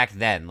 like back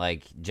then,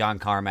 like John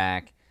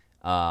Carmack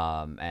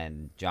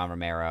and John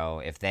Romero,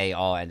 if they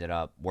all ended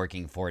up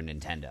working for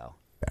Nintendo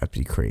That'd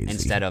be crazy.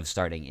 instead of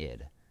starting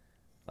id.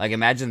 Like,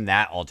 imagine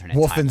that alternate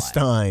timeline.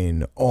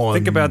 Wolfenstein on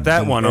Think about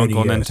that the one,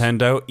 Uncle NES.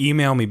 Nintendo.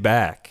 Email me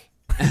back.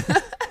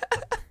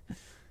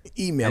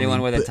 Email Anyone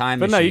me, with a time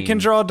But machine. no, you can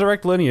draw a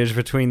direct lineage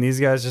between these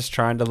guys just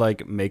trying to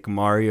like make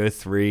Mario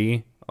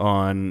 3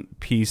 on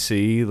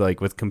PC,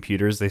 like with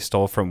computers they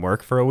stole from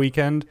work for a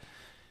weekend,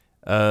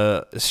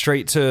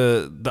 straight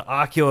to the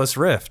Oculus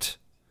Rift.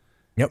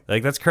 Yep.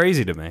 Like, that's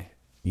crazy to me.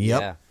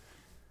 Yep. Yeah.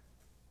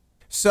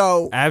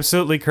 So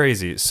Absolutely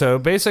crazy. So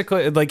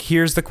basically, like,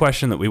 here's the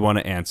question that we want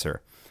to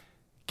answer.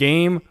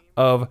 Game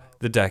of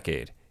the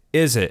decade.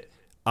 Is it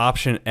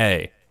option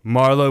A,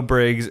 Marlo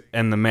Briggs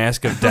and the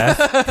Mask of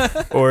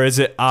Death? Or is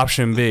it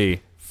option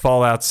B,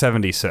 Fallout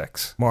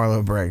 76?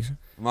 Marlo Briggs.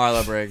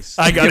 Marlo Briggs.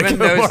 I gotta Given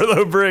go those-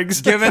 Marlo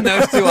Briggs. Given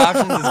those two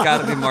options, it's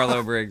got to be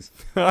Marlo Briggs.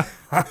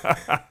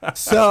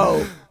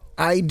 So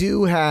I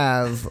do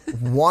have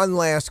one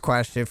last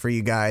question for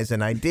you guys,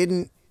 and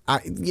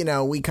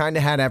we kind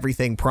of had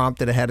everything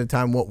prompted ahead of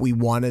time what we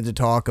wanted to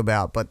talk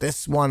about, but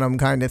this one I'm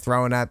kind of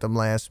throwing at them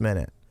last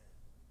minute.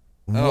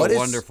 Oh, What is-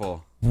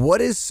 wonderful.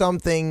 What is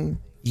something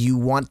you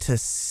want to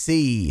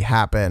see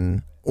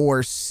happen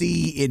or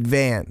see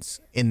advance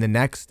in the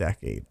next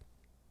decade?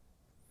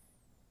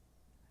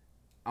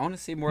 I want to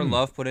see more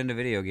love put into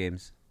video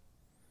games.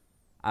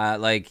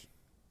 Like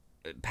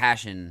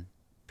passion,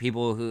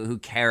 people who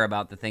care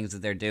about the things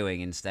that they're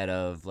doing instead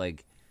of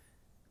like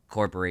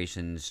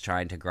corporations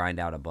trying to grind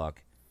out a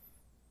buck.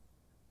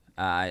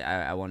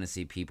 I want to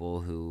see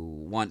people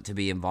who want to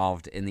be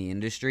involved in the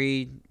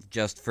industry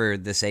just for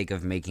the sake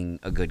of making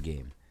a good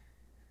game.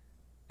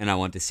 And I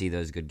want to see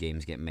those good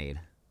games get made.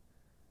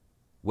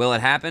 Will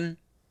it happen?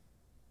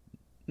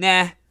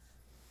 Nah.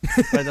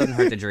 But it doesn't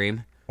hurt to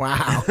dream.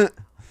 Wow.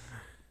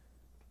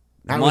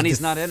 That Money's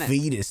was not in it.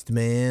 defeatist,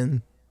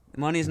 man.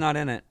 Money's not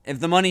in it. If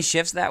the money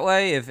shifts that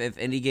way, if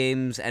indie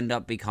games end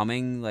up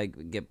becoming,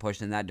 like, get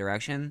pushed in that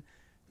direction,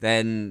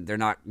 then they're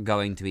not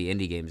going to be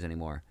indie games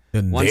anymore.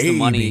 Then Once they the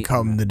money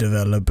become the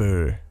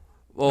developer.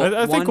 well,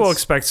 I think we'll once-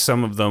 expect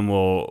some of them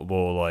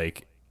will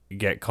like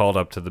get called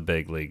up to the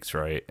big leagues,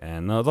 right?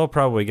 And they'll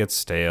probably get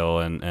stale,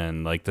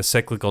 and like the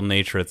cyclical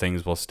nature of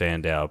things will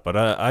stand out. But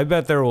I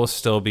bet there will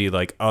still be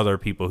like other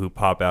people who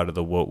pop out of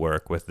the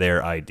woodwork with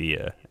their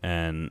idea,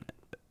 and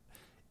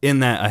in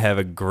that I have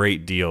a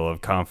great deal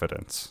of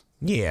confidence.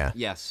 Yeah.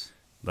 Yes.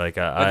 Like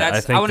I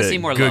I think wanna that see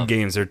more good love.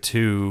 games are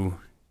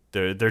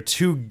they're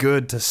too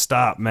good to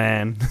stop,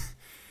 man.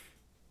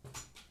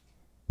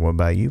 What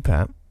about you,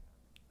 Pat?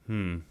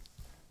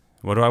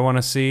 What do I want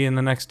to see in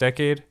the next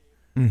decade?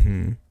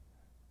 Mm-hmm.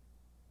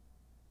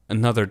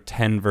 Another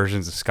 10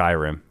 versions of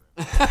Skyrim.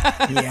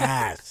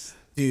 Yes.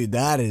 Dude,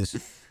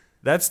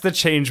 That's the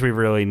change we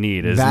really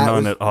need, is That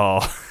none was- at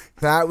all.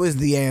 that was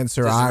the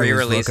answer Just I was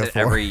re-release looking it for.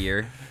 every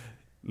year.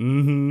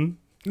 Can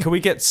we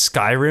get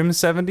Skyrim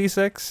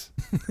 76?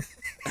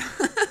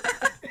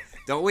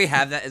 Don't we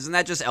have that? Isn't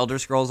that just Elder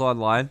Scrolls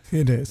Online?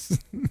 It is.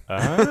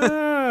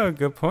 Oh,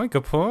 good point.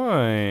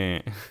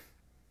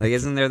 Like,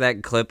 isn't there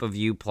that clip of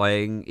you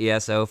playing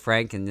ESO,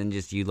 Frank, and then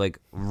just you, like,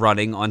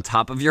 running on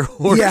top of your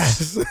horse?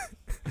 Yes.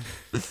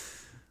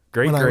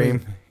 Great When I game.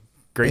 was-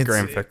 Great it's-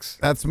 graphics.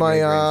 That's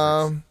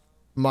my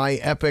my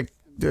epic.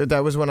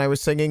 That was when I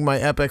was singing my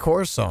epic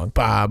horse song.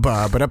 Ba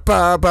ba ba da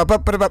ba ba ba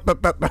ba ba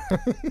ba ba.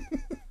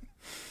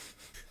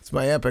 It's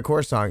my epic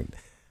horse song.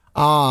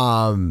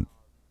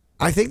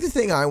 I think the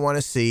thing I want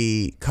to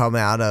see come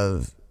out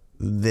of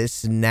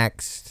this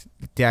next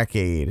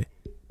decade,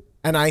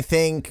 and I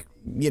think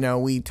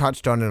we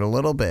touched on it a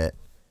little bit,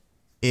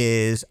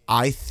 is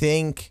I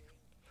think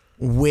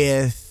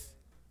with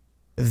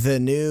the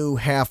new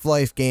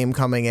Half-Life game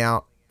coming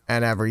out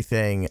and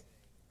everything,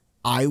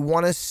 I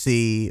want to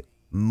see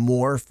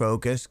more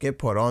focus get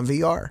put on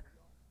VR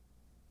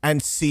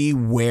and see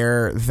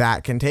where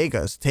that can take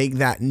us. Take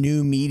that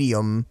new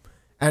medium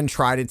and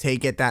try to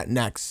take it that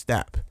next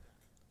step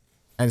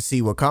and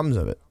see what comes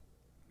of it.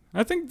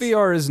 I think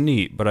VR is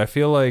neat, but I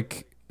feel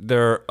like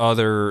there are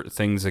other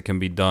things that can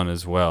be done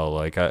as well.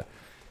 Like,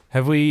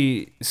 have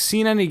we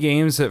seen any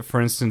games that,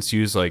 for instance,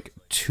 use like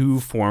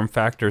two form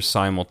factors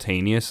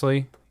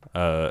simultaneously?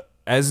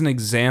 As an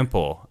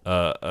example,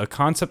 a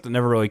concept that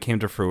never really came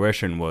to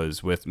fruition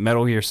was with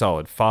Metal Gear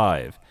Solid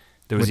 5.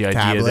 There was With the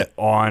idea tablet.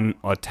 that on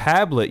a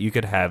tablet you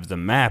could have the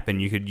map, and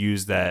you could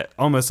use that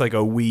almost like a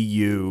Wii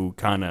U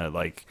kind of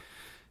like,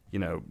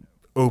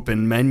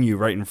 open menu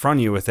right in front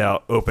of you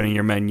without opening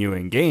your menu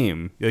in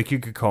game. Like, you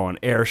could call in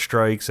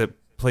airstrikes at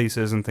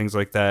places and things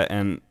like that.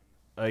 And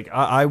like,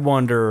 I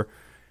wonder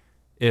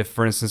if,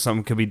 for instance,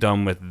 something could be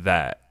done with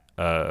that.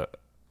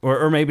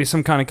 Or maybe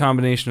some kind of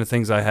combination of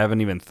things I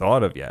haven't even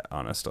thought of yet,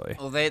 honestly.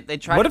 Well, they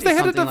tried What to if do they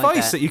had a something like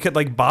device that you could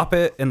like bop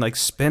it and like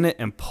spin it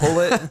and pull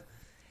it?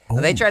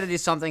 They tried to do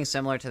something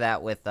similar to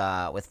that with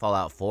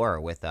Fallout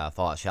 4, with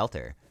Fallout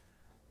Shelter.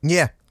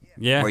 Yeah.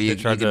 Yeah, Where you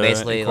they tried can to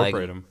basically, like,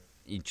 incorporate 'em.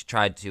 you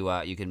tried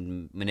to you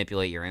can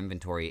manipulate your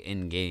inventory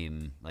in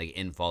game, like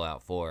in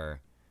Fallout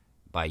 4,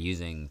 by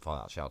using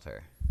Fallout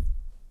Shelter.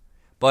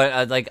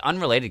 But like,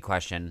 unrelated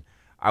question: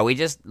 Are we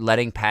just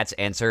letting Pat's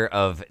answer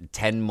of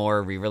 10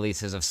 more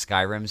re-releases of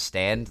Skyrim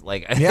stand?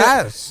 Like,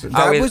 Yes,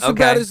 that was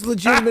about as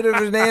legitimate of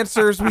an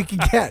answer as we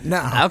could get. No,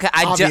 okay.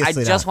 I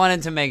obviously just not.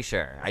 wanted to make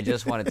sure.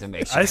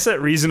 I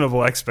set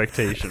reasonable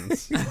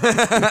expectations,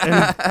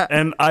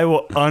 and I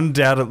will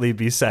undoubtedly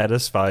be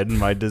satisfied in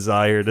my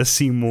desire to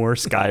see more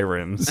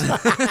Skyrims.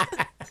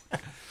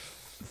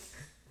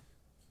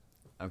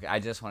 Okay, I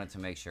just wanted to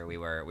make sure we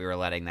were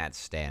letting that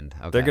stand.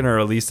 Okay. They're gonna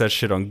release that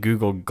shit on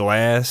Google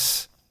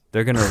Glass.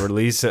 They're gonna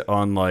release it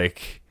on,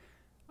 like,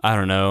 I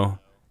don't know,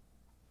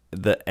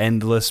 the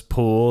endless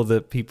pool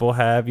that people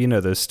have. You know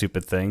those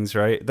stupid things,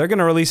 right? They're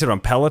gonna release it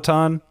on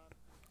Peloton.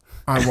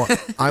 I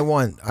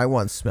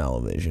want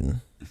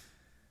smell-o-vision.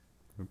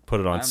 Put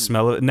it on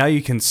smell. Now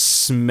you can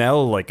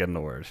smell like a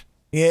Nord.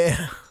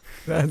 Yeah,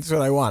 that's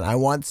what I want. I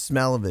want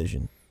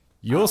smell-o-vision.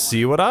 You'll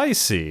see what I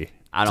see.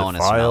 I don't want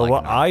to smell defile like what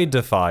a Nord. I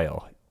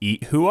defile.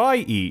 Eat who I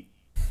eat.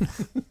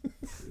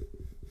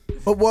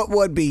 But what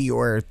would be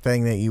your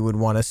thing that you would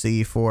want to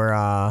see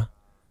for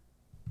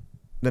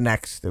the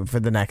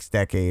next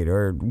decade,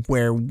 or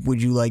where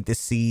would you like to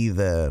see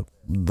the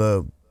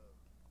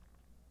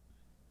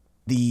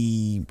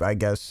I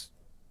guess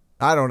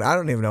I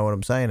don't even know what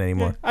I'm saying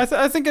anymore.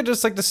 I think I'd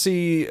just like to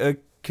see a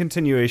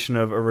continuation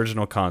of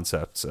original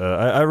concepts.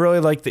 I really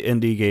like the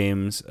indie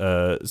games.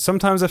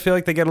 Sometimes I feel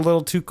like they get a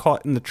little too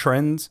caught in the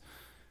trends.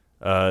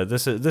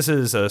 This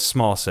is a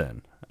small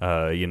sin,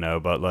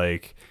 but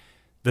like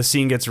the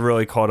scene gets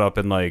really caught up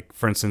in, like,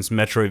 for instance,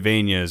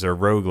 Metroidvanias or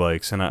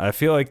roguelikes, and I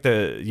feel like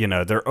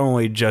they're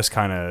only just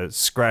kind of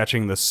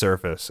scratching the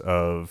surface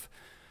of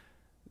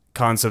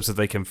concepts that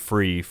they can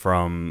free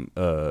from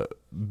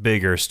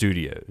bigger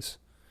studios.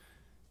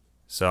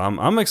 So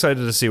I'm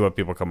excited to see what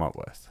people come up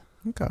with.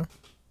 Okay.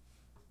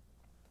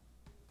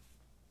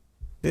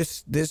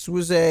 This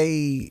was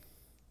a.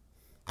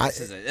 This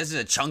is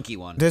a chunky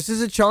one. This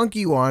is a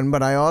chunky one,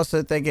 but I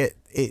also think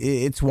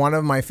it's one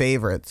of my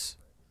favorites.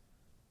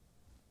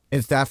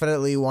 It's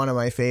definitely one of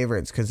my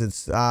favorites because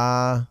it's, you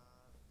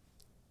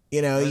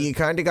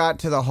kind of got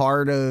to the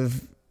heart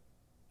of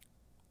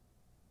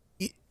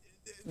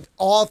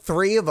all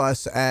three of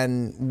us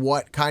and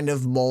what kind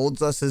of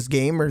molds us as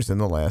gamers in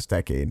the last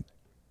decade.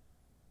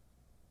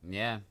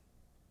 Yeah.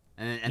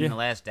 And the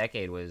last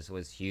decade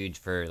was huge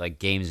for, like,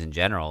 games in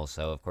general,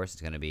 so of course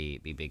it's going to be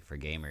big for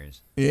gamers.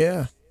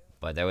 Yeah.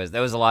 But there was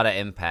a lot of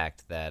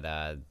impact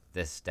that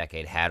this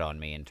decade had on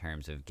me in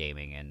terms of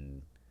gaming,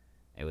 and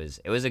it was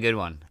a good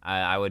one.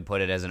 I would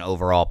put it as an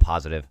overall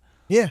positive.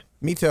 Yeah,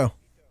 me too.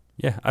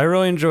 Yeah, I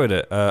really enjoyed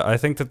it. I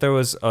think that there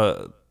was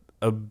a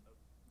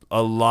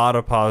lot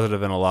of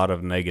positive and a lot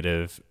of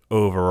negative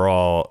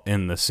overall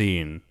in the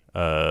scene.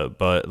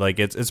 But like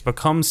it's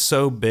become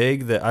so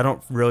big that I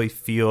don't really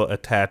feel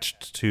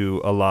attached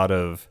to a lot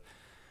of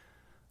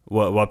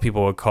what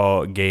people would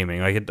call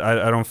gaming. Like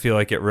I don't feel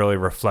like it really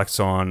reflects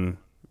on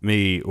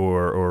me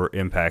or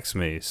impacts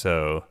me.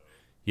 So,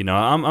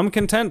 I'm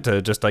content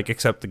to just, like,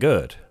 accept the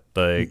good.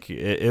 Like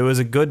it was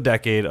a good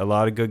decade, a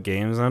lot of good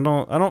games. And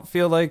I don't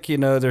feel like,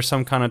 there's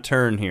some kind of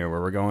turn here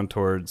where we're going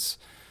towards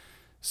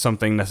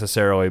something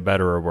necessarily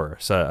better or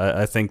worse.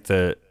 I think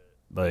that,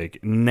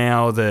 like,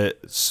 now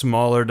that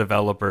smaller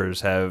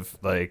developers have,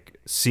 like,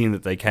 seen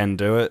that they can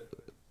do it,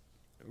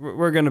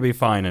 we're going to be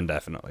fine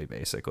indefinitely,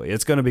 basically.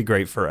 It's going to be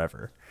great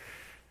forever.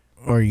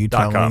 Or are you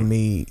telling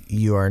me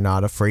you are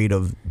not afraid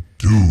of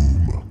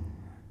Doom?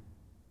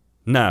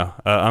 No,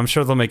 I'm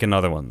sure they'll make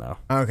another one, though.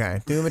 Okay,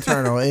 Doom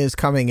Eternal is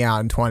coming out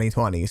in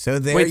 2020, so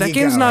there Wait, that you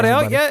game's go, not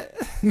everybody. out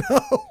yet?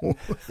 No.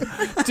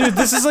 Dude,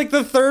 this is, like,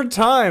 the third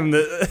time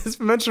that it's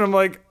mentioned. I'm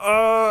like,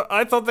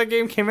 I thought that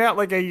game came out,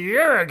 like, a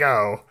year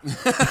ago.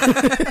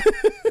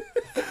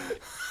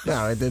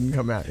 No, it didn't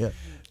come out yet.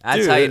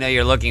 That's how you know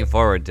you're looking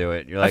forward to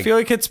it. You're like, I feel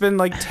like it's been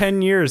like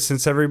 10 years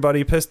since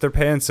everybody pissed their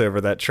pants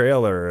over that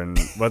trailer and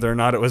whether or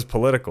not it was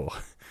political.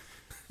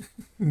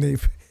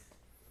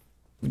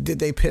 Did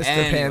they piss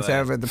their pants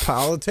over the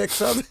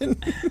politics of it?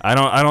 I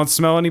don't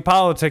smell any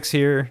politics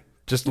here.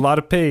 Just a lot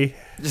of pee.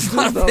 Just a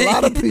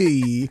lot of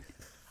pee.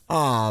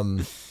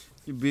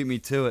 You beat me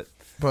to it.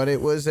 But it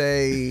was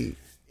a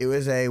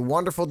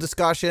wonderful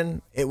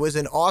discussion. It was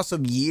an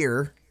awesome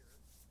year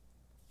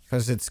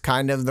because it's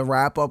kind of the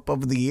wrap up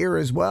of the year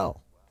as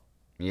well.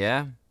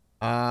 Yeah.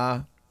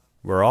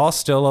 We're all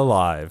still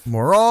alive.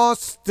 We're all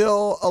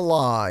still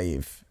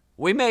alive.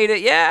 We made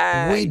it.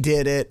 Yeah. We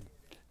did it.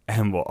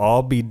 And we'll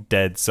all be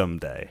dead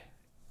someday.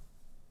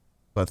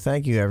 But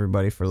thank you,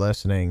 everybody, for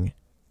listening.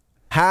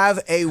 Have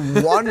a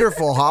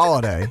wonderful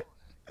holiday.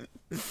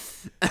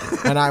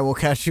 And I will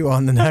catch you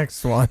on the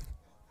next one.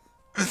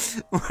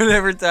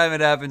 Whatever time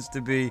it happens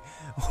to be,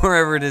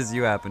 wherever it is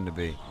you happen to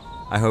be.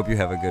 I hope you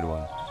have a good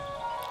one.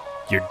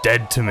 You're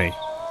dead to me.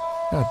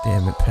 God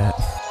damn it, Pat.